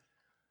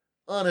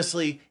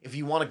 Honestly, if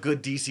you want a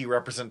good DC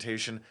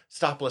representation,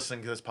 stop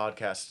listening to this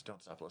podcast.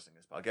 Don't stop listening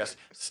to this podcast.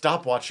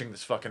 Stop watching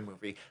this fucking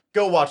movie.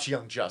 Go watch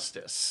Young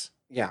Justice.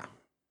 Yeah.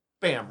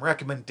 Bam,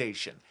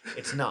 recommendation.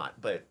 It's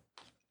not, but...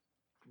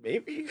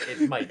 maybe?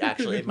 It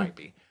might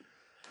be.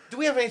 Do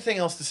we have anything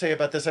else to say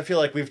about this? I feel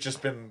like we've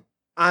just been...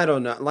 I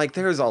don't know. Like,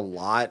 there's a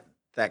lot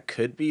that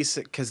could be...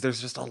 because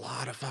there's just a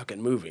lot of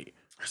fucking movie.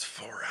 There's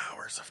 4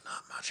 hours of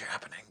not much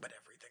happening, but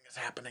everything is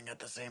happening at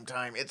the same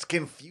time. It's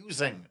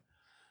confusing.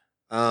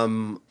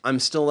 I'm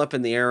still up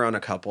in the air on a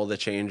couple of the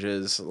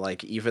changes.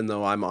 Like, even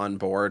though I'm on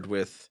board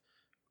with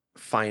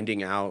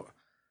finding out,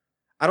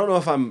 I don't know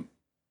if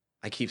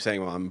I keep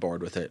saying, well, I'm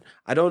bored with it.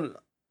 I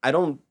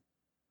don't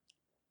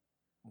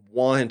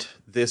want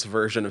this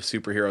version of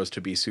superheroes to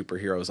be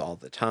superheroes all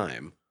the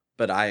time,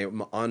 but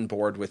I'm on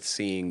board with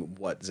seeing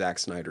what Zack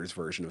Snyder's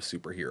version of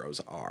superheroes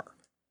are.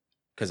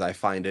 because I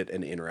find it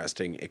an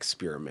interesting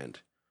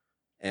experiment,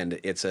 and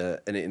it's an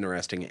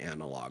interesting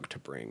analog to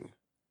bring.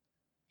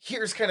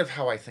 Here's kind of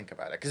how I think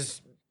about it,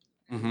 because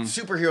Mm-hmm.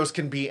 superheroes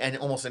can be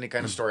almost any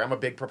kind of story. I'm a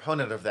big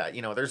proponent of that.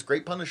 There's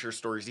great Punisher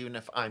stories, even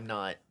if I'm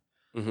not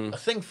Mm-hmm. a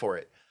thing for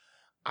it.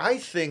 I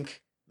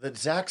think that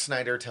Zack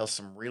Snyder tells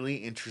some really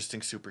interesting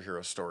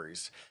superhero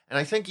stories. And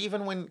I think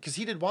even because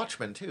he did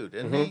Watchmen too,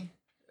 didn't Mm-hmm.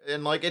 he?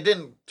 And it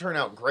didn't turn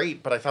out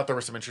great, but I thought there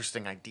were some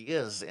interesting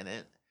ideas in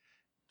it.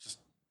 Just,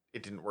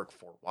 it didn't work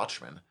for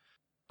Watchmen.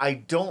 I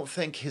don't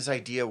think his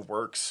idea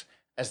works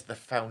as the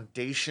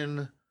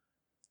foundation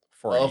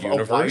For a of a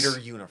wider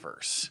universe.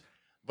 universe.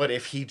 But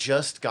if he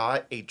just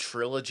got a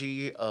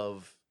trilogy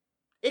of,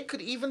 it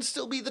could even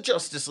still be the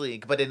Justice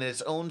League, but in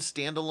its own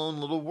standalone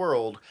little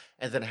world,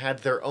 and then had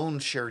their own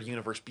shared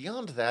universe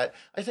beyond that,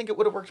 I think it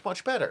would have worked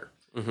much better.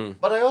 Mm-hmm.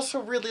 But I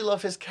also really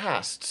love his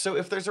cast. So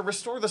if there's a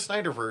Restore the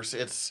Snyderverse,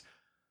 it's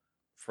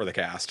For the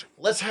cast.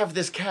 let's have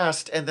this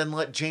cast and then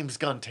let James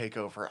Gunn take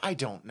over. I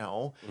don't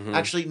know. Mm-hmm.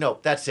 Actually, no,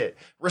 that's it.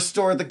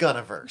 Restore the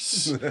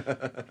Gunniverse.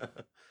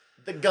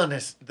 the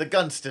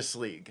Gunstice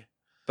League.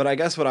 But I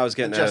guess what I was The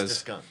getting at Justice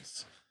is,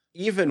 Guns.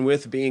 even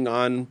with being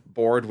on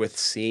board with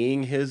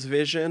seeing his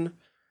vision,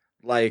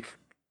 like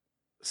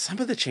some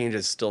of the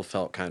changes still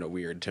felt kind of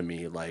weird to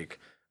me. Like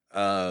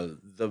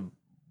the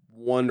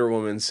Wonder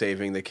Woman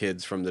saving the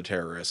kids from the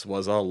terrorists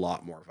was a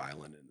lot more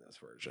violent in this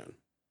version.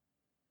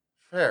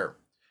 Fair.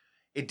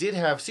 It did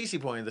have, Cece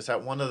pointed this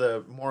out, one of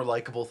the more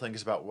likable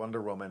things about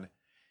Wonder Woman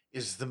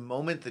is the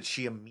moment that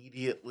she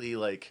immediately,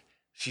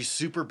 she's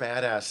super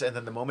badass, and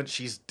then the moment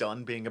she's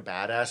done being a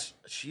badass,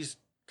 she's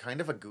kind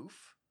of a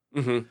goof.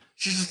 Mm-hmm.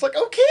 She's just like,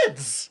 oh,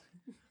 kids!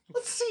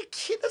 Let's see,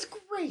 kid, that's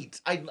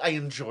great. I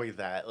enjoy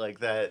that,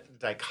 that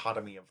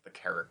dichotomy of the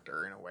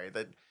character in a way,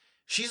 that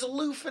she's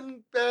aloof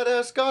and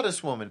badass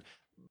goddess woman,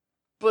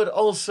 but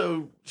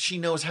also she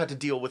knows how to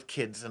deal with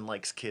kids and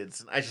likes kids,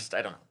 and I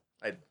don't know.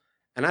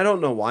 And I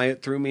don't know why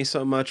it threw me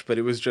so much, but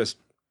it was just,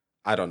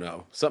 I don't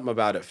know. Something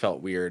about it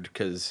felt weird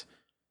because,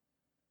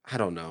 I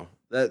don't know.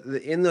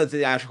 In the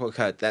theatrical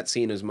cut, that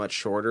scene is much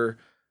shorter,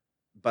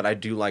 but I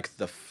do like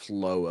the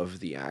flow of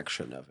the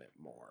action of it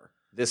more.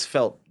 This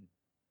felt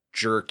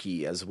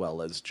jerky as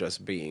well as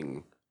just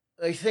being.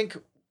 I think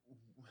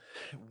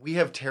we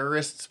have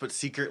terrorists, but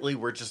secretly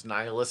we're just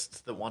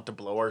nihilists that want to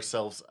blow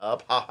ourselves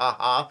up. Ha ha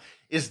ha.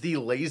 Is the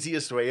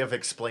laziest way of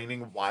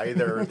explaining why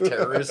they're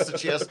terrorists that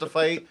she has to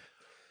fight.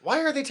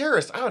 Why are they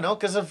terrorists? I don't know,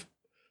 because of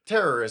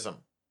terrorism.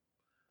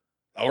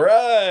 All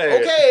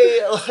right.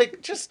 Okay,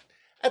 just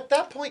at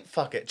that point,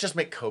 fuck it. Just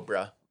make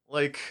Cobra.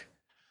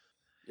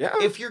 Yeah.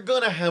 If you're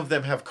gonna have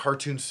them have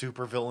cartoon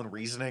supervillain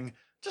reasoning,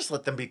 just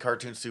let them be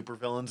cartoon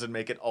supervillains and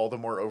make it all the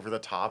more over the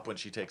top when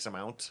she takes them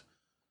out.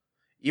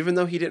 Even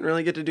though he didn't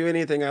really get to do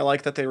anything, I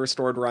like that they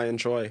restored Ryan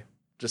Choi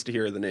just to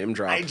hear the name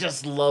drop. I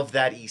just love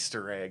that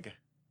Easter egg.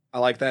 I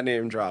like that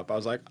name drop. I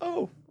was like,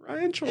 oh,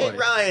 Ryan Choi. Hey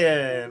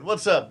Ryan,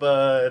 what's up,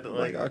 bud?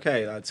 Like,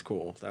 okay, that's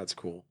cool. That's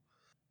cool.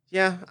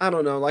 Yeah, I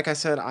don't know. Like I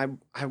said, I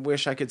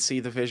wish I could see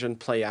the vision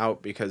play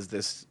out because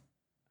this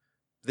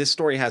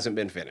story hasn't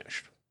been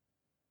finished.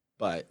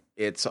 But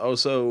it's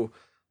also,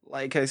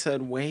 like I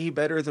said, way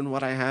better than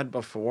what I had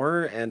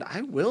before, and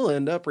I will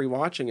end up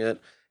rewatching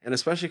it, and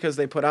especially because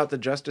they put out the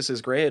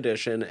Justice's Gray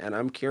edition, and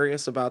I'm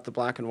curious about the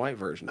black and white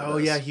version of Oh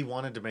this. yeah, he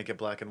wanted to make it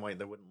black and white.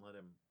 They wouldn't let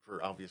him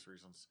for obvious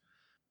reasons.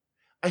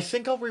 I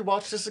think I'll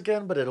rewatch this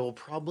again, but it'll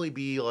probably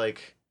be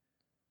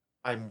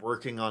I'm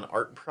working on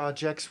art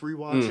projects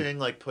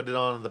rewatching, put it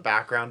on in the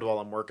background while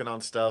I'm working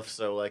on stuff.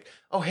 So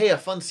oh hey, a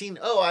fun scene.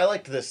 Oh, I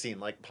liked this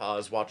scene.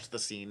 Pause, watch the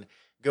scene,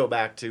 go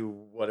back to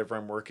whatever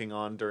I'm working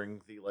on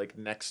during the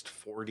next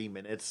 40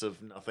 minutes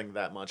of nothing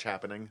that much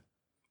happening.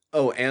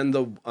 Oh, and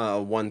the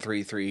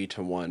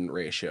 1:33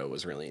 ratio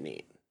was really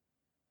neat.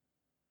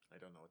 I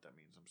don't know what that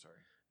means. I'm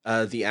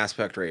sorry. The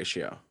aspect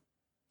ratio.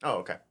 Oh,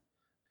 okay.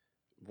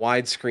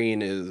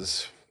 Widescreen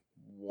is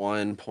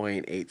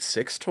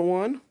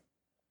 1.86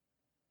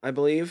 I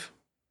believe.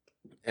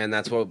 And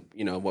that's what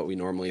we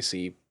normally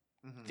see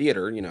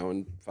theater,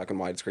 and fucking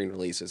widescreen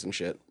releases and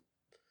shit.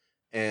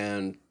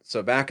 And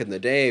so back in the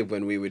day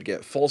when we would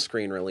get full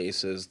screen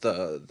releases,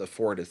 the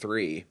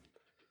 4:3,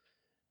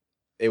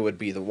 it would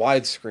be the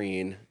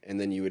widescreen, and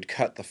then you would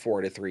cut the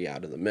 4:3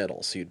 out of the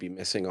middle, so you'd be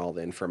missing all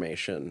the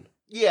information.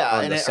 Yeah,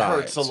 on and the it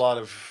hurts a sides. lot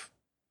of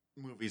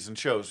movies and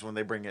shows when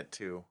they bring it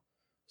to.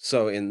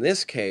 So in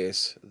this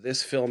case,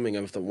 this filming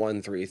of the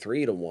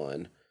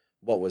 1:33,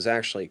 what was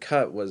actually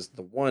cut was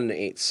the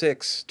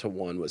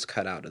 1:86 was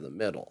cut out of the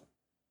middle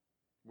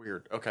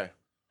Weird. Okay.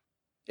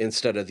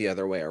 instead of the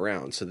other way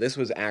around. So this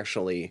was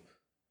actually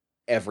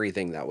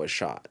everything that was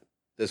shot.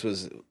 This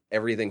was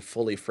everything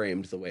fully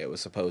framed the way it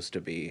was supposed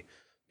to be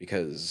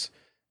because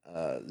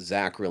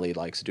Zach really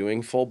likes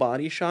doing full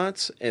body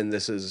shots, and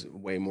this is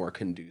way more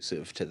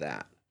conducive to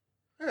that.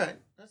 All right,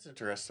 that's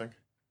interesting.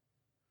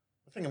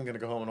 I think I'm gonna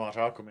go home and watch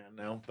Aquaman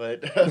now,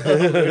 but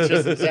which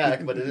isn't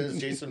Zach, but it is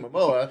Jason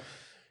Momoa.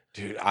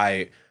 Dude,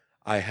 I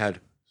had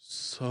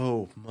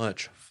so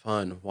much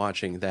fun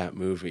watching that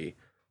movie.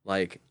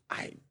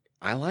 I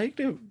I liked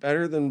it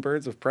better than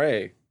Birds of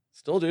Prey.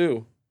 Still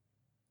do.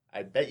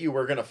 I bet you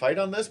we're gonna fight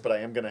on this, but I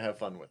am gonna have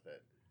fun with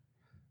it.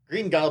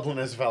 Green Goblin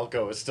as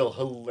Falco is still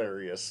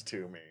hilarious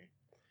to me.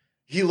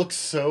 He looks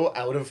so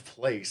out of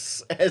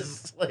place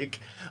as like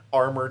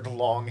armored,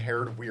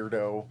 long-haired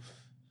weirdo.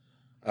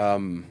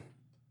 Um.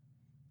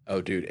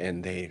 Oh, dude,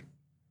 and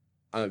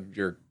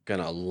you're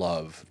gonna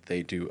love.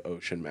 They do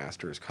Ocean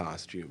Master's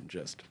costume.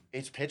 Just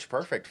It's pitch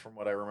perfect from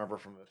what I remember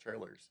from the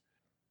trailers.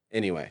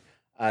 anyway.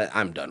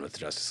 I'm done with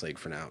Justice League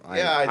for now.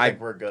 Yeah, I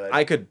think we're good.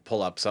 I could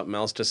pull up something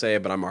else to say,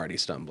 but I'm already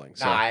stumbling.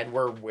 So. Nah, and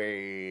we're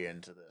way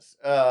into this.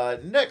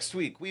 Next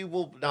week,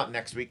 not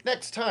next week,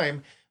 next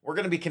time, we're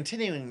going to be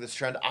continuing this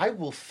trend. I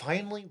will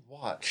finally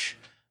watch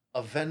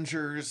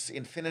Avengers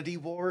Infinity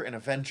War and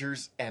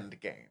Avengers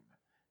Endgame.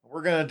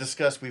 We're going to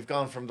discuss, we've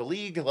gone from the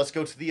League, let's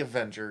go to the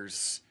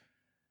Avengers.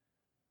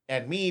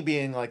 And me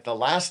being like the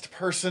last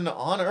person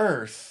on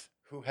Earth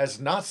who has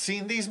not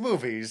seen these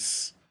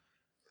movies.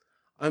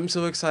 I'm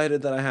so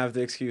excited that I have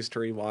the excuse to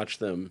rewatch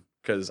them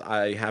because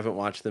I haven't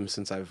watched them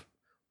since I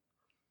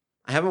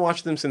haven't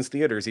watched them since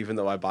theaters, even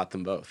though I bought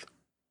them both.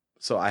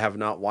 So I have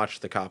not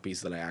watched the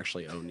copies that I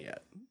actually own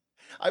yet.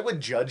 I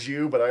would judge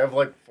you, but I have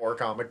like 4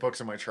 comic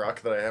books in my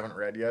truck that I haven't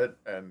read yet,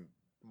 and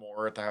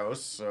more at the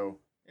house, so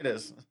it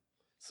is.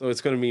 So it's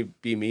going to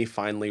be me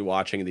finally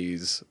watching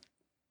these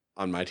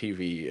on my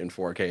TV in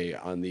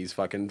 4K on these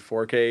fucking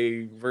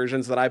 4K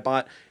versions that I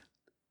bought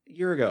a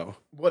year ago.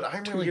 What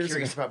I'm 2 really years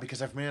curious ago. about,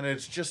 because I've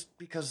managed, just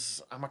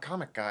because I'm a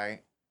comic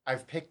guy,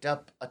 I've picked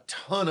up a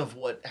ton of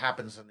what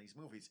happens in these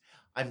movies.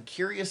 I'm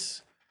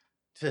curious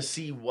to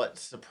see what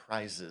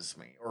surprises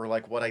me, or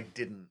like what I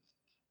didn't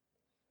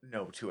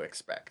know to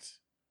expect.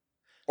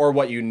 Or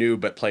what you knew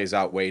but plays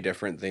out way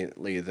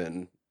differently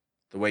than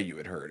the way you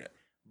had heard it.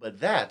 But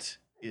that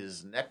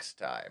is next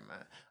time.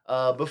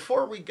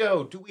 Before we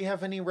go, do we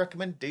have any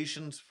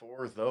recommendations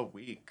for the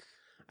week?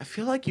 I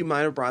feel like you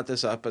might have brought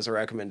this up as a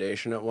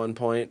recommendation at one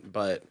point,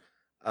 but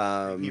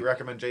Repeat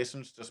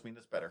recommendations just mean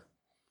it's better.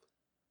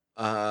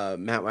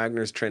 Matt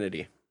Wagner's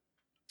Trinity.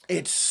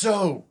 It's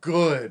so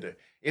good.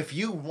 If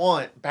you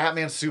want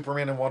Batman,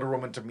 Superman, and Wonder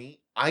Woman to meet,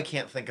 I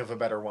can't think of a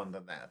better one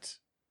than that.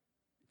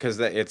 Because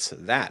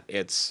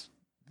it's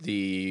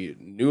the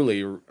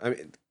newly. I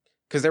mean,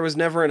 because there was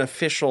never an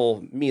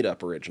official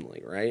meetup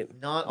originally, right?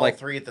 Not all Like-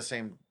 three at the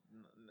same.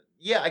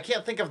 Yeah, I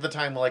can't think of the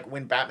time like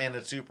when Batman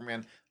and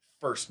Superman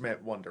first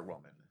met Wonder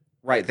Woman.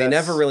 Right. They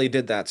That's- never really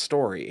did that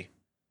story.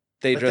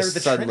 They But they're just the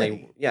suddenly,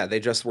 Trinity. yeah, they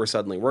just were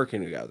suddenly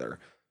working together.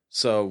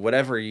 So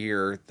whatever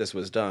year this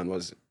was done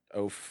was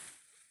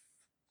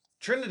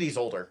Trinity's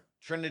older.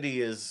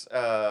 Trinity is.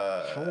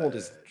 how old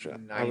is?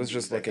 I was 90s,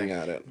 just I looking think.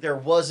 at it. There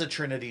was a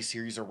Trinity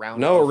series around.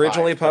 No, 05,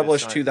 originally but it's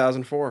published not-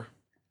 2004.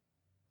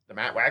 The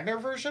Matt Wagner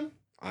version?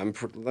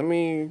 Let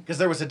me. Because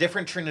there was a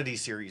different Trinity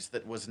series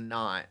that was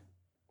not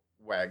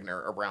Wagner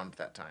around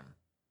that time.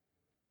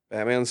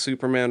 Batman,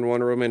 Superman,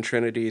 Wonder Woman,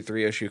 Trinity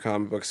 3-issue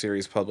comic book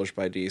series published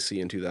by DC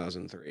in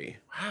 2003.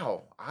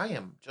 Wow, I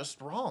am just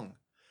wrong.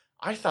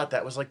 I thought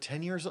that was like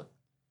 10 years.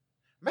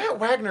 Matt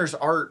Wagner's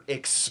art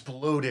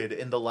exploded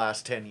in the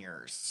last 10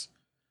 years.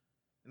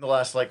 In the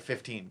last like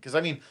 15. Because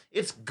I mean,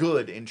 it's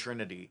good in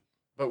Trinity.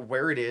 But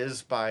where it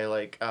is by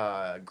like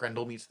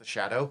Grendel Meets the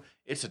Shadow,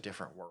 it's a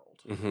different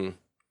world. Mm-hmm.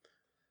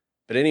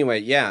 But anyway,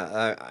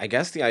 yeah, I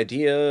guess the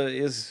idea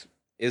is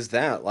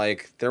that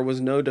like there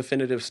was no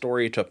definitive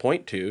story to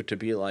point to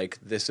be like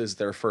this is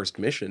their first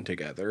mission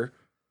together.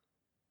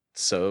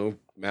 So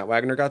Matt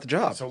Wagner got the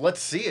job. So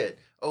let's see it.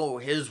 Oh,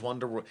 his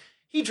Wonder Woman.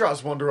 He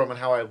draws Wonder Woman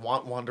how I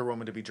want Wonder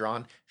Woman to be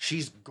drawn.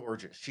 She's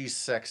gorgeous. She's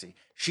sexy.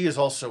 She is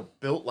also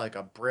built like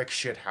a brick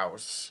shit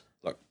house.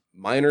 Look,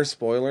 minor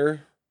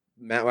spoiler,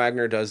 Matt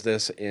Wagner does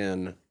this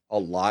in a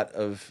lot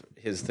of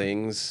his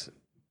things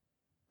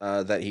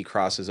that he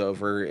crosses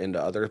over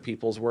into other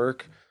people's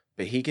work,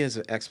 but he gives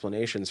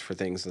explanations for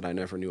things that I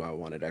never knew I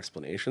wanted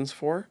explanations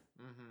for.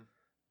 Mm-hmm.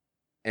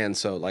 And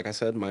so, like I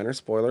said, minor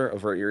spoiler,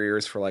 avert your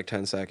ears for like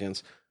 10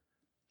 seconds.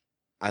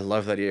 I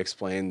love that he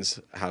explains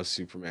how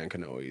Superman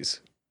can always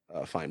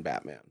find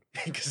Batman.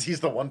 Because he's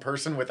the one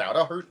person without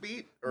a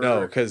heartbeat? Or...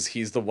 No, because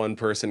he's the one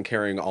person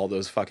carrying all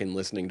those fucking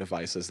listening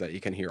devices that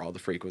he can hear all the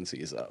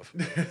frequencies of.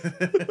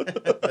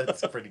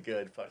 That's pretty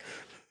good. Fuck.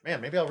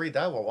 Man, maybe I'll read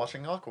that while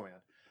watching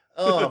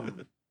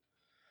Aquaman.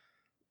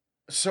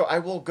 So I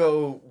will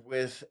go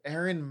with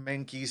Aaron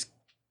Mankey's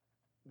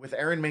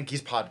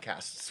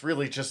podcasts. It's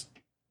really just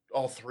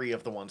all 3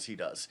 of the ones he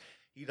does.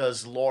 He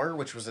does Lore,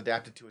 which was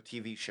adapted to a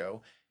TV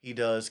show. He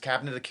does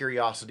Cabinet of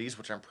Curiosities,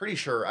 which I'm pretty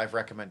sure I've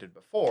recommended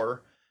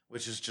before,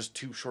 which is just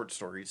 2 short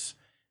stories.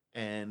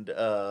 And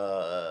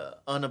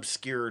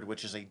Unobscured,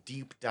 which is a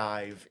deep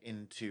dive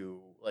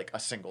into like a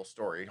single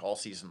story all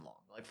season long.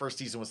 Like first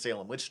season was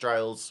Salem Witch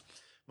Trials.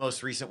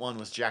 Most recent one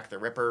was Jack the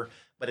Ripper,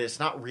 but it's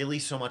not really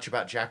so much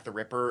about Jack the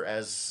Ripper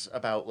as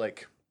about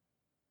like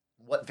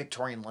what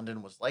Victorian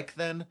London was like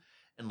then.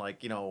 And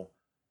like, you know,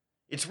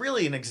 it's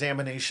really an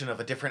examination of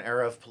a different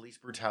era of police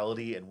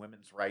brutality and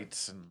women's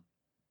rights and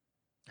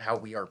how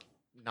we are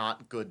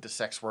not good to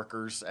sex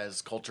workers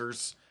as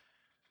cultures.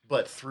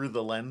 but through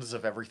the lens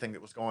of everything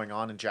that was going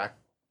on in Jack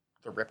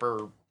the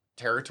Ripper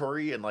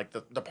territory and like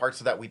the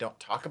parts of that we don't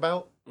talk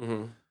about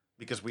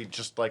because we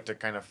just like to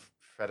kind of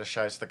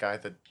fetishize the guy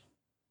that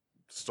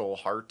stole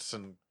hearts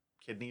and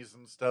kidneys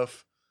and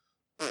stuff.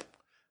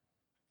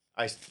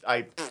 I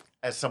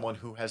as someone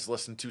who has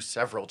listened to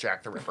several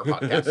Jack the Ripper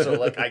podcasts, so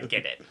like I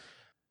get it.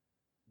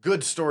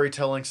 Good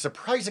storytelling,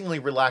 surprisingly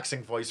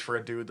relaxing voice for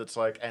a dude that's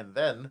like, and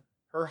then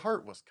her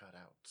heart was cut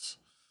out.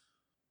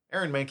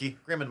 Aaron Mahnke,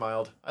 grim and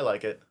mild. I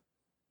like it.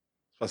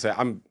 I'll say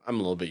I'm a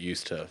little bit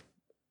used to,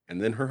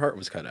 and then her heart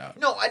was cut out.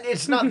 No,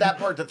 it's not that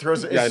part that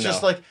throws it. It's Yeah,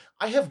 just like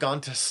I have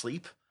gone to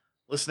sleep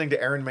listening to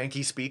Aaron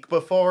Mahnke speak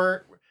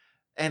before,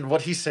 and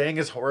what he's saying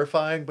is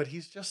horrifying, but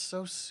he's just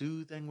so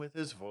soothing with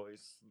his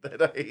voice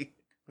that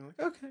I'm like,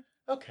 okay.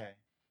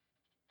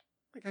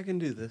 like I can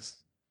do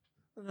this.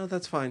 No,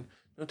 that's fine.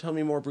 No, tell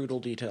me more brutal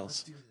Let's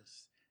details. do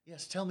this.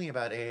 Yes, tell me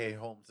about A.A.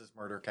 Holmes'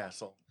 Murder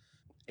Castle.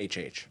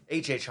 H.H.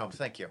 H.H. Holmes,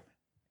 thank you.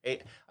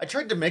 I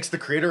tried to mix the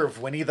creator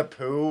of Winnie the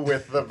Pooh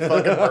with the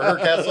fucking Murder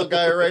Castle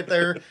guy right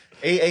there.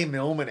 A.A.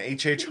 Milne and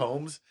H.H.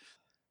 Holmes.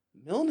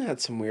 Milne had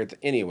some weird...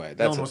 Anyway,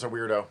 Milne was a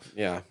weirdo.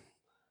 Yeah.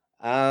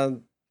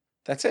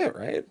 That's it,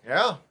 right?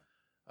 Yeah.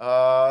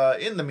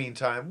 In the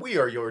meantime, we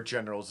are your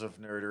generals of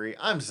nerdery.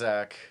 I'm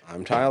Zach.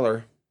 I'm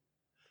Tyler.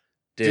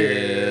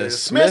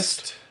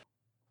 Dismissed.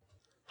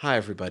 Hi,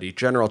 everybody.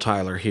 General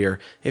Tyler here.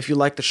 If you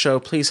like the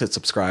show, please hit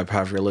subscribe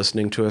however you're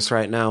listening to us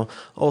right now.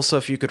 Also,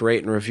 if you could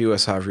rate and review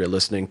us however you're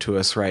listening to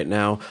us right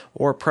now,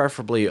 or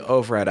preferably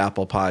over at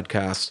Apple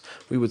Podcasts,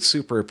 we would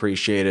super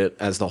appreciate it,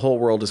 as the whole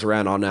world is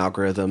ran on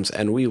algorithms,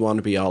 and we want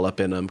to be all up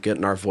in them,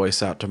 getting our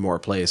voice out to more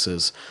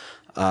places.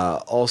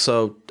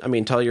 Also,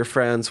 tell your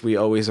friends. We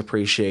always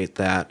appreciate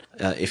that.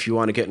 If you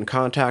want to get in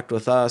contact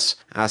with us,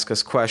 ask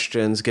us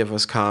questions, give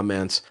us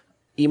comments,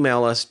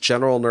 email us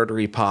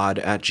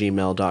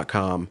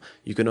generalnerderypod@gmail.com.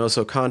 You can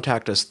also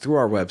contact us through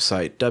our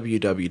website,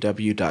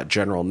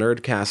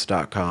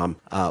 www.generalnerdcast.com.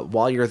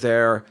 While you're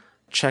there,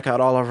 check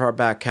out all of our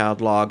back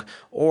catalog,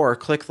 or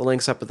click the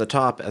links up at the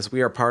top, as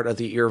we are part of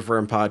the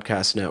Earworm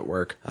Podcast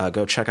Network.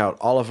 Go check out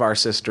all of our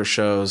sister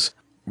shows.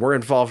 We're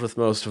involved with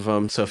most of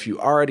them, so if you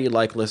already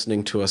like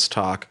listening to us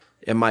talk,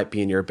 it might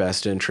be in your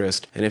best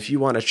interest. And if you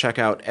want to check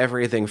out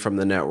everything from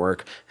the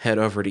network, head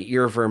over to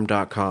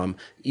earworm.com,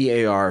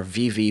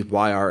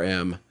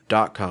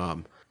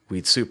 EARVVYRM.com.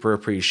 We'd super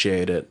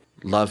appreciate it.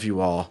 Love you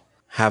all.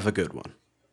 Have a good one.